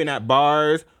 I've been at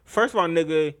bars. First of all,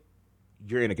 nigga,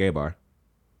 you're in a gay bar.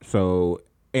 So,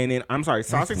 and then, I'm sorry,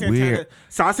 Saucy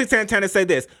Santana said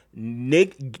this.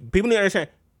 People need to understand,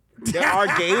 there are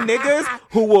gay niggas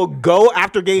who will go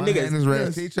after gay niggas. Hand is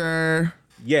red. Teacher.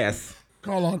 Yes.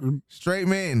 Call on them. Straight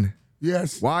men.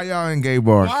 Yes. Why y'all in gay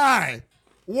bars?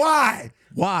 Why?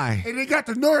 And they got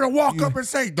the nerve to walk up and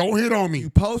say, don't hit on me. You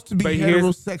supposed to be But here's-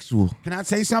 heterosexual. Can I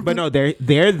say something? But no,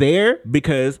 they're there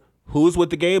because who's with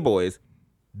the gay boys?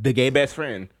 The gay best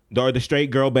friend. Or the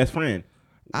straight girl best friend.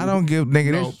 I don't give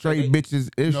nigga. There's straight bitches.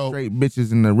 There's straight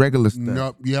bitches in the regular stuff.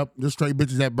 Nope. Yep. There's straight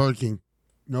bitches at Burger King.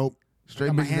 Nope. Straight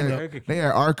Got my hand bitches. up. They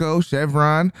are Arco,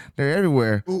 Chevron. They're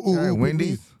everywhere. Ooh,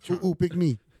 Wendy's. Pick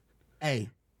me. Hey.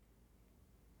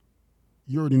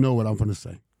 You already know what I'm gonna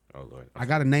say. Oh, Lord. I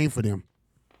got a name for them.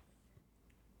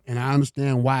 And I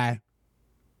understand why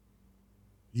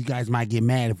you guys might get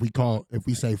mad if we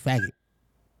say faggot.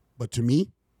 But to me,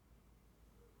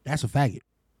 that's a faggot.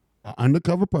 An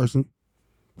undercover person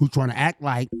who's trying to act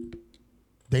like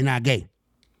they not gay.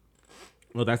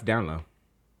 Well, that's down low.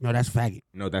 No, that's faggot.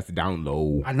 No, that's down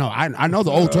low. I know. I know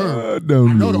the old term.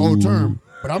 I know the old term.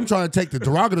 But I'm trying to take the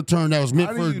derogatory term that was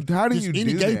meant for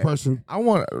any gay person. I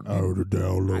want the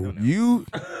down low.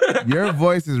 Your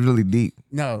voice is really deep.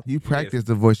 No, you practice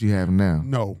the voice you have now.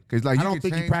 No, because like I don't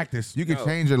think you practice. You can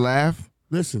change your laugh.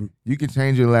 Listen, you can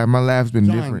change your laugh. My laugh's been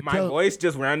different. My voice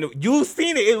just random. You've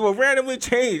seen it. It will randomly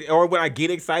change, or when I get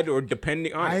excited, or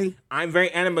depending on it. I'm very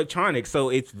animatronic, so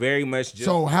it's very much just.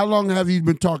 So how long have you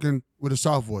been talking with a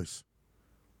soft voice?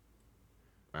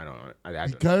 I don't know.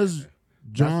 Because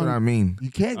John, that's what I mean. You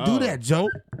can't do that, Joe.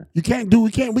 We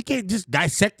can't just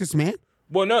dissect this man.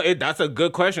 Well, no, that's a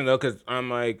good question though, because I'm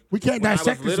like, we can't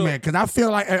dissect this man because I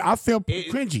feel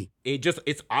cringy.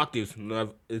 It's octaves.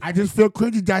 I just feel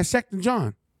cringy dissecting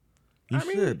John.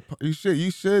 You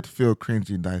should feel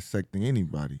cringy dissecting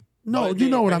anybody. No, you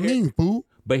know what I mean, fool.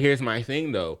 But here's my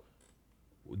thing though.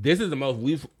 This is the most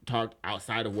we've talked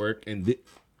outside of work, and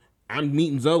I'm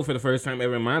meeting Zoe for the first time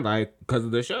ever in my life because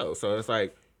of the show. So it's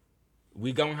like,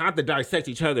 we gonna have to dissect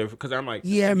each other because I'm like,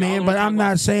 yeah, man. But I'm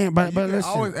not saying. But listen,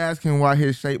 always asking why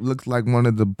his shape looks like one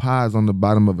of the pies on the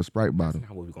bottom of a Sprite bottle. That's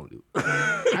not what we gonna do.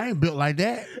 I ain't built like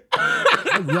that.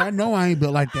 I know I ain't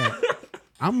built like that.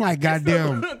 I'm like,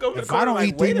 goddamn. If I don't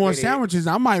eat 3 more sandwiches,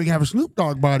 I might have a Snoop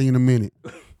Dogg body in a minute.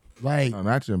 Like, no,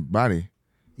 not your body.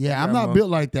 Yeah, I'm not built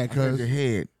like that, cuz. Your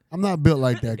head. I'm not built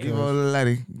like that, cuz.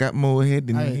 Lady got more head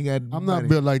than he got. I'm not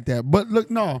built like that. But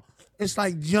look, no. It's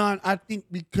like, John, I think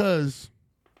because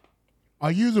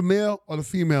are you the male or the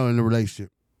female in the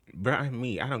relationship? Bro, I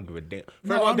don't give a damn.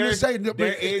 No, I'm just saying,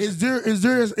 is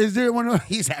there one of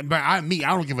he said, bro, I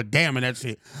don't give a damn and that's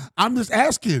it. I'm just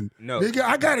asking. No. Nigga,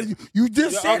 I got it. You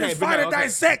just said it's fine to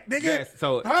dissect, nigga. Yes,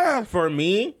 so for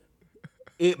me,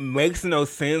 it makes no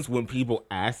sense when people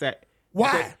ask that.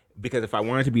 Why? Because if I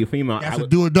wanted to be a female, that's a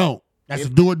do or don't. That's a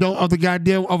do or don't of the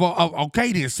goddamn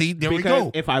okay then. See, there we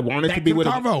go. If I wanted to be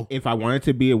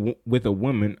with with a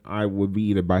woman, I would be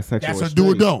either bisexual. That's or a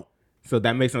do or don't. So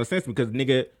that makes no sense because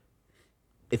nigga,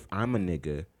 if I'm a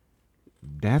nigga,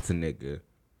 that's a nigga.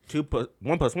 1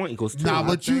 + 1 = 2. Nah,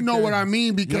 but you know what I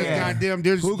mean because goddamn,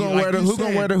 there's who gonna wear the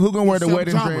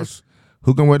wedding dress?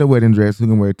 Who gonna wear the wedding dress? Who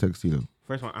gonna wear a tuxedo?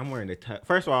 First of all, I'm wearing the tux.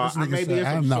 First of all, I may be in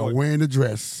some I'm shorts. not wearing the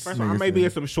dress. First of all, I may be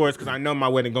in some shorts because I know my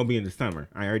wedding gonna be in the summer.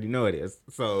 I already know it is.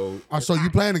 So, so you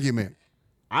plan to get married?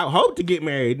 I hope to get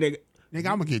married, nigga. Nigga,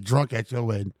 I'm gonna get drunk at your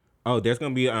wedding. Oh, there's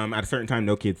gonna be at a certain time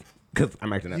no kids because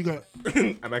I'm acting up.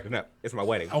 I'm acting up. It's my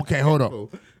wedding. Okay, hold on.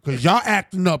 Because y'all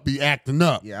acting up, be acting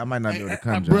up. Yeah, I might not be able to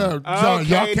come, John. Bro, John,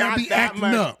 y'all can't be acting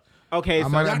up. Okay, I so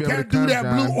might y'all not be able can't to come, do that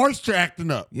John. Blue Oyster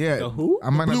acting up. Yeah, the who? I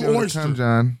might not be able to come,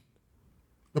 John.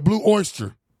 The Blue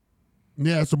Oyster.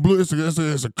 Yeah, it's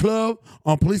a club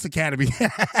on Police Academy.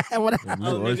 Nigga,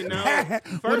 no.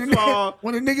 First of all,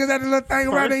 when the niggas had the little thing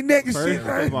around their neck and shit.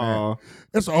 First of all,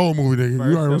 it's an old movie, nigga.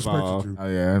 You already respect all, it too. Oh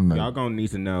yeah, y'all gonna need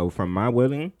to know from my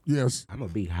wedding. Yes, I'm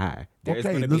gonna be high. There's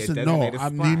okay, gonna be listen, a no, designated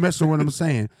I'm spot. messing with what I'm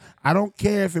saying. I don't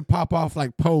care if it pop off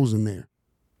like pose in there.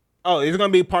 Oh, it's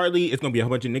gonna be partly. It's gonna be a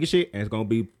whole bunch of nigga shit, and it's gonna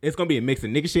be a mix of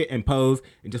nigga shit and pose,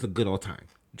 and just a good old time.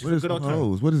 What is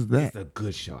Pose? What is that? It's a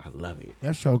good show. I love it.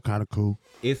 That show kind of cool.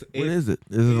 What is it?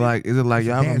 Is it like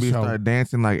y'all gonna be start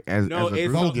dancing like as a group?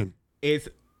 Voguing. It's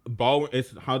ball.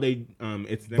 It's how they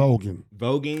it's them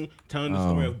voguing, telling the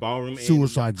story of ballroom.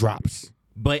 Suicide drops.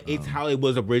 But it's how it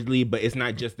was originally. But it's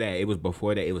not just that. It was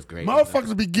before that. It was great.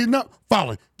 Motherfuckers be getting up,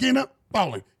 falling, getting up,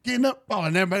 falling, getting up,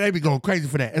 falling. Everybody they be going crazy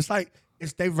for that. It's like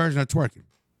it's their version of twerking.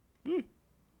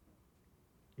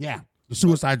 Yeah. The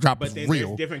suicide drop is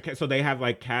real. Different, so they have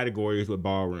like categories with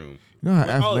ballroom. You know how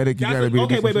athletic you gotta be.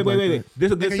 Okay, wait. This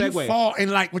is a good segue. You fall in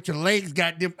like with your legs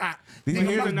got them.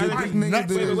 Here's another thing.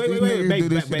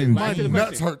 Wait.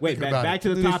 Nuts hurt. Wait, back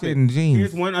to the topic. Jeans.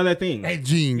 Here's one other thing. Hey,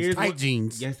 jeans, tight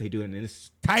jeans. Yes, they do, and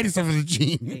it's tightest of the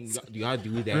jeans. Y'all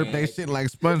do that. Rip they shit like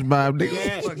SpongeBob.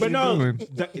 Yeah, but no,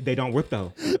 they don't rip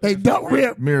though. They don't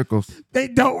rip. Miracles. They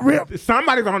don't rip.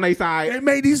 Somebody's on their side. They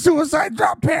made these suicide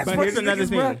drop pants. But here's another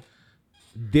thing.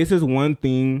 This is one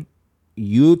thing.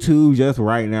 YouTube just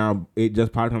right now, it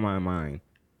just popped in my mind.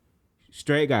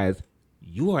 Straight guys,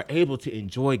 you are able to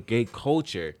enjoy gay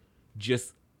culture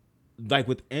just like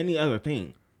with any other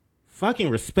thing. Fucking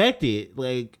respect it.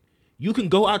 Like, you can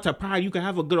go out to Pride, you can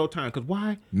have a good old time. Cause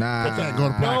why? Nah. I can't go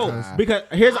to Pride. No, because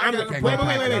here's wait.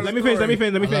 Let me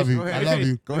finish. I love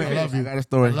you. Go ahead. I love you. I got a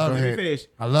story. I love Go you. ahead. Finish.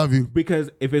 I love you. Because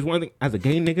if it's one thing, as a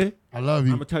gay nigga, I love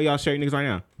you. I'm gonna tell y'all straight niggas right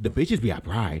now, the bitches be at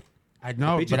Pride. I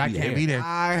know, but I can't be there.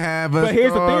 I have a But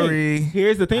here's story. the thing.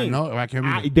 Here's the thing. I know, I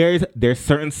can't be there. There's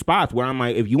certain spots where I'm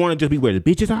like, if you want to just be where the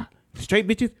bitches are, straight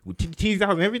bitches with titties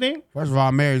out and everything. First of all,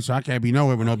 I'm married, so I can't be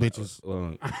nowhere with no bitches.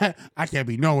 Well, I can't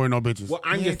be nowhere with no bitches. well,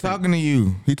 I'm He just ain't talking to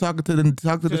you. He talking to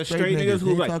the straight niggas. who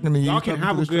He ain't like, talking to you. y'all He can talking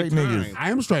have to a the good straight time. niggas. I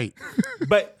am straight.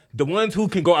 But the ones who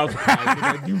can go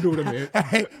outside, you know what I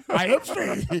mean. I am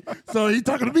straight. So he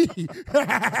talking to me. He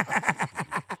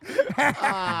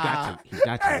got you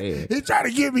there. He tried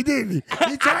to get me, didn't he?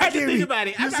 He tried to get me. Think about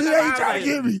it. You see that? He tried to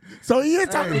get me. So he is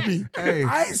talking to me. Hey,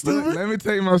 I ain't stupid. look, let me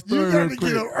tell you my story You got real to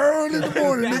quick. get up early in the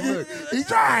morning, nigga. He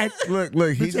tried. Look,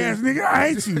 he Bitch ass just, nigga, I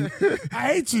hate you. I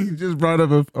hate he you. just brought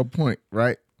up a point,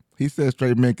 right? He said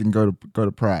straight men can go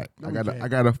to Pride. I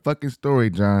got a fucking story,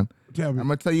 John. Tell me. I'm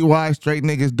gonna tell you why straight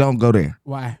niggas don't go there.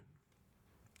 Why?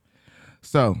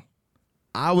 So,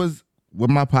 I was with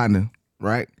my partner,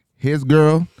 right? His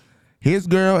girl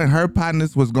and her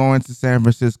partners was going to San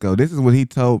Francisco. This is what he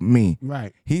told me.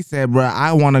 Right. He said, bro,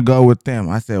 I want to go with them.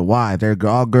 I said, why? They're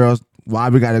all girls. Why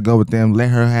we got to go with them? Let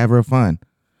her have her fun.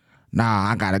 Nah,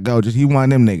 I got to go. Just he one of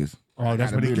them niggas. Oh,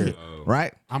 that's what he did.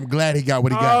 Right? I'm glad he got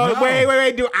what he got. Oh,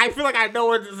 wait, dude. I feel like I know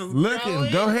where this is Looking,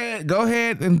 going. go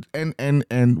ahead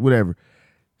and whatever.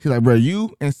 He's like, bro,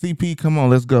 you and CP, come on,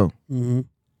 let's go. Mm-hmm.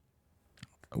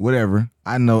 Whatever.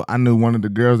 I knew one of the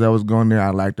girls that was going there. I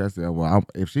liked her. I said, well,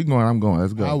 if she going, I'm going.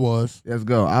 Let's go. I was. Let's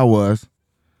go. I was.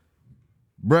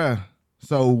 Bruh.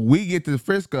 So we get to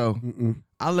Frisco.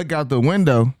 I look out the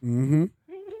window. Mm-hmm.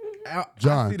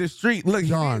 I see the street. Look,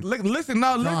 John. Look, listen.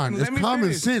 No, John, listen. it's let me common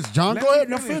finish. sense. John, Let go me ahead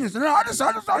and finish. No, I just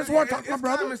want to talk to my It's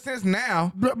brother. common sense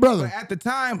now. Brother. But at the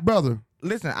time, Brother.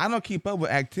 listen, I don't keep up with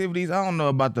activities. I don't know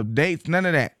about the dates, none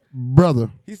of that. Brother.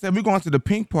 He said, we're going to the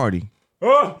pink party.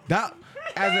 Oh. That,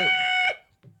 as a,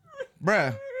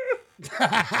 bruh.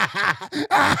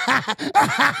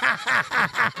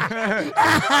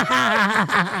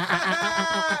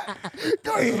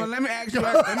 Go ahead. But let me ask you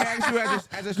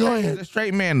as a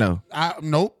straight man, though.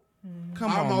 Nope.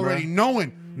 Come I'm on, already bruh.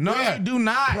 knowing. No, Yeah. you do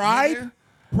not. Pride. Nigga.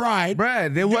 Pride.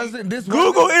 Bruh, there wasn't this.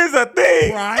 Google is a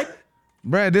thing. Pride.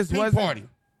 Bruh, this Pink wasn't. party.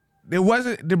 There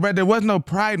wasn't. Bruh, there was no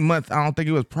Pride Month. I don't think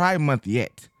it was Pride Month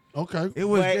yet. Okay. It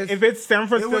was But just. if it's San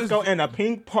Francisco was and a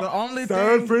pink party, the only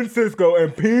San thing- Francisco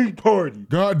and pink party.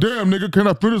 Goddamn, nigga, can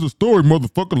I finish the story,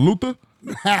 motherfucker, Luther?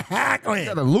 Go Got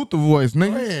ahead. a Luther voice, Go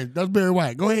nigga. ahead. That's Barry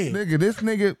White. Go ahead. Nigga, this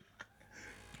nigga.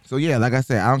 So yeah, like I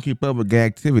said, I don't keep up with gay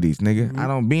activities, nigga. I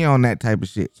don't be on that type of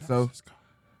shit. So,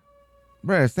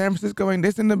 bruh, San Francisco ain't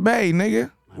this in the Bay,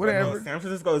 nigga. Whatever. No, San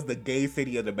Francisco is the gay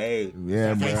city of the Bay.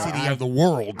 Yeah, Gay bro. city of the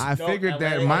world. I figured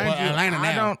that. LA. Mind Well, you, Atlanta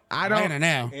now. I Atlanta don't.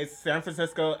 now. It's San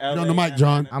Francisco, LA. on the mic,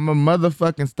 John. I'm a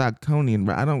motherfucking Stocktonian,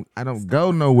 bro. I don't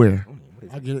go nowhere.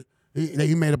 I get it.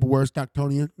 He made up a word,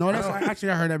 Stocktonian. No, that's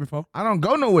actually I heard that before. I don't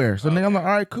go nowhere. So nigga, I'm like, all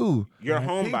right, cool. You're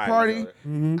home Pink by party.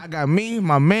 I got me,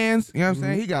 my mans. You know what I'm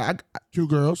saying? He got 2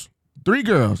 girls, 3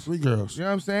 girls. 3 girls. You know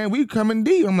what I'm saying? We coming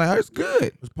deep. I'm like, oh, it's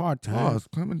good. It's party time. Oh, it's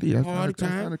coming deep. That's Party that's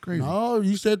time. kinda crazy. No,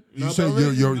 you said but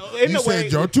listen, your in you a said way-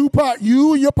 your 2 part.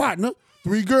 You and your partner,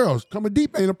 3 girls coming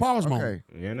deep ain't a pause moment.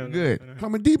 Okay, Yeah, no, good.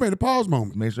 Coming deep ain't a pause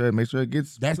moment. Make sure it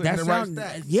gets That's put in the right sound-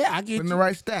 stacks. Yeah, I get Put in you. the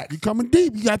right stacks. You coming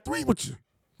deep. You got 3 with you.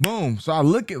 Boom. So I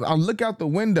look out the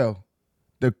window.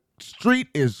 The street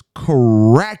is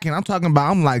cracking. I'm talking about.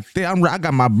 I'm like, I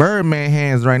got my Birdman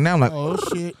hands right now. I'm like, Oh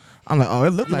shit! I'm like, oh, it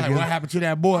look You like like what it's, happened to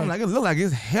that boy? I'm like, it look like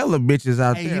it's hella bitches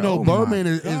out Hey, there. you know, Oh, Birdman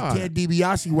my is God. Ted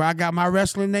DiBiase, where I got my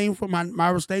wrestling name from,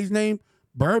 my stage name.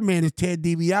 Birdman is Ted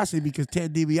DiBiase because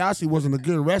Ted DiBiase wasn't a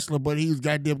good wrestler, but he was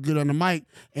goddamn good on the mic,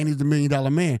 and he's the $1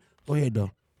 million man. Go ahead,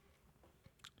 though.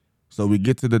 So we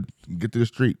get to the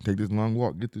street. Take this long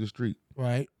walk. Get to the street.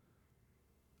 Right.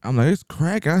 I'm like, it's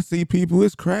cracking. I see people.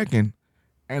 It's cracking.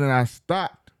 And then I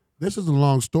stopped. This is a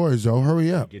long story, Joe.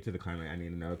 Hurry up. Get to the climate. I need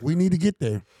to know. We need to get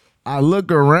there. I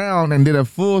look around and did a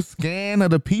full scan of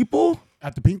the people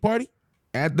At the pink party?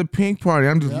 at the pink party.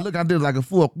 I'm just looking. I did like a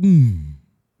full.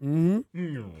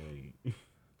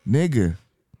 Nigga,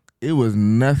 it was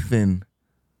nothing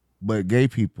but gay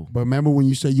people. But remember when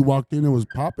you said you walked in, it was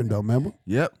popping, though, remember?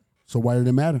 Yep. So why did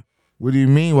it matter? What do you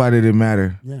mean? Why did it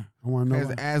matter? Yeah, I want to know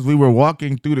why. As we were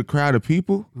walking through the crowd of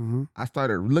people, I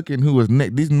started looking who was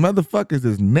naked. These motherfuckers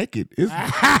is naked. It's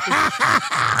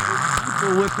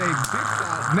people with their dicks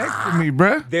out next to me,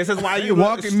 bruh. This is why They you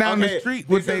walking down the okay, street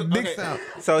with this their is- dicks okay. out.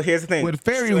 So here's the thing. With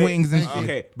fairy wings and shit.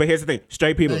 Okay, but here's the thing.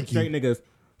 Straight people, Thank straight you. niggas.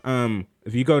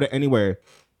 If you go to anywhere,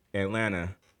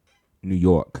 Atlanta, New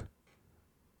York,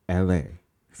 LA,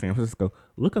 San Francisco,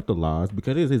 look up the laws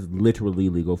because it is literally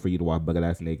legal for you to walk bucket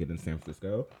ass naked in San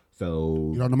Francisco.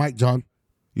 So You're on the mic, John.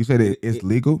 You said it's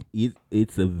legal.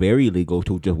 It's a very legal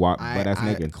to just walk butt ass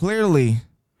naked. Clearly,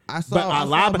 I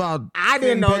saw about I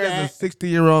didn't know that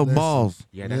 60-year-old balls.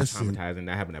 Yeah, that's traumatizing.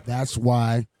 That happened. That's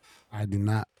why I do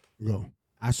not go.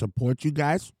 I support you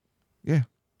guys. Yeah.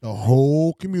 The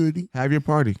whole community. Have your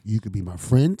party. You could be my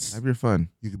friends. Have your fun.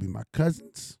 You could be my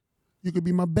cousins. You could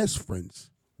be my best friends.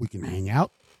 We can hang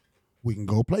out. We can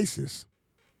go places.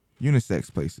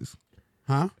 Unisex places.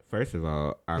 Huh? First of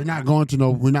all, we're not going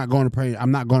to Pride.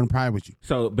 I'm not going to Pride with you.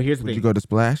 So, but here's the thing. Would you go to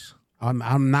Splash?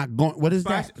 I'm not going. What is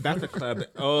Splash, that? That's a club.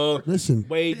 Oh, listen.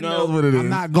 Wait, no. What it is. I'm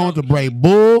not going to Brave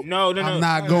Bull. No. I'm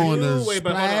not going to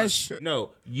Splash.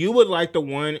 No, you would like the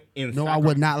one in. No, I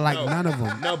would not like none of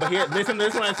them. No, but here, listen to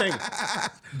what I'm saying.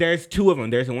 There's two of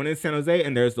them. There's the one in San Jose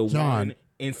and there's the one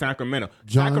in Sacramento.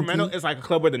 Jonathan. Sacramento is like a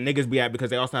club where the niggas be at because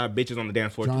they also have bitches on the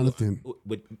dance floor. Jonathan.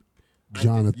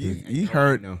 Jonathan. You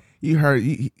heard.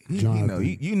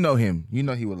 You know him. You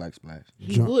know he would like Splash.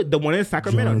 He would. The one in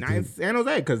Sacramento, not in San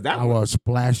Jose, because that I will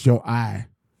splash your eye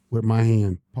with my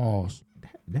hand. Pause.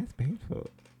 That's painful.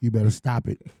 You better stop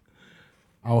it.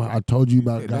 I told you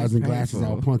about guys in glasses.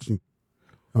 I'll punch you.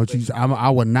 Don't you? I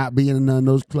would not be in none of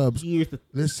those clubs.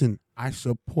 Listen, I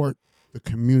support the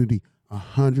community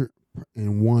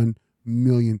 101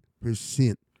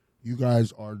 million%. You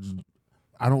guys are.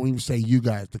 I don't even say you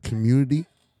guys. The community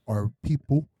are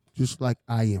people just like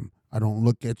I am. I don't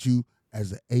look at you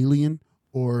as an alien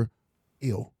or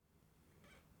ill.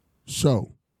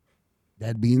 So,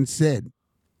 that being said,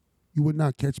 you would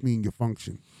not catch me in your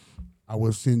function. I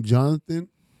will send Jonathan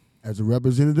as a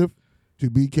representative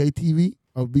to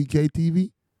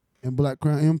BKTV and Black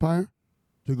Crown Empire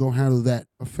to go handle that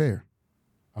affair.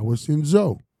 I will send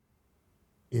Zoe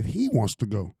if he wants to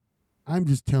go. I'm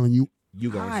just telling you,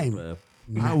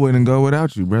 I wouldn't go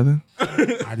without you, brother.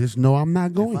 I just know I'm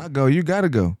not going. If I go, you gotta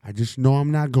go. I just know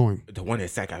I'm not going. The one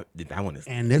that that one is.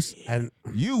 And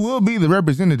you will be the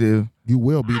representative. You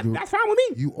will be. That's fine with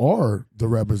me. You are the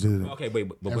representative. Okay, wait,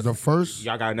 but as the first.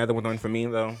 Y'all got another one for me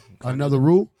though. Another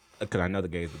rule. Because I know the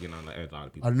gays are getting on a lot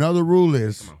of people. Another rule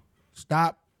is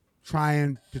stop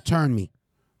trying to turn me.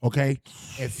 Okay,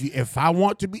 if I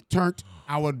want to be turned,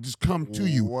 I would just come to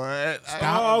you. What?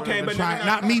 Stop. Okay, but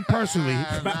not me personally.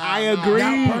 But I agree.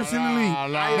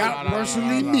 Not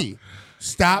personally me.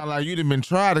 Stop. Like you'd have been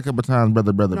tried a couple times,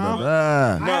 brother.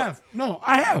 I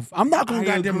have. I'm not gonna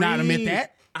goddamn not admit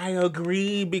that. I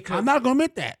agree because I'm not gonna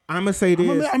admit that. I'm gonna say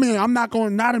this. I'm not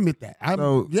gonna not admit that.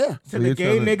 To the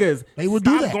gay niggas, they would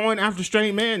do that. Stop going after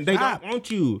straight men. They don't want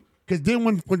you. Because then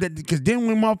when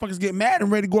motherfuckers get mad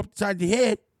and ready to go up inside your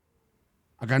head,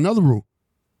 I got another rule.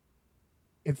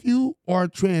 If you are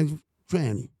trans,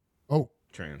 right?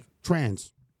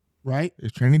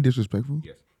 Is tranny disrespectful?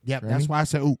 Yes. Yep. That's why I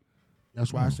say oop.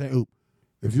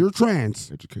 If you're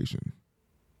trans, education.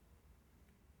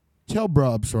 Tell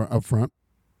bruh up front.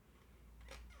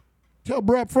 Tell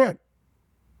bruh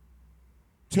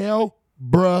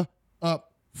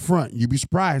up front. You'd be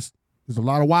surprised. There's a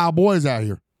lot of wild boys out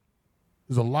here.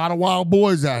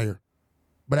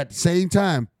 But at the same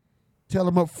time, tell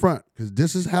them up front, because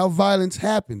this is how violence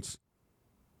happens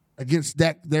against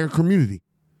their community.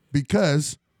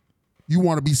 Because you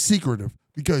want to be secretive.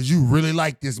 Because you really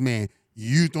like this man.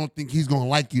 You don't think he's going to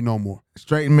like you no more.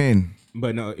 Straight men.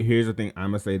 But no, here's the thing.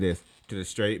 I'm going to say this to the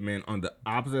straight men. On the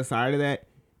opposite side of that,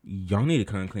 y'all need to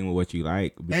come clean with what you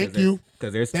like. Thank you.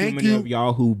 Because there's too many of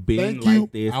y'all who been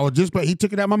like this. I was just, but he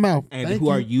took it out of my mouth. And who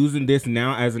are using this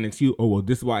now as an excuse. Oh, well,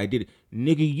 this is why I did it.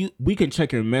 Nigga, we can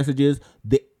check your messages.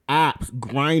 The apps,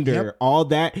 Grindr, all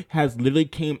that has literally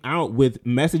came out with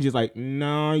messages like,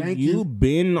 nah, you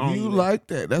been on. You like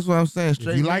that. That's what I'm saying.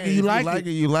 Straight you like it, you like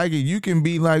it. You like it. You can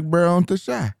be like bro on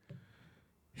Tasha.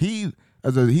 He's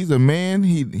a man.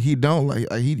 He don't like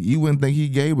you wouldn't think he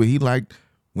gay, but he liked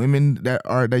women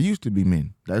that used to be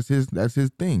men. That's his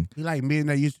thing. He like men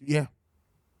that used to, yeah.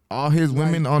 All his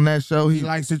women on that show, he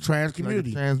likes the trans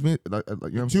community. You know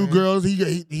what Two girls he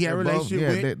had a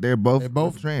relationship with. They're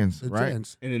both trans, right?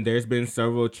 Trans. And then there's been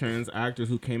several trans actors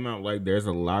who came out. Like there's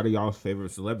a lot of y'all's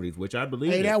favorite celebrities, which I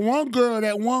believe. Hey, that one girl.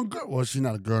 Well, she's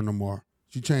not a girl no more.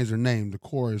 She changed her name to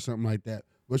Corey or something like that.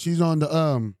 But she's on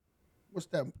the what's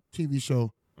that TV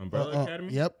show? Umbrella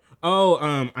Academy. Yep.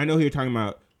 Oh, I know who you're talking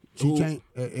about. She changed.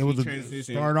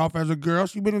 Started off as a girl.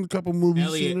 She been in a couple movies.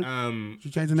 Elliot. She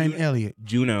changed her name Elliot.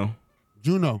 Juno.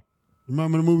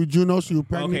 Remember the movie Juno? She was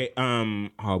pregnant.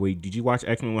 Okay. Oh wait, did you watch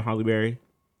X-Men with Halle Berry?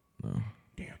 No.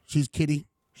 Damn. She's Kitty.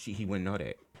 He wouldn't know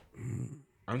that.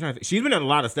 I'm trying to think. She's been in a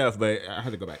lot of stuff, but I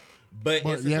have to go back. But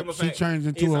she turns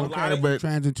into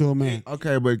a man.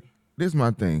 Okay, but this is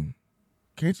my thing.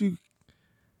 Can't you,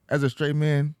 as a straight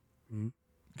man,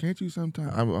 Can't you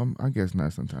sometimes? I guess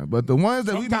not sometimes. But the ones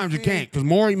that sometimes you can't. Because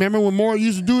Maury, remember when Maury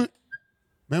used to do it?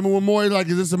 Remember when Maury like,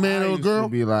 is this a man or a girl?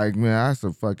 Be like, man, that's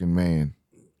a fucking man.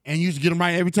 And you used to get him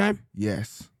right every time?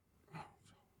 Yes.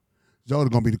 Zoe's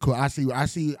gonna be the cool. I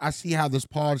see how this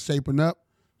pod is shaping up.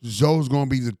 Zoe's gonna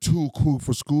be the too cool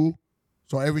for school.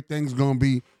 So everything's gonna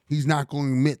be. He's not going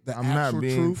to admit the actual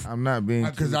truth. I'm not being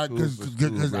because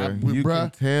you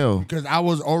can tell because I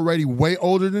was already way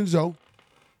older than Zoe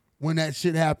when that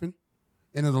shit happened,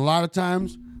 and there's a lot of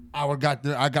times I got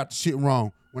the shit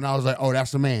wrong when I was like, oh,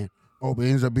 that's a man. Oh, but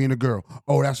it ends up being a girl.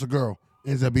 Oh, that's a girl.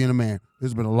 It ends up being a man.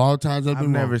 There's been a lot of times I've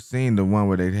never seen the one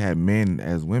where they had men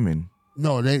as women.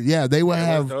 No, they would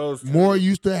have more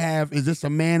used to have. Is this a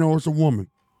man or it's a woman?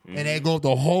 And they go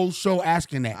the whole show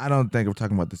asking that. I don't think we're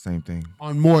talking about the same thing.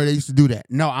 On More, they used to do that.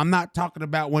 No, I'm not talking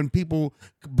about when people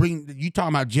bring. You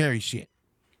talking about Jerry shit.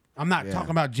 I'm not talking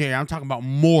about Jerry. I'm talking about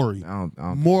Maury.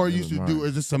 Maury used to do,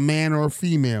 is this a man or a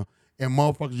female? And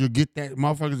motherfuckers will get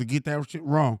that shit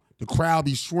wrong. The crowd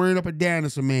be swearing up and down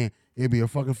it's a man. It'd be a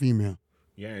fucking female.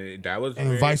 Yeah, that was.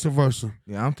 And vice versa.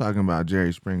 Yeah, I'm talking about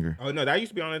Jerry Springer. Oh no, that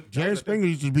used to be on it. Jerry Springer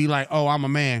used to be like, oh, I'm a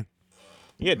man.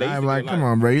 Yeah, they I'm like, come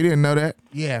on, bro, you didn't know that?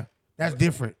 Yeah, that's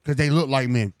different because they look like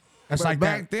men. That's like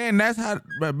back then. That's how.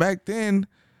 But back then,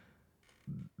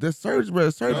 the surgery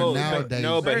nowadays.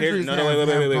 No, but here's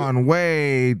wait. Gone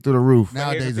way through the roof.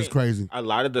 Nowadays it's crazy. A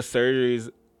lot of the surgeries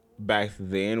back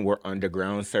then were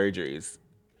underground surgeries,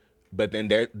 but then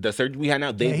the surgery we have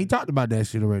now. He talked about that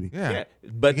shit already. Yeah.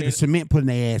 But get the cement put in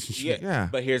their ass and shit. Yeah.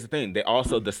 But here's the thing: the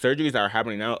surgeries that are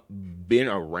happening now, been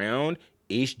around.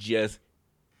 It's just.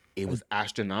 It was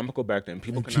astronomical back then.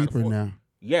 People can cheaper now.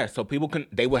 Yeah, so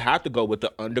they would have to go with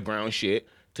the underground shit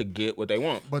to get what they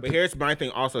want. But here's my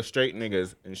thing also, straight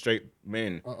niggas and straight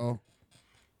men. Do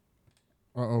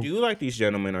you like these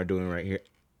gentlemen are doing right here?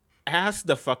 Ask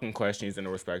the fucking questions in a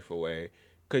respectful way.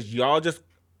 Because y'all just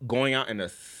going out and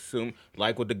assume,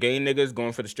 like with the gay niggas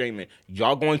going for the straight men,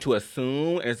 y'all going to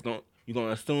assume, and you're going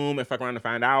to assume and fuck around and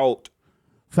find out.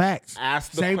 Facts.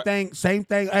 Same thing.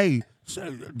 Hey,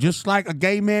 just like a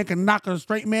gay man can knock a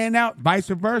straight man out, vice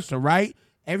versa, right?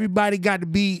 Everybody got to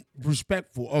be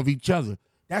respectful of each other.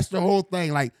 That's the whole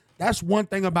thing. Like, that's one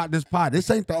thing about this pod. That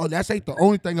ain't the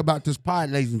only thing about this pod,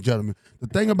 ladies and gentlemen. The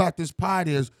thing about this pod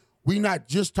is we not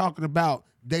just talking about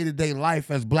day-to-day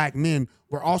life as black men.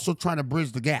 We're also trying to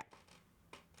bridge the gap.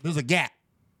 There's a gap.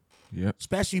 Yep.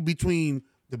 Especially between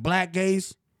the black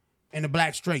gays and the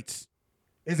black straights.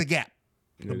 There's a gap.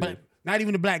 Not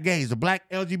even the black gays, the black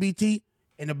LGBT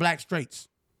and the black straights.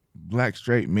 Black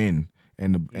straight men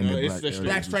and the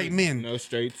black straight men. No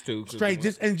straights too. Straight,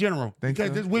 just in general. Because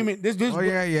there's women. There's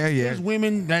There's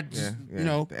women that you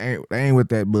know. They ain't with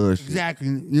that bullshit. Exactly.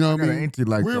 You know what I mean?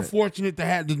 We're fortunate to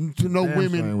have to know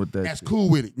women that's cool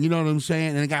with it. You know what I'm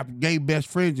saying? And they got gay best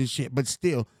friends and shit. But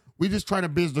still, we just trying to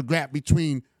bridge the gap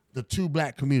between the two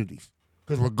black communities.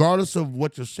 Because regardless of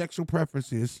what your sexual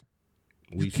preference is,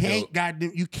 you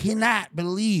cannot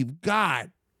believe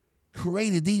God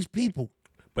created these people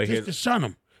just to shun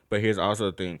them. But here's also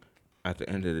the thing: at the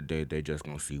end of the day, they just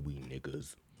gonna see we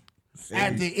niggas.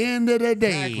 At the end of the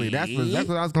day, exactly. That's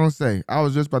what I was gonna say. I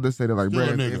was just about to say that, like, bro,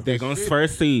 if they gonna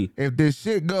first see if this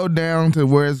shit go down to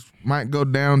where it might go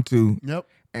down to, yep,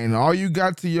 and all you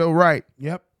got to your right,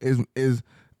 yep, is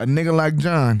a nigga like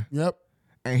John, yep,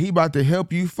 and he about to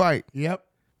help you fight, yep,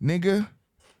 nigga.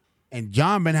 And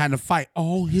John been had to fight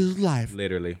all his life.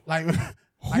 Literally. Like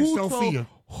Sophia.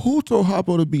 Who told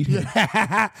Hoppo to beat him?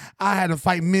 I had to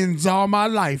fight men's all my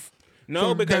life. No,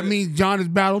 so because that means John is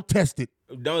battle tested.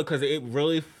 No, because it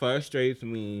really frustrates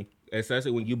me,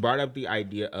 especially when you brought up the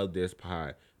idea of this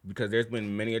pod. Because there's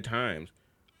been many a times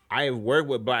I have worked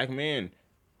with black men.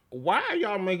 Why are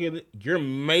y'all making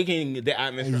the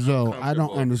atmosphere uncomfortable? I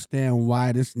don't understand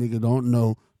why this nigga don't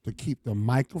know to keep the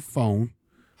microphone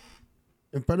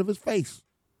in front of his face.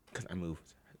 Because I moved.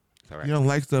 Right. You don't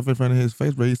like stuff in front of his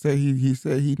face, but he said he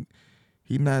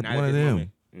not one of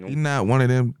them. Nope. He not one of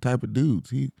them type of dudes.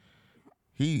 He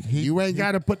You ain't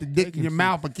got to put the dick in your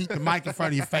mouth but keep the mic in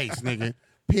front of your face, nigga.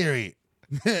 Period.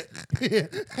 Okay.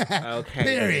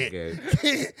 Period.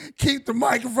 Keep the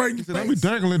mic in front of your face.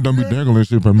 Don't be dangling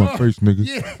shit in my face, nigga.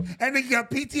 Yeah, and then you got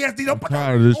PTSD. Don't put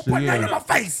nothing in my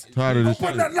face. Tired of this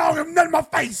shit. Don't put nothing in my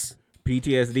face.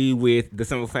 PTSD with the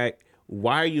simple fact,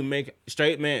 why are you making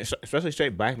straight men, especially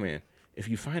straight black men, if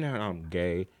you find out I'm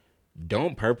gay,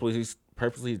 don't purposely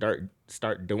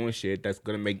start doing shit that's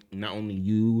gonna make not only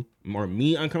you or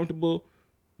me uncomfortable,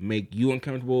 make you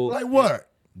uncomfortable. Like what?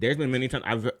 There's been many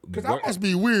times because I must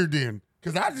be weird then.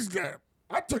 Because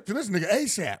I took to this nigga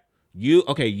ASAP. You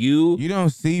bro,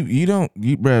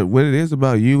 what it is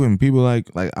about you and people like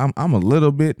I'm a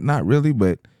little bit, not really,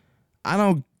 but I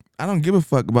don't give a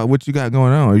fuck about what you got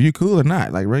going on. Are you cool or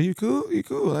not? Like, bro, you cool?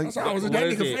 Like, I was in that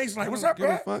nigga face. Like, what's up,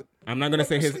 bro? Fuck. I'm not gonna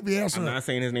say I'm not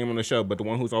saying his name on the show, but the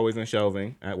one who's always in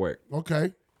shelving at work.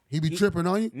 Okay, he be tripping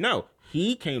on you? No,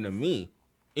 he came to me.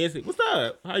 What's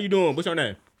up? How you doing? What's your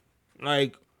name?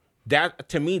 Like that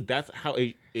to me, that's how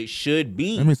it should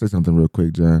be. Let me say something real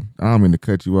quick, John. I don't mean to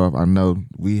cut you off. I know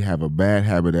we have a bad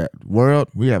habit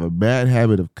we have a bad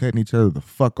habit of cutting each other the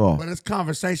fuck off. But it's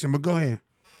conversation, but go ahead.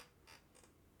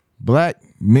 Black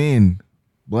men,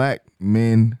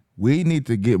 we need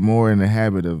to get more in the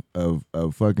habit of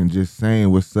fucking just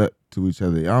saying what's up to each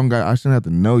other. I shouldn't have to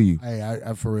know you. Hey,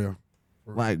 I for real.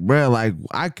 Like, bro, like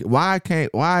why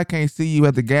I can't see you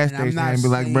at the gas station and be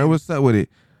like, bro, what's up with it?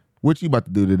 What you about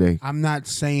to do today? I'm not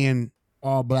saying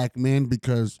all black men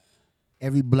because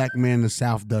every black man in the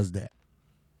South does that.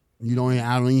 I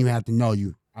don't even have to know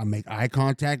you. I make eye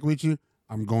contact with you.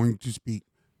 I'm going to speak.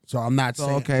 So I'm not saying.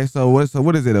 Okay, so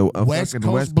what is it? A West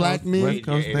Coast black men West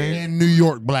Coast thing? And New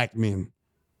York black men.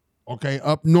 Okay,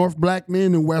 up north black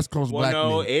men and West Coast black men.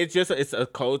 No, it's a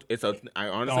code. I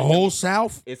honestly the whole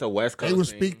South. It's a West Coast. They will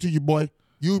speak to you, boy.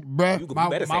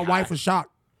 My wife was shocked.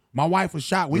 My wife was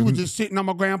shocked. We was just sitting on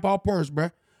my grandpa's purse, bro,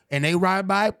 and they ride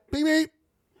by. Beep beep.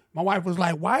 My wife was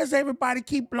like, "Why does everybody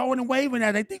keep blowing and waving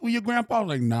at? They think we're your grandpa." I was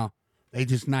like, "No, they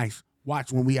just nice.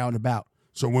 Watch when we out and about.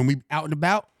 So when we out and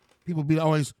about, people be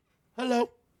always, hello."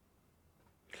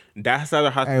 That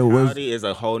Southern hospitality is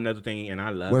a whole nother thing, and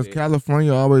I love it. Was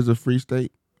California always a free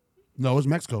state? No, it's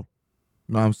Mexico.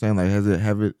 No, I'm saying like,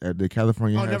 did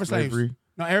California have never slavery? Slaves.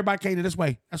 No, everybody came to this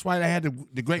way. That's why they had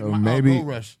the great gold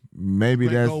rush. Maybe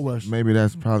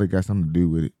that's probably got something to do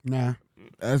with it. Nah.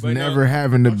 That's never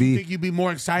having to be. You think you'd be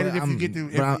more excited if you get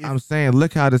to? I'm saying,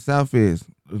 look how the South is.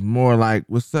 It's more like,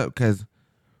 what's up? Because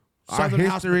our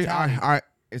history,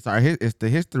 it's the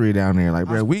history down there. Like,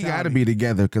 bro, we got to be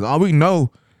together because all we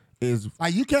know is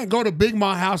like you can't go to Big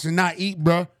Ma house and not eat,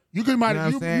 bro. You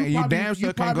damn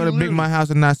sure can't go to Big Ma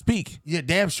house and not speak. Yeah,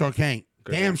 damn sure can't.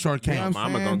 Damn sure can't.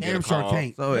 Damn sure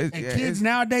can't. So kids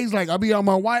nowadays, like I be on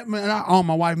my wife, me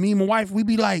and my wife, we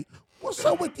be like, what's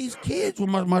up with these kids?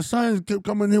 When my sons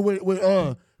coming here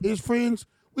with his friends,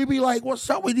 we be like, what's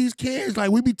up with these kids?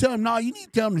 Like we be telling them, no, you need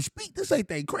to tell them to speak. This ain't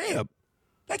their crib.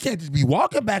 They can't just be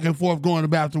walking back and forth going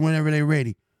about to whenever they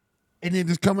ready. And then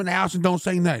just come in the house and don't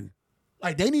say nothing.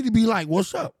 Like they need to be like,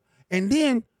 what's up? And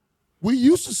then we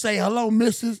used to say hello,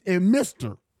 Mrs. and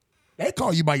Mr. They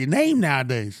call you by your name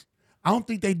nowadays. I don't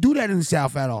think they do that in the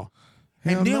South at all.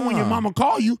 And then when your mama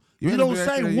call you, you don't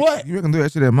say what. You can do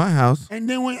that shit at my house. And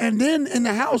then in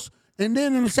the house, and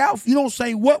then in the South, you don't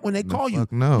say what when they call you.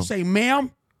 No. You say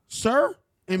ma'am, sir,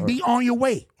 and be on your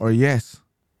way. Or yes.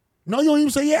 No, you don't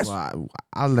even say yes. Well,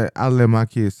 I'll let my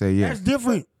kids say yes. That's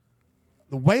different.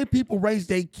 The way people raise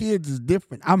their kids is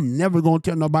different. I'm never gonna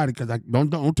tell nobody because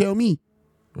don't tell me.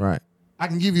 Right. I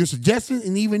can give you a suggestion,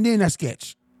 and even then that's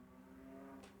sketch.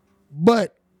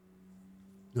 But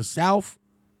the South,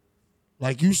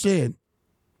 like you said,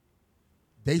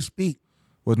 they speak.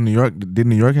 Did New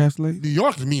York have slaves? New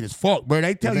York is mean as fuck, bro.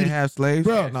 They tell you they have slaves.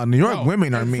 Bro, no, New York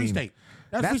women are mean. Free state.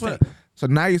 That's free state. So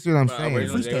now you see what I'm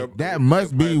saying. That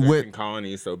must be what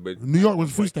colonies. So, but New York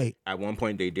was free state. At one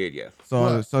point, they did, yes.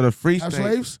 So the free state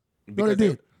slaves. No, they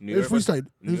did. It was free state.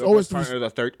 It was always part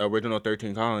of the original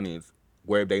 13 colonies.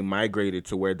 Where they migrated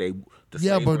to where they...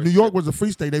 but New York was a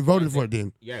free state. They voted for it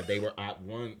then. Yeah, they were at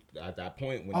that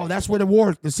point. When that's where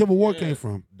the Civil War came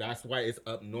from. That's why it's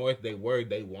up north. They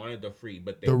wanted the free,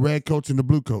 but the red coats and the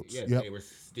blue coats. Yeah, they were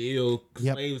still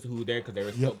slaves who were there because there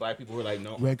were still black people who were like,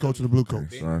 no. Red coats and the blue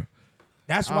coats.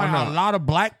 That's why a lot of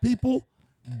black people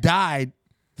died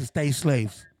to stay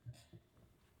slaves.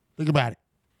 Think about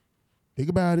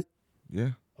it. Yeah.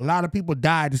 A lot of people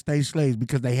died to stay slaves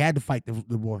because they had to fight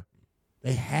the war.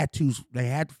 They had to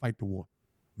fight the war.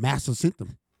 Master sent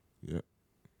them. Yeah.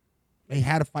 They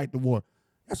had to fight the war.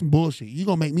 That's some bullshit. You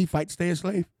gonna make me fight to stay a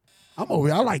slave? I'm over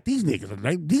here. I like these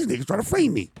niggas. These niggas trying to free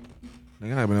me.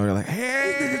 Nigga, I've been over there like,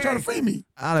 hey. These niggas trying to free me.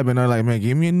 I'd have been over like, man,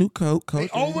 give me a new coat. They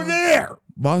over there.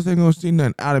 Boss ain't gonna see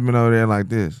nothing. I'd have been over there like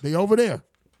this. They over there.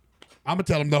 I'm gonna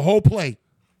tell them the whole play.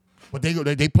 But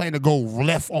they plan to go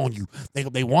left on you.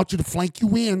 They want you to flank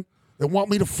you in. They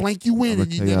want me to flank you in. I'm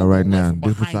gonna tell y'all right now,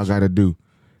 this is what y'all gotta do.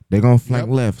 They're gonna flank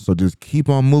left, so just keep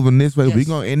on moving this way. Yes. We're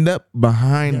gonna end up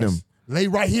behind them. Lay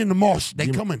right here in the marsh. They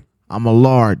coming. I'm a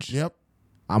large. Yep.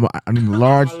 I need a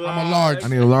large. I'm a large. I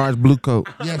need a large blue coat.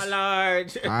 Yes. I'm a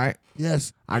large. All right.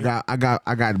 Yes. I got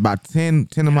about 10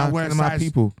 of my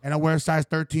people. And I wear a size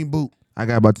 13 boot. I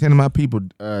got about 10 of my people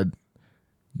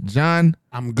John.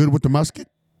 I'm good with the musket.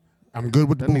 I'm good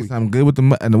with the Bowie. I'm good with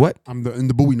the and the what? I'm in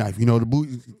the Bowie knife. You know the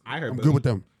Bowie. I heard. I'm booty. good with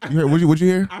them. You heard? What'd you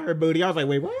hear? I heard booty. I was like,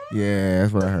 wait, what? Yeah,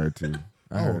 that's what I heard too.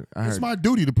 I heard. It's my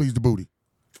duty to please the booty.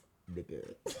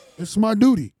 Nigga. It's my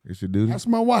duty. It's your duty. That's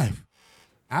my wife.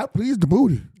 I please the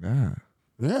booty. Ah,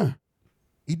 Yeah.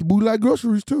 Eat the booty like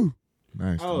groceries too.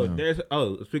 nice.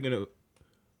 Speaking of.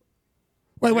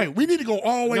 Wait. We need to go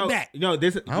all the way back. No,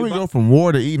 this. How we go from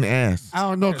war to eating ass? I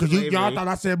don't know because y'all thought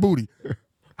I said booty.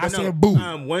 I said booty.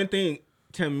 booty. One thing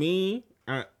to me,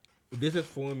 this is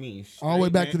for me. All the way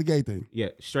back to the gay thing. Yeah,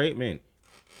 straight men.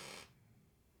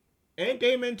 And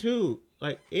gay men too.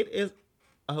 Like, it is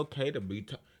okay to be.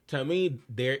 To me,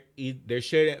 there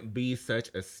shouldn't be such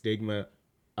a stigma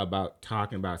about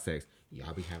talking about sex.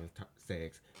 Y'all be having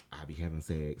sex. I be having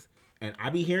sex. And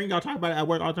I be hearing y'all talk about it at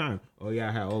work all the time. Oh, yeah,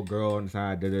 I had old girl on the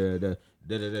side.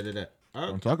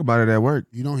 Don't talk about it at work.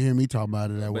 You don't hear me talk about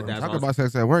it at work. Talk about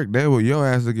sex at work. They will your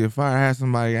ass to get fired. I had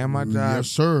somebody at my job. Yes,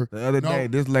 sir. The other day,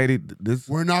 this lady,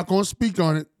 we're not going to speak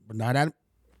on it, but not at.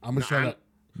 I'm gonna shut up.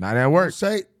 Not at work. Don't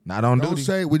say. Not on don't duty.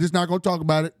 say. We're just not gonna talk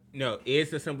about it. No,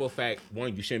 it's the simple fact.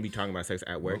 One, you shouldn't be talking about sex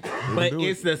at work. But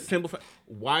it's the simple fact.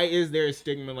 Why is there a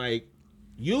stigma like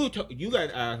you guys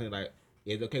asking like,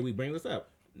 it's okay we bring this up?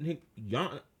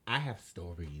 Y'all, I have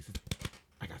stories.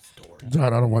 I got stories.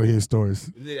 John, I don't want to hear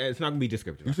stories. It's not gonna be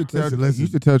descriptive. You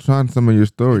should tell Tron some of your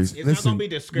stories. It's not gonna be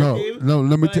descriptive. No.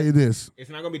 Let me tell you this.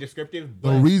 It's not gonna be descriptive.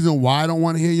 The reason why I don't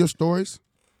want to hear your stories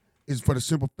is for the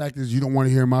simple fact is you don't want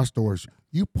to hear my stories.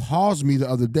 You paused me the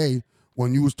other day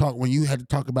when you had to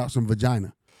talk about some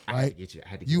vagina. Right? I had to get you.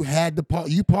 You had to pause.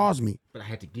 You paused me. But I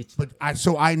had to get you. But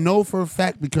I know for a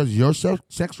fact because your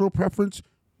sexual preference,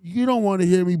 you don't want to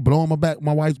hear me blowing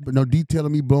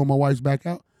detailing me blowing my wife's back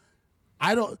out.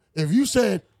 I don't. If you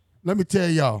said, let me tell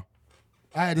y'all,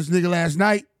 I had this nigga last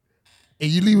night, and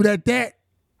you leave it at that,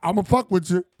 I'ma fuck with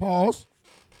you. Pause.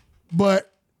 But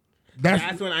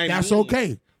that's what I mean. That's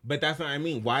okay. But that's what I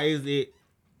mean. Why is it?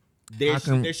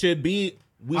 There should be.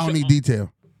 I don't need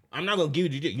detail. I'm not gonna give you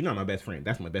detail. You're not my best friend.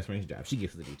 That's my best friend's job. She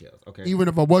gets the details. Okay. Even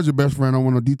if I was your best friend, I don't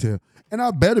want no detail. And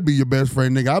I better be your best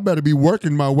friend, nigga. I better be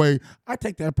working my way. I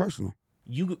take that personal.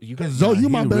 You Zoe, you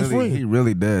my best friend. He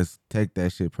really does take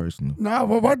that shit personal. Nah,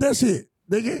 what that shit,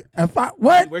 nigga? If I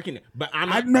what? Working, but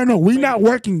I'm not. No. We not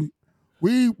working.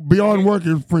 We beyond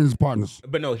working friends, partners.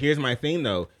 But no, here's my thing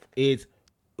though. It's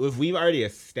if we've already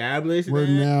established we're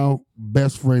now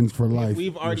best friends for life.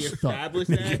 We've already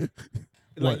established that.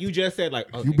 Like you just said, like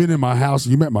you been in my house.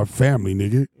 You met my family,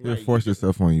 nigga. You force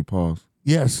yourself on you. Pause.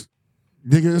 Yes,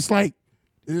 nigga. It's like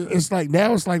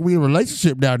now. It's like we in a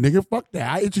relationship now, nigga. Fuck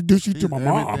that. I introduced you to my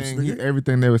moms.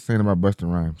 Everything they were saying about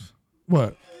Busta Rhymes.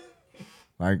 What?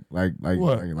 Like what?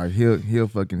 Like he'll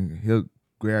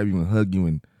grab you and hug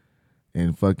you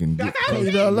and fucking tell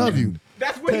you that I love you.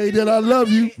 That's what tell you that I love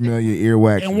you. Smell your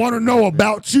earwax and want to know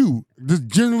about you. Just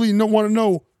generally want to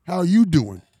know how you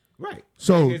doing. Right.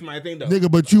 So, here's my thing, though.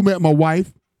 Nigga, but you met my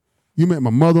wife, you met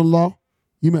my mother-in-law,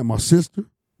 you met my sister.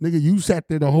 Nigga, you sat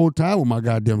there the whole time with my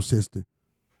goddamn sister.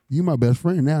 You my best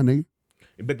friend now, nigga.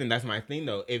 But then that's my thing,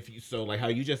 though. Like how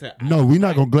you just said. No, we're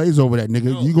not gonna glaze over that, nigga.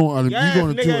 No. You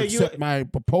gonna accept my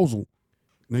proposal,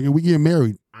 nigga. We getting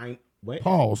married. What?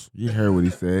 Pause. You heard what he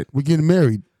said. We getting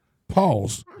married.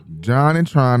 Pause. John and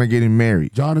Tron are getting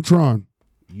married. John and Tron.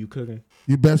 You cooking?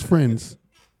 You best friends.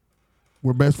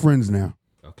 We're best friends now.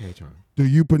 Okay, Tron. Do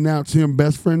you pronounce him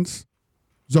best friends?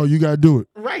 Zoe, you gotta do it.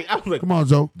 Right. I was like, come on,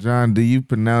 Zoe. John, do you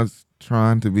pronounce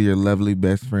Tron to be your lovely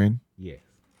best friend? Yes.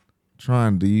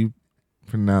 Tron, do you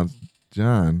pronounce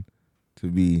John to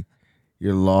be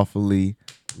your lawfully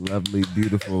lovely,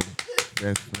 beautiful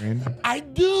best friend? I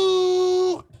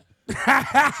do.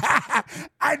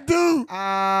 I do.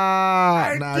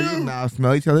 You now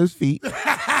smell each other's feet.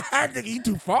 I think you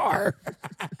too far.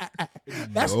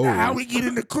 That's not how we get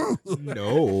in the crew.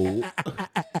 No.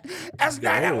 That's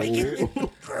not how we get in the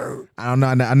crew. I don't know.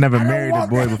 I never married a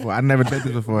boy before. I never did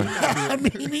this before. Me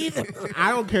neither.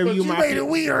 I don't care if you made it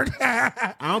weird.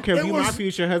 I don't care if you my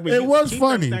future husband. It was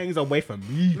funny. Keep things away from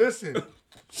me. Listen.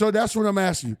 So that's what I'm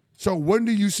asking you. So when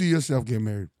do you see yourself getting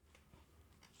married?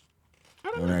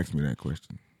 Don't ask me that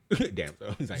question. Damn.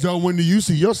 So when do you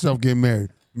see yourself getting married?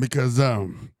 Because I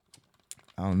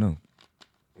don't know.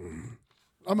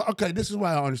 Okay, this is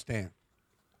why I understand.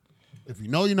 If you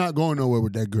know you're not going nowhere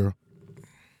with that girl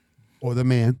or the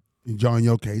man, in John,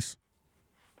 your case,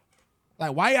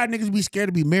 like why y'all niggas be scared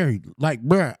to be married? Like,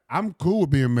 bruh, I'm cool with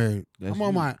being married.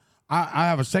 I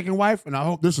have a second wife, and I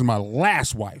hope this is my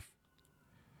last wife.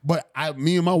 But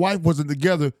me and my wife wasn't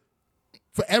together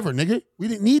forever, nigga. We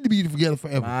didn't need to be together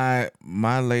forever.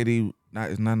 My lady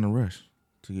is not in a rush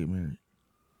to get married.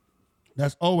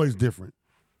 That's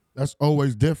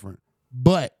always different.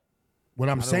 But what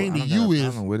I'm saying to you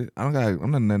is, with it. I'm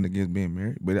not nothing against being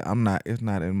married, but it's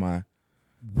not in my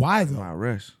why though? My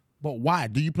rush. But why?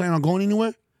 Do you plan on going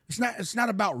anywhere? It's not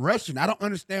about rushing. I don't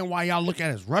understand why y'all look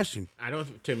at it as rushing.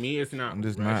 To me, it's not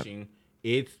rushing. Not.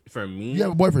 It's for me. You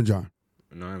have a boyfriend, John?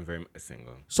 No, I'm very much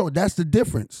single. So that's the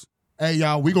difference. Hey,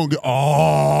 y'all, we gonna do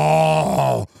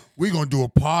a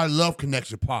love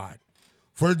connection pod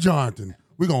for Jonathan.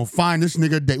 We gonna find this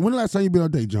nigga a date. When the last time you been on a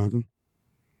date, Jonathan?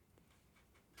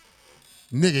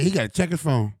 Nigga, he gotta check his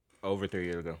phone. Over 3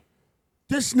 years ago.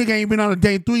 This nigga ain't been on a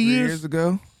date 3 years? 3 years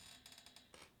ago.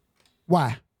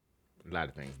 Why? A lot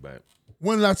of things, but.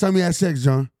 When the last time you had sex,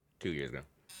 John? 2 years ago.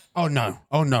 Oh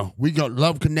no. We got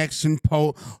Love Connection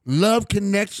pod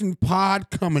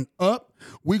coming up.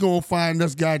 We gonna find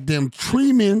us goddamn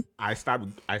tree men. I stopped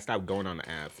going on the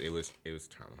apps. It was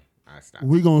time. I stopped.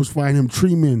 We gonna find him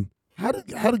tree men. How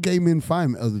do gay men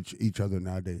find each other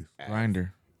nowadays?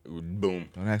 Grindr. Boom.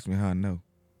 Don't ask me how I know.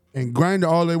 And Grindr,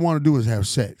 all they want to do is have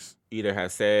sex. Either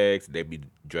have sex, they be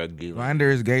drug dealing.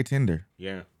 Grindr is gay Tinder.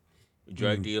 Yeah.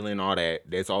 Drug dealing, all that.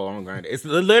 That's all on Grindr. It's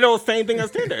the little same thing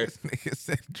as Tinder. Nigga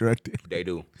said drug dealing. They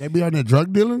do. They be on there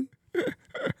drug dealing?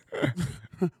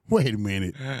 Wait a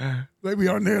minute. They be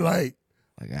on there like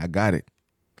I got it.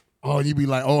 Oh, you be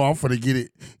like, I'm finna get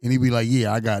it. And he be like,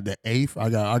 yeah, I got the eighth. I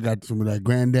got some of that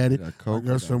granddaddy. I got Coke. I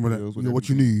got some of that. What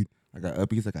you need? I got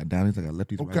uppies, I got downies, I got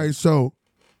lefties.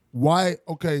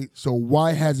 Okay, so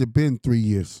why has it been 3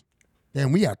 years?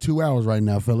 Damn, we got 2 hours right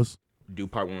now, fellas. Do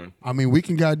part one. I mean, we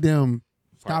can goddamn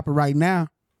stop it right now.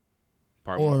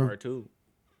 Part one, part two.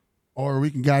 Or we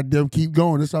can goddamn keep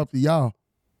going. It's up to y'all.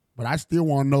 But I still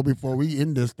want to know before we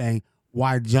end this thing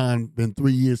why John been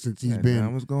 3 years since he's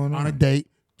been what's going on a date,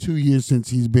 2 years since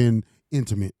he's been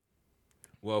intimate.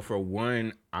 Well, for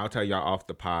one, I'll tell y'all off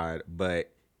the pod,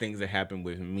 but things that happened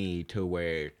with me to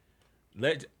where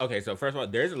so first of all,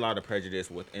 there's a lot of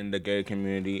prejudice within the gay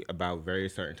community about very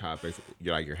certain topics,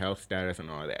 like your health status and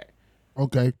all that.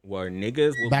 Okay. Where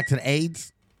niggas will, back to the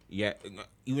AIDS? Yeah,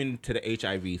 even to the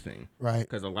HIV thing. Right.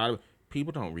 Because a lot of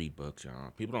people don't read books,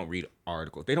 y'all. People don't read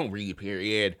articles. They don't read,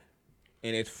 period.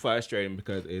 And it's frustrating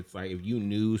because it's like if you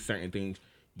knew certain things,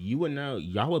 you would know.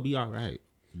 Y'all would be all right.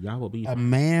 Y'all will be fine. A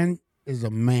man is a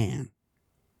man,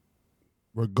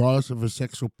 regardless of his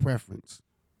sexual preference.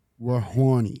 We're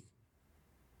horny.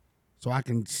 So I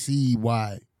can see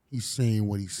why he's saying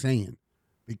what he's saying.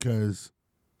 Because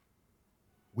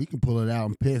we can pull it out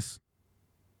and piss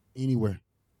anywhere.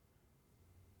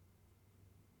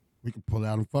 We can pull it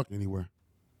out and fuck anywhere.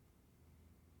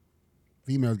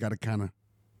 Females got to kind of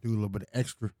do a little bit of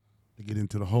extra to get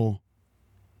into the hole.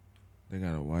 They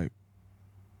got to wipe.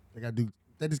 They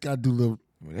just got to do a little.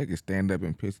 Well, they can stand up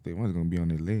and piss. They one's going to be on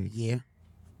their legs. Yeah.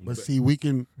 But see, we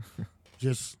can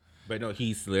just. But no,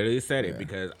 he literally said it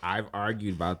because I've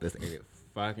argued about this and it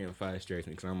fucking frustrates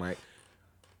me because I'm like,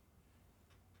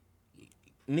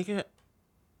 nigga,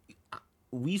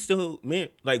 we still, man,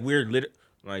 like we're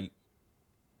like,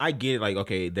 I get it. Like,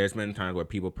 okay, there's been times where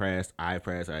people I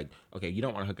press, like, okay, you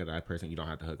don't want to hook up with that person. You don't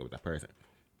have to hook up with that person.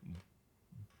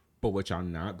 But what y'all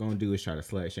not going to do is try to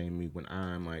slut shame me when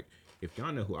I'm like, if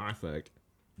y'all know who I fucked,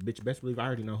 bitch, best believe I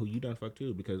already know who you done fucked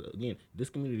too. Because again,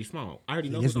 this community's small. I already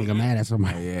know. This nigga mad at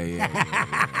somebody.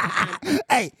 Yeah.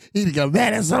 Hey, he got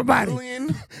mad at somebody.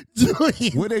 Julian.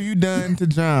 What have you done to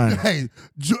John? Hey,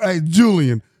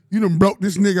 Julian, you done broke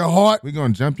this nigga heart. We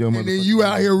gonna jump your motherfucker. And then you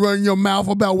out here running your mouth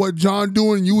about what John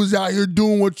doing. You was out here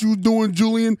doing what you doing,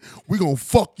 Julian. We gonna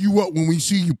fuck you up when we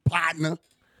see you, partner.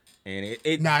 And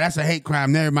nah, that's a hate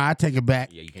crime. Never mind. I take it back.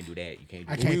 Yeah, you can't do that. You can't.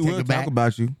 I can't we take will it back. Talk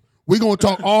about you. We gonna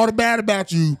talk all the bad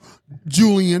about you,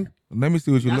 Julian. Let me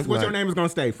see what you That's look what like. your name is gonna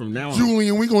stay from now on.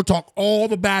 Julian, we gonna talk all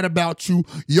the bad about you.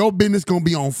 Your business gonna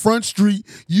be on Front Street.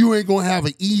 You ain't gonna have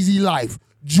an easy life,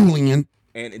 Julian.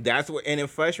 And that's what, and it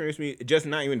frustrates me. Just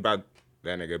not even about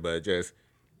that nigga, but just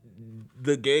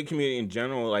the gay community in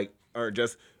general. Like, or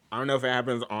just I don't know if it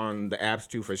happens on the apps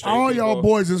too for straight all people. y'all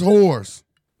boys is whores.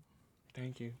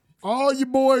 Thank you. All you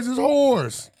boys is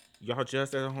whores. Y'all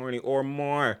just as horny or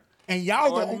more. And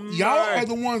y'all are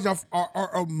the ones that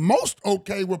are most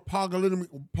okay with polygamy.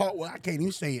 Well, I can't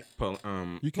even say it.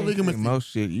 You can't say most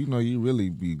shit. You know, you really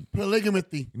be polygamy.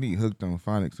 You need hooked on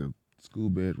phonics of school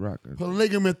bed rock.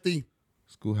 Polygamy.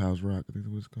 Schoolhouse rock. I think that's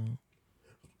what it's called.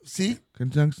 See?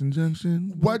 Conjunction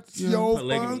junction. What's your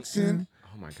function?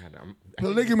 Oh my god.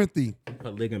 Polygamy.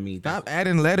 Polygamy. Stop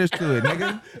adding letters to it,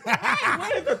 nigga.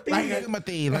 What is the thing?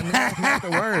 Polygamy. That's not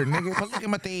the word, nigga.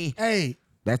 Polygamy. Hey.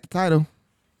 That's the title.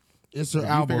 It's her if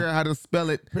album. You figure out how to spell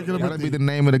it. Gotta be the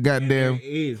name of the goddamn. It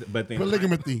is, but then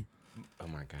polygamy. Oh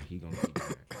my God, he gonna keep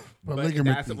that.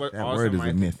 Polygamy. That's what That also word is my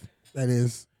a myth. That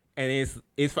is. And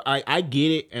it's I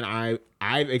get it, and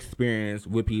I've experienced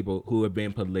with people who have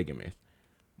been polygamous.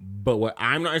 But what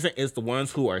I'm not saying is the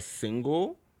ones who are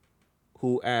single,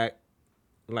 who act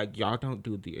like y'all don't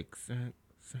do the exact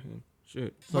same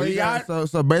shit.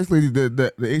 So basically,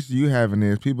 the issue you having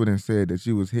is people done said that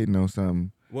you was hitting on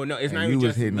something. Well, no, it's and not you even was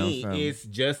just hitting on me. something. It's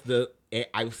just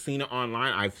I've seen it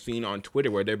online. I've seen it on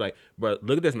Twitter where they're like, bro,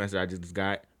 look at this message I just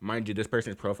got. Mind you, this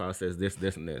person's profile says this,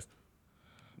 this, and this.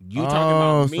 You talking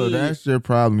about me? So that's your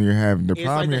problem you're having. The It's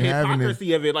problem like the you're having is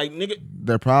hypocrisy of it. Like, nigga.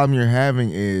 the problem you're having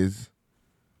is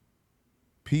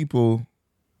people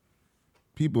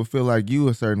feel like you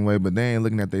a certain way, but they ain't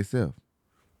looking at themselves.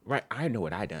 Right, I know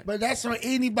what I done. But that's on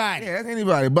anybody. Yeah, that's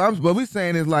anybody. But what we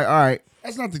saying is like, all right,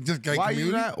 That's not the just gay why community.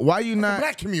 you That's not the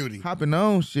black community. hopping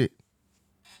on shit?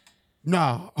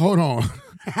 Nah, hold on.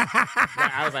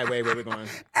 I was like, wait, where we going?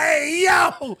 Hey,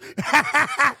 yo!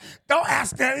 Don't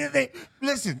ask that anything.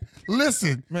 Listen.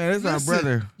 Man, this our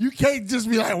brother. You can't just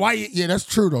be like, why you... Yeah, that's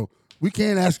true, though. We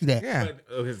can't ask you that. Yeah.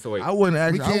 Okay, so wait. I wouldn't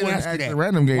ask. We I can't wouldn't ask you ask that. a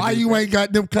random gay. Why dude you that. ain't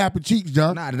got them clapping cheeks,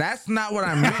 John? Nah, that's not what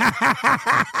I meant.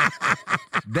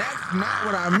 That's not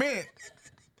what I meant.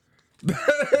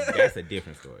 That's a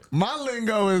different story. My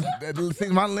lingo is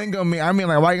my lingo. I mean,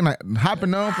 like, why you not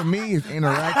hopping on for me is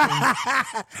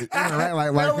interacting. Interact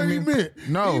like That's for what me. he meant.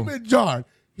 No, He meant John.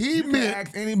 He can meant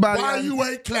ask anybody why I- you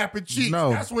ain't clapping cheeks.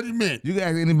 No. That's what he meant. you can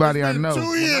ask anybody I It's been know. 2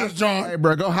 years, John. Hey,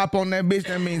 bro, go hop on that bitch.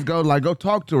 That means go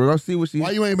talk to her. Go see what she.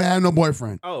 Why you ain't been having no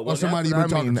boyfriend? Oh, well, or somebody you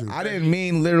That's been what I talking mean. to? I didn't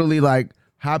mean literally like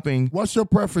hopping. What's your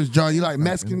preference, John? You like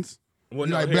Mexicans? Well,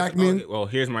 You like here's- black men? okay, well,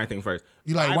 here's my thing first.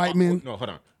 You like white men? No, hold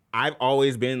on. I've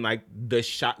always been like the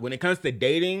shot when it comes to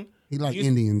dating. He like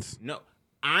Indians. No,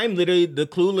 I'm literally the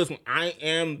clueless one. I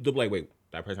am the like, wait,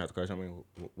 that person has a crush on me.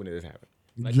 When did this happen?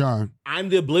 Like, John. I'm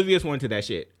the oblivious one to that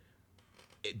shit.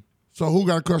 So who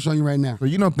got a crush on you right now? So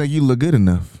you don't think you look good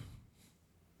enough?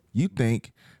 You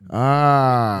think, This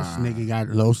nigga got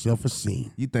low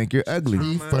self-esteem. you think you're ugly?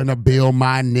 He finna build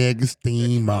my niggas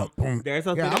team up. There's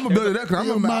a Yeah, I'm gonna build it up because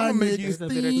I'm gonna make you.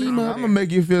 Steam I'm up. gonna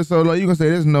make you feel so low. You gonna say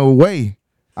there's no way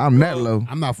I'm that low.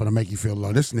 I'm not finna make you feel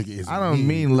low. This nigga is. I don't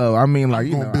mean low. I mean like I'm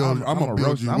you gonna know. build- I'm gonna build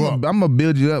roast- you I'm up. gonna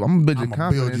build you up. I'm gonna build your I'ma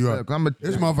confidence build you up.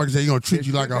 This motherfucker say he gonna treat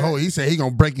you like a hoe. He said he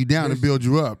gonna break you down and build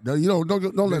you up. You know,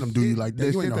 don't let him do you like that. The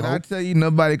You shit ain't no that I hoe. tell you,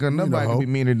 nobody ain't no can hoe. be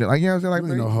meaner than like you know what I'm saying. Like You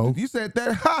ain't no hoe. you said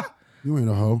that. Ha! You ain't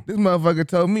a hoe. This motherfucker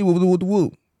told me whoop whoop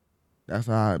whoop. That's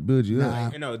how I build you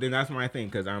up. You know, then that's my thing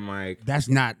because I'm like, That's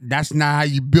not how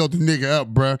you build a nigga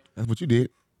up, bruh. That's what you did.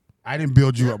 I didn't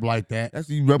build you up like that. That's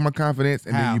you broke my confidence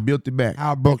and How? then you built it back.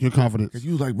 How I broke your confidence? Cause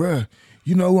you was like, bruh,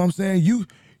 you know what I'm saying?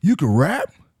 You can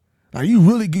rap, like you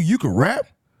really good. You can rap,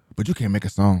 but you can't make a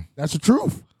song. That's the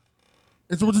truth.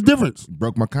 It's what's the difference?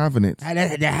 Broke my confidence.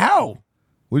 How?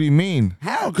 What do you mean?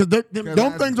 How? Because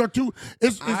them things are too.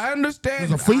 It's I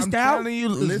understand. It's a freestyle. I'm telling you,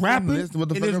 It's listen, rapping. listen what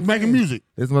the and fuck it's I'm making saying. music.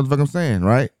 Listen what the fuck I'm saying,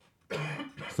 right?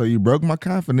 So you broke my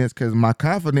confidence because my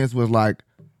confidence was like,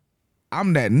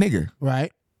 I'm that nigga.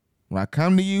 Right. When I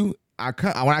come to you, when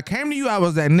I came to you, I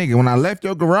was that nigga. When I left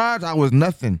your garage, I was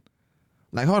nothing.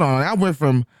 Like, hold on, I went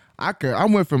from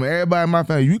everybody in my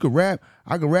family. You could rap,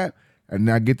 I could rap, and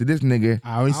then I get to this nigga.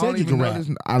 I already said don't you even could know rap.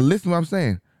 this- I listen to what I'm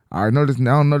saying. I already know this. I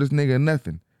don't know this nigga or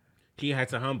nothing. he had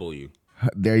to humble you.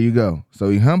 There you go. So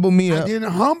he humbled me I up.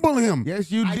 didn't humble him.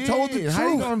 Yes, you I did. told the How you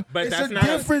truth. gonna- But it's that's a not a-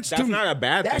 difference. that's to not a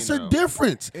bad That's thing, a though.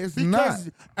 difference. It's because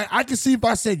not. I can see if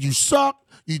I said you suck,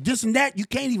 you this and that, you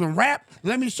can't even rap.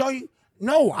 Let me show you.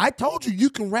 No, I told you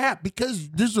can rap because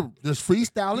there's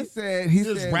freestyling. He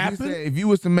there's said, rapping. he said, if you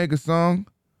was to make a song,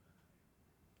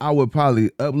 I would probably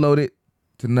upload it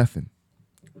to nothing.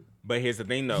 But here's the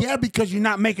thing, though. Yeah, because you're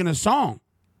not making a song.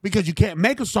 Because you can't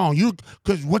make a song.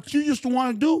 Because what you used to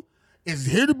want to do is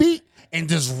hear the beat and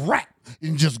just rap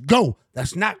and just go.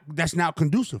 That's not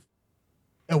conducive.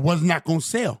 It was not gonna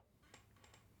sell.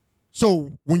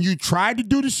 So when you tried to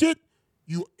do the shit,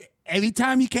 every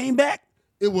time you came back,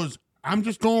 it was I'm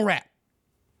just gonna rap.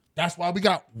 That's why we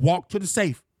got Walk to the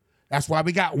Safe. That's why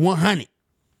we got 100.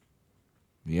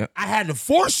 Yep. I had to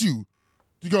force you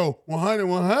to go 100,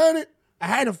 100. I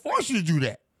had to force you to do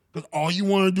that because all you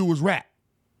want to do was rap.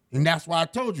 And that's why I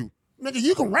told you, nigga,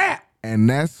 you can rap. And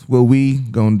that's what we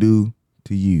gonna do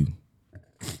to you.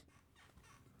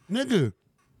 Nigga,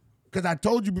 because I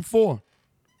told you before,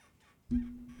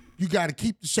 you got to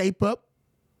keep the shape up,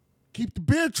 keep the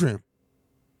beard trim.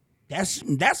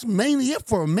 That's mainly it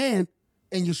for a man,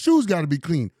 and your shoes got to be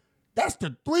clean. That's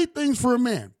the 3 things for a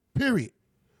man, period.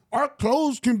 Our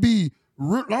clothes can be,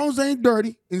 as long as they ain't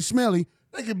dirty and smelly,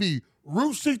 they can be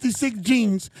Route 66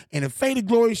 jeans and a Faded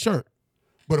Glory shirt.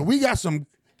 But we got some,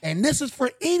 and this is for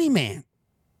any man.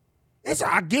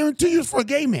 I guarantee you it's for a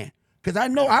gay man. Because I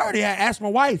already had asked my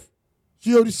wife.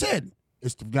 She already said,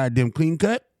 it's the goddamn clean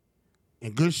cut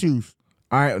and good shoes.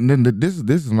 All right, and then this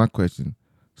is my question.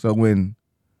 So when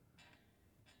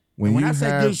I say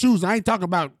good shoes, I ain't talking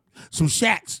about some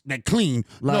Shaqs that clean.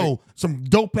 No, some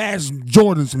dope ass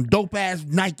Jordans, some dope ass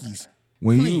Nikes.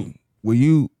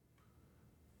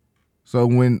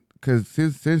 Because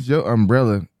since your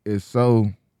umbrella is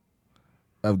so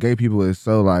of gay people is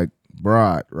so like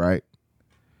broad, right?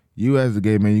 You as a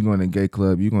gay man, you go in a gay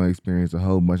club, you're gonna experience a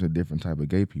whole bunch of different type of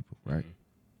gay people, right?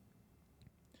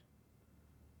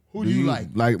 Who do you like?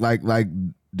 Like,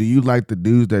 do you like the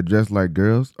dudes that dress like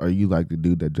girls, or you like the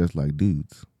dude that dress like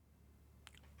dudes?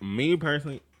 Me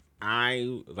personally,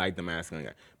 I like the masculine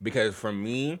guy because for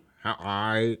me, how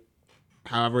I've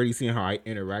already seen how I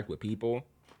interact with people.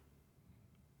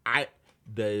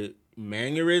 The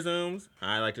mannerisms, how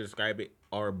I like to describe it,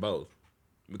 are both.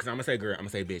 Because I'm gonna say girl, I'm gonna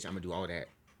say bitch, I'm gonna do all that,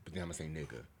 but then I'm gonna say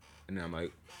nigga, and then I'm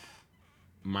like,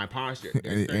 my posture,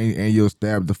 and you'll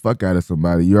stab the fuck out of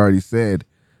somebody. You already said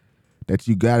that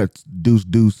you got a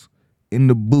deuce in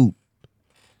the boot.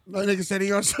 No nigga said he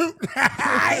gonna shoot.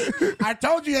 I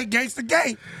told you against the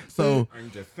gay. So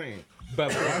I'm just saying.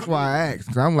 But that's why I asked.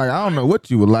 Cause I'm like, I don't know what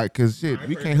you would like, cause shit,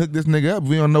 we can't hook this nigga up.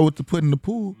 We don't know what to put in the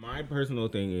pool. My personal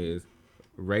thing is,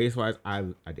 race wise, I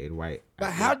date white.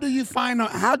 But how do you find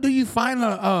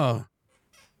a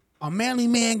manly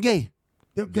man gay?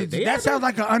 That sounds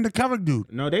like an undercover dude.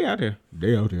 No, they out there.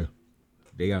 They out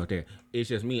there. It's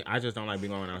just me. I just don't like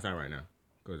being going outside right now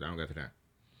because I don't got the time.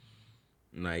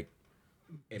 Like,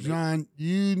 John,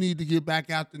 you need to get back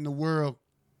out in the world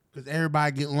because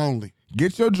everybody get lonely.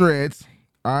 Get your dreads.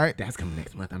 All right. That's coming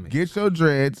next month. Get your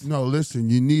dreads. No, listen,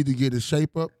 you need to get a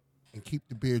shape up and keep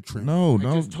the beard trimmed. No,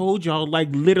 I just told y'all like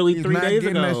literally 3 days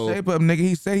ago. That shape up, nigga.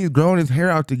 He said he's growing his hair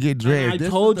out to get dreads. I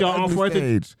told y'all on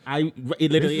 4th.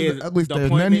 It literally is. Ugly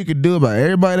stage. Nothing you can do about it.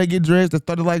 Everybody that get dreads that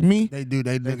started like me. They do.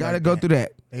 They gotta go through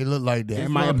that. They look like that.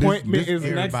 And my appointment is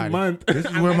next month. This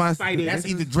is where my that's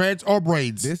either dreads or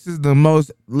braids. This is the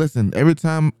most. Listen, every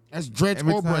time that's dreads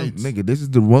or braids, nigga. This is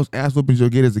the most ass whoopings you'll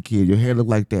get as a kid. Your hair look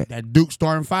like that. That Duke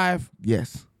starting 5.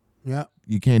 Yes. Yeah.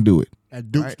 You can't do it.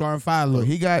 That Duke starting 5 look. So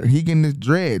he getting his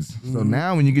dreads. Mm-hmm. So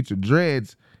now when you get your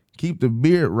dreads, keep the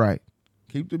beard right.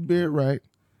 Keep the beard right.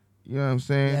 You know what I'm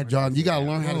saying? Yeah, John, you gotta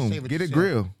learn how to save it. Get a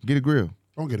grill. Get a grill.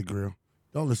 Don't get a grill.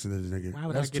 Don't listen to this nigga. Why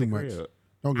would that's I get too a much. grill?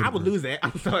 Don't get I would lose that.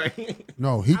 I'm sorry.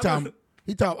 No, he talking.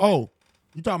 Oh,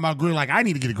 you talking about grill like I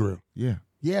need to get a grill? Yeah.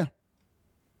 Yeah.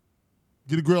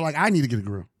 Get a grill like I need to get a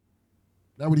grill.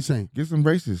 That's what he's saying. Get some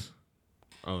braces.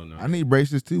 Oh no. I need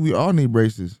braces too. We all need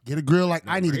braces. Get a grill like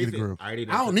I need to get a grill. I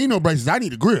don't need no braces. I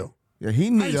need a grill. Yeah,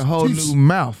 he needs a whole new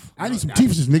mouth. I need some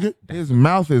teeths, nigga. His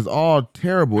mouth is all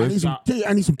terrible. I need some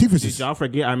teeths. Did y'all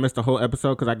forget I missed the whole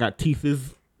episode because I got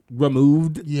teeths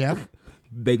removed? Yeah.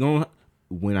 They gon'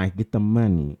 when I get the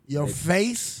money. Your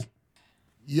face,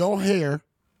 your hair,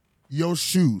 your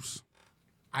shoes.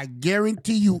 I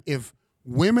guarantee you, if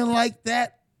women like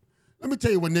that, let me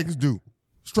tell you what niggas do.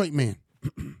 Straight man.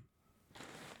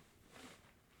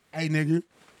 Hey, nigga,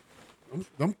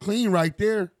 I'm clean right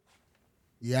there.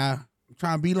 Yeah, I'm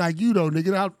trying to be like you, though,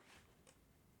 nigga.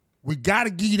 We got to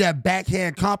give you that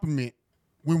backhand compliment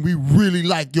when we really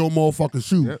like your motherfucking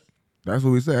shoes. Yep. That's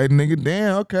what we say. Hey, nigga,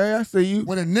 damn, okay, I see you.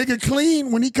 When a nigga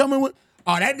clean, when he coming with,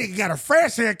 oh, that nigga got a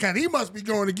fresh haircut. He must be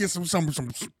going to get some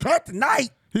cut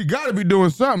tonight. He got to be doing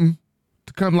something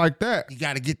to come like that. You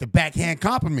got to get the backhand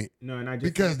compliment. No, and I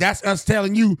just because that's us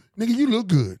telling you, nigga, you look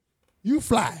good. You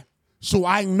fly. So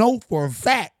I know for a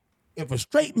fact, if a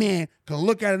straight man can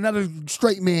look at another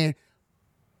straight man,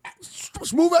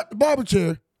 smooth out the barber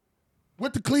chair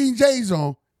with the clean J's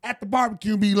on at the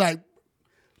barbecue and be like,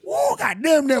 whoa,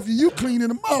 goddamn nephew, you clean in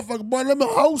the motherfucker, boy, let me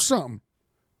hold something.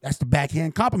 That's the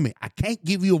backhand compliment. I can't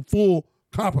give you a full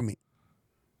compliment.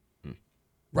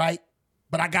 Right?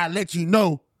 But I gotta let you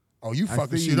know, oh, you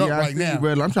fucking shit up right now.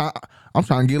 You, I'm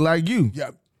trying to get like you.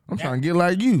 Yeah. I'm trying to get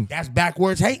like you. That's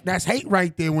backwards hate. That's hate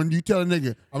right there when you tell a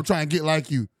nigga, I'm trying to get like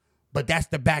you. But that's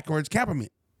the backwards compliment.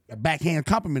 The backhand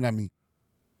compliment, I mean.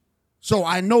 So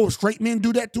I know straight men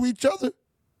do that to each other.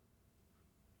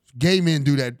 Gay men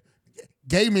do that.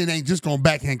 Gay men ain't just gonna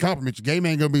backhand compliment you. Gay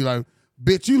men gonna be like,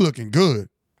 bitch, you looking good.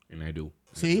 And I do.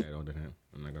 See? I do that all the time.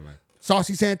 I'm not gonna lie.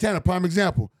 Saucy Santana, prime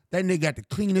example. That nigga got the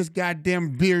cleanest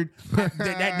goddamn beard. that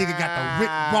nigga got the Rick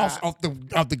Ross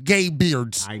of the gay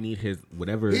beards. I need his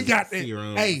whatever. He got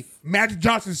serum. Hey, Magic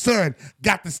Johnson's son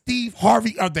got the Steve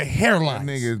Harvey of the hairline.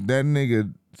 That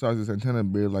nigga Saucy Santana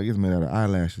beard like it's made out of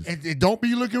eyelashes. It don't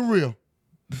be looking real.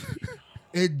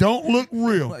 It don't look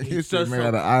real. His shit made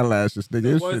out of eyelashes,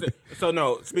 nigga. So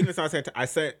no, speaking of Saucy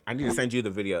Santana, I need to send you the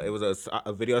video. It was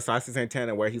a video of Saucy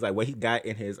Santana where he's like, what he got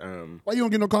in his Why you don't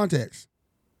get no contacts?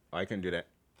 Oh, I couldn't do that.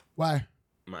 Why?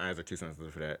 My eyes are too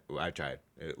sensitive for that. Well, I tried.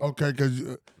 Okay, because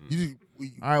you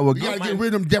all right, well, you gotta get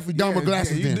rid of them Jeffrey Dahmer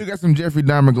glasses. You then. do got some Jeffrey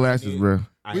Dahmer glasses, bro.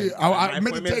 I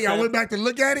meant to tell you, I went back to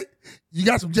look at it. You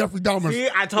got some Jeffrey Dahmer. See,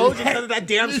 I told you because of that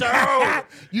damn show.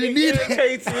 You need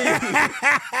it.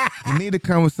 You need to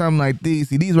come with something like these.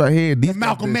 See, these right here. These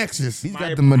Malcolm X's. These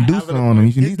got the Medusa on them.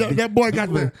 That boy got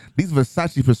these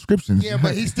Versace prescriptions. Yeah,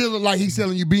 but he still look like he's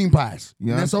selling you bean pies. You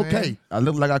know that's okay. I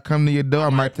look like I come to your door. I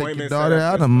might take your daughter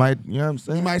out. I might, you know what I'm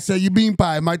saying? He might sell you bean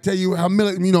pie. He might tell you how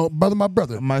brother, my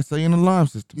brother. I might sell you an alarm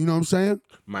system. You know what I'm saying?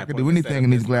 I can do anything in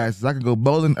these glasses. I can go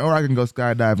bowling or I can go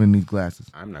skydiving in these glasses.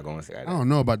 I'm not going to skydiving. I don't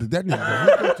know about that nigga.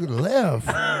 He go to the left.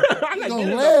 He go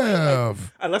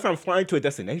left. Unless I'm flying to a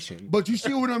destination. But you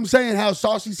see what I'm saying? How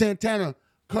Saucy Santana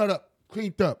cut up,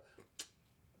 cleaned up.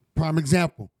 Prime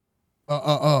example.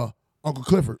 Uncle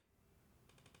Clifford.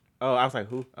 Oh, I was like,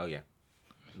 who? Oh yeah.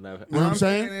 Love You know what I'm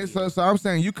saying? So I'm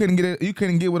saying you couldn't get it. You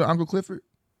couldn't get with Uncle Clifford.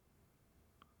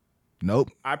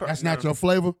 Nope. That's not your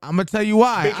flavor. I'm gonna tell you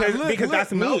why. Because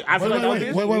that's me. I feel like wait.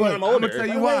 I'm older. I'm gonna tell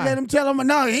you why. Let him tell him.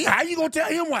 No, how you gonna tell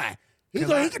him why? He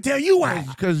can tell you why.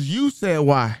 Because you said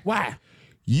why. Why?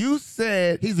 You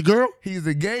said he's a girl. He's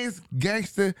a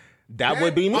gangster. That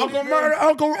would be me. Uncle Murder.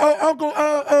 Uncle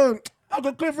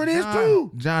Clifford is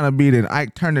too. John will be the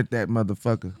Ike Turner that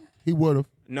motherfucker. He would have.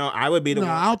 No, I would be the one.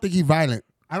 I don't think he's violent.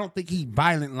 I don't think he's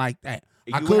violent like that.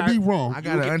 I could be wrong. I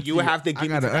got an auntie. You would have to give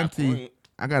me to that point.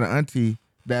 I got an auntie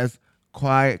that's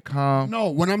quiet, calm. No,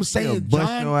 when I'm saying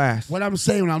John, your ass. What I'm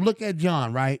saying when I look at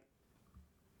John, right?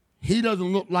 He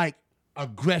doesn't look like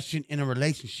aggression in a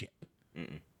relationship.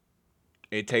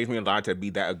 It takes me a lot to be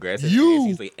that aggressive. You and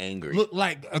usually angry. Look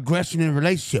like aggression in a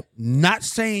relationship. Not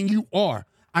saying you are.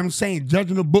 I'm saying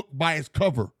judging a book by its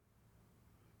cover.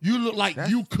 You look like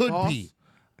you could be.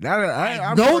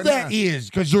 I know that is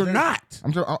because you're not.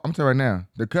 I'm telling you right now.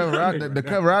 The cover, the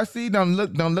cover I see don't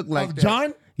look like that.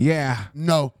 John? Yeah.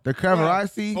 No. The cover I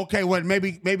see. Okay, well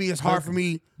maybe it's hard for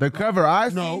me. The cover I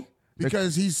see. No,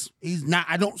 because he's not.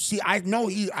 I don't see. I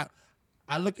know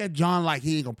I look at John like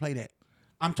he ain't gonna play that.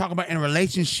 I'm talking about in a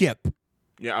relationship.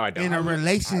 Yeah, I don't. In a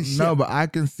relationship. No, but I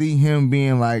can see him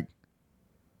being like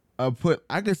I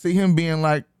can see him being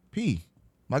like P,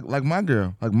 like my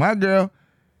girl. Like my girl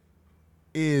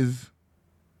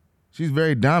she's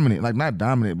very dominant. Like not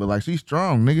dominant, but like she's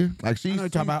strong, nigga. Like she's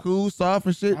cool, soft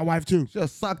and shit. My wife too. She'll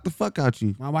sock the fuck out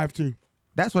you. My wife too.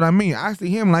 That's what I mean. I see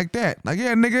him like that. Like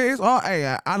yeah, nigga, it's all.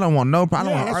 Hey, I don't want no. I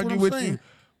don't want to argue with you.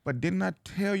 But didn't I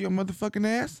tell your motherfucking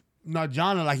ass? No,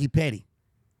 John look like he petty.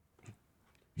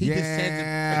 He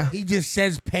just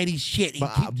says petty shit.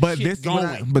 But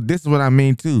this is what I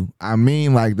mean too. I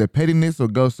mean like the pettiness will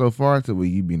go so far to where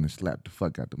you being to slap the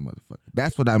fuck out the motherfucker.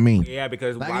 That's what I mean. Yeah,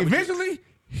 because like eventually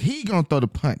he gonna throw the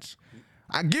punch.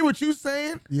 I get what you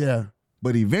saying. Yeah.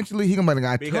 But eventually he gonna be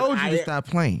like, I told you to stop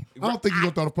playing. I don't think he's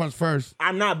gonna throw the punch first.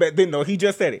 I'm not, but then no, he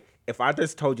just said it. If I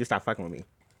just told you stop fucking with me.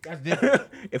 That's different.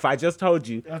 If I just told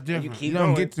you, that's different. You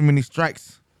don't get too many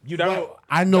strikes. You don't.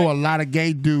 I know a lot of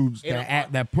gay dudes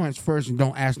that punch first and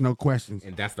don't ask no questions.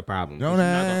 And that's the problem. Don't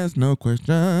ask no questions.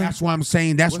 That's why I'm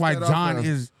saying. That's why John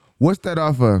is. What's that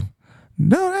off of?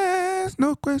 Don't ask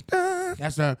no questions.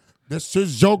 That's this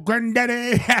is your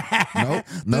granddaddy. Nope.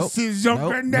 This is your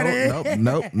granddaddy.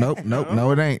 Nope.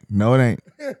 No, it ain't. No, it ain't.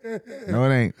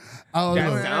 Oh,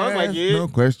 that sounds like it. No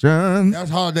questions. That's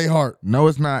Holiday Heart. No,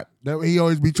 it's not. He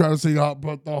always be trying to sing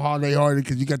Holiday Heart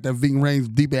because you got that Ving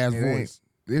Rhames deep ass voice.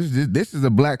 This is a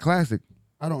black classic.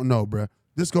 I don't know, bro.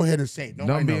 Just go ahead and say it.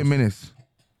 Don't be a menace.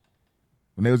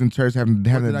 When they was in church having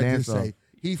a dance off.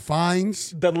 He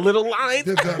finds the little lines,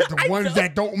 the ones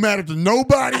that don't matter to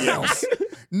nobody else.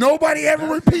 Nobody ever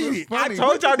repeated. I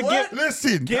told y'all to get.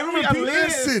 Listen, give me a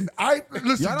listen.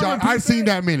 Listen, John. I seen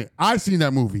that movie.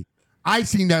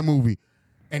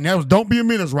 And that was Don't Be a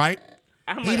Menace, right?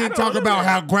 He didn't talk about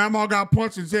how grandma got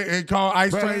punched and called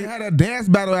Ice Train. They had a dance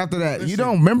battle after that. Listen, you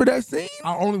don't remember that scene?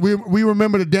 We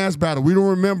remember the dance battle. We don't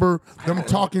remember them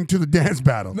talking to the dance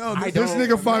battle. No, this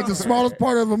nigga finds the smallest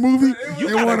part of a movie.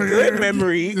 You got a good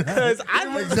memory because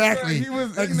exactly. He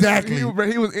was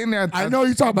in there. I know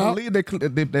you talking about. I believe they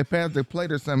passed the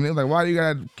plate or something. He was like, "Why do you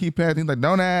gotta keep passing?" He's like,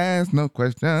 "Don't ask no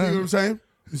questions." See what I'm saying?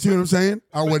 You see what I'm saying?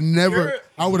 I would never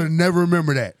I would have never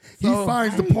remembered that. He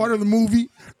finds the part of the movie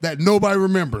that nobody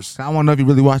remembers. I want to know if you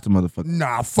really watched the motherfucker.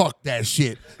 Nah, fuck that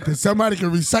shit. Because somebody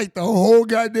can recite the whole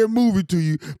goddamn movie to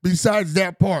you besides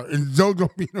that part. And Joe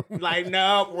gonna be the one. Like,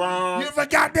 no, wrong. You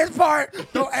forgot this part.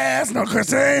 No ass, no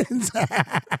questions.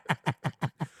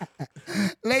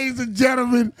 Ladies and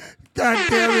gentlemen, God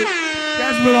damn it.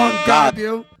 That's been on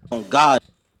goddamn. On God.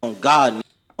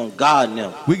 On God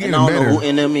now. We getting and I don't better. know who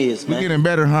NM is, man. We getting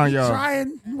better, huh, y'all?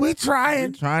 We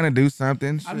trying. Trying to do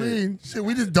something. I mean, shit,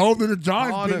 we just dove into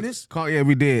John's business. Yeah,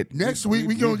 we did. Next week,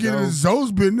 we gonna get into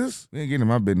Zoe's business. We ain't getting in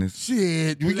my business.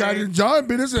 Shit, we got in John's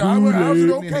business. How's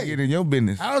it okay? Get in your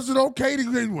business. How's it okay to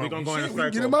get? We gonna go in a circle.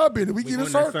 We get in my business. We get in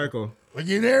a circle. We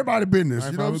get in everybody's business.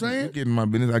 You know what I'm saying? We get in my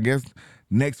business, I guess,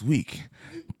 next week.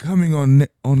 Coming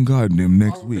on Goddamn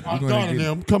next week. On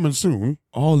Goddamn, coming soon.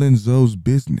 All in Zoe's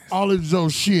business. All in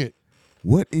Zoe's shit.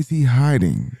 What is he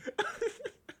hiding?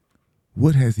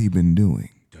 What has he been doing?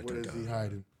 What is he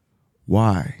hiding?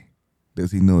 Why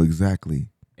does he know exactly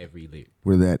every lyric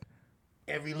where that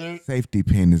safety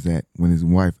pin is at when his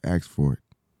wife asks for it?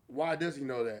 Why does he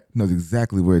know that? He knows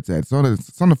exactly where it's at. It's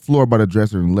on the floor by the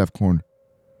dresser in the left corner.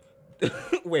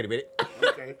 Wait a minute.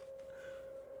 Okay.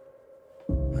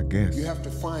 I guess. You have to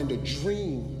find a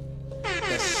dream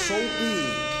that's so big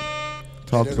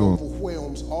Talk that it to him.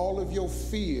 overwhelms all of your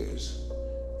fears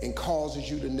and causes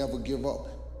you to never give up.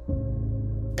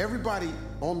 Everybody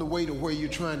on the way to where you're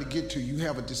trying to get to, you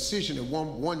have a decision that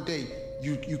one day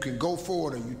you can go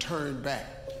forward or you turn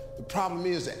back. The problem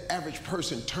is the average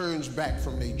person turns back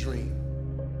from their dream.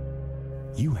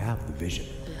 You have the vision.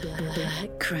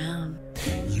 Black crown.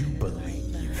 You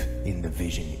believe in the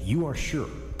vision. You are sure,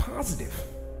 positive,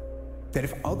 that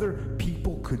if other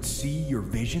people could see your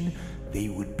vision, they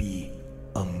would be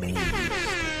amazed.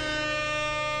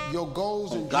 Your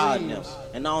goals and God dreams knows.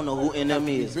 And I don't know who NM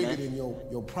is, bigger man. than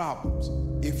your problems.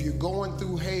 If you're going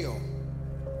through hell,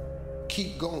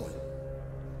 keep going.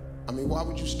 I mean, why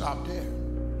would you stop there?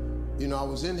 You know, I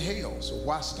was in hell, so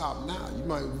why stop now?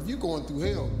 If you're going through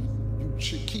hell, you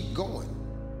should keep going.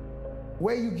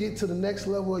 Where you get to the next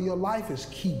level of your life is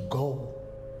keep going.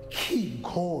 Keep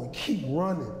going, keep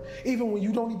running. Even when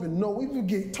you don't even know, even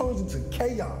if it turns into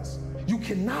chaos. You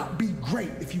cannot be great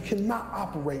if you cannot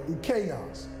operate in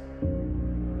chaos.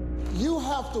 You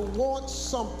have to want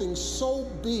something so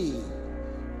big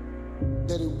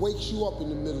that it wakes you up in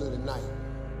the middle of the night.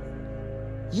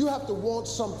 You have to want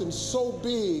something so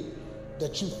big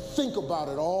that you think about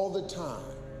it all the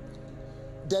time.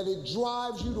 That it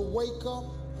drives you to wake up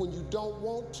when you don't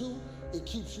want to. It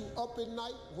keeps you up at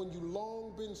night when you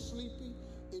long been sleepy.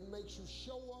 It makes you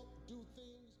show up, do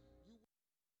things.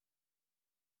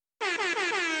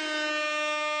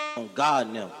 On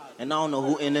God now. And I don't know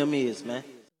who NM is, man.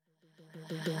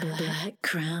 Black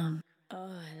crown.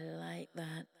 Oh, I like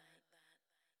that.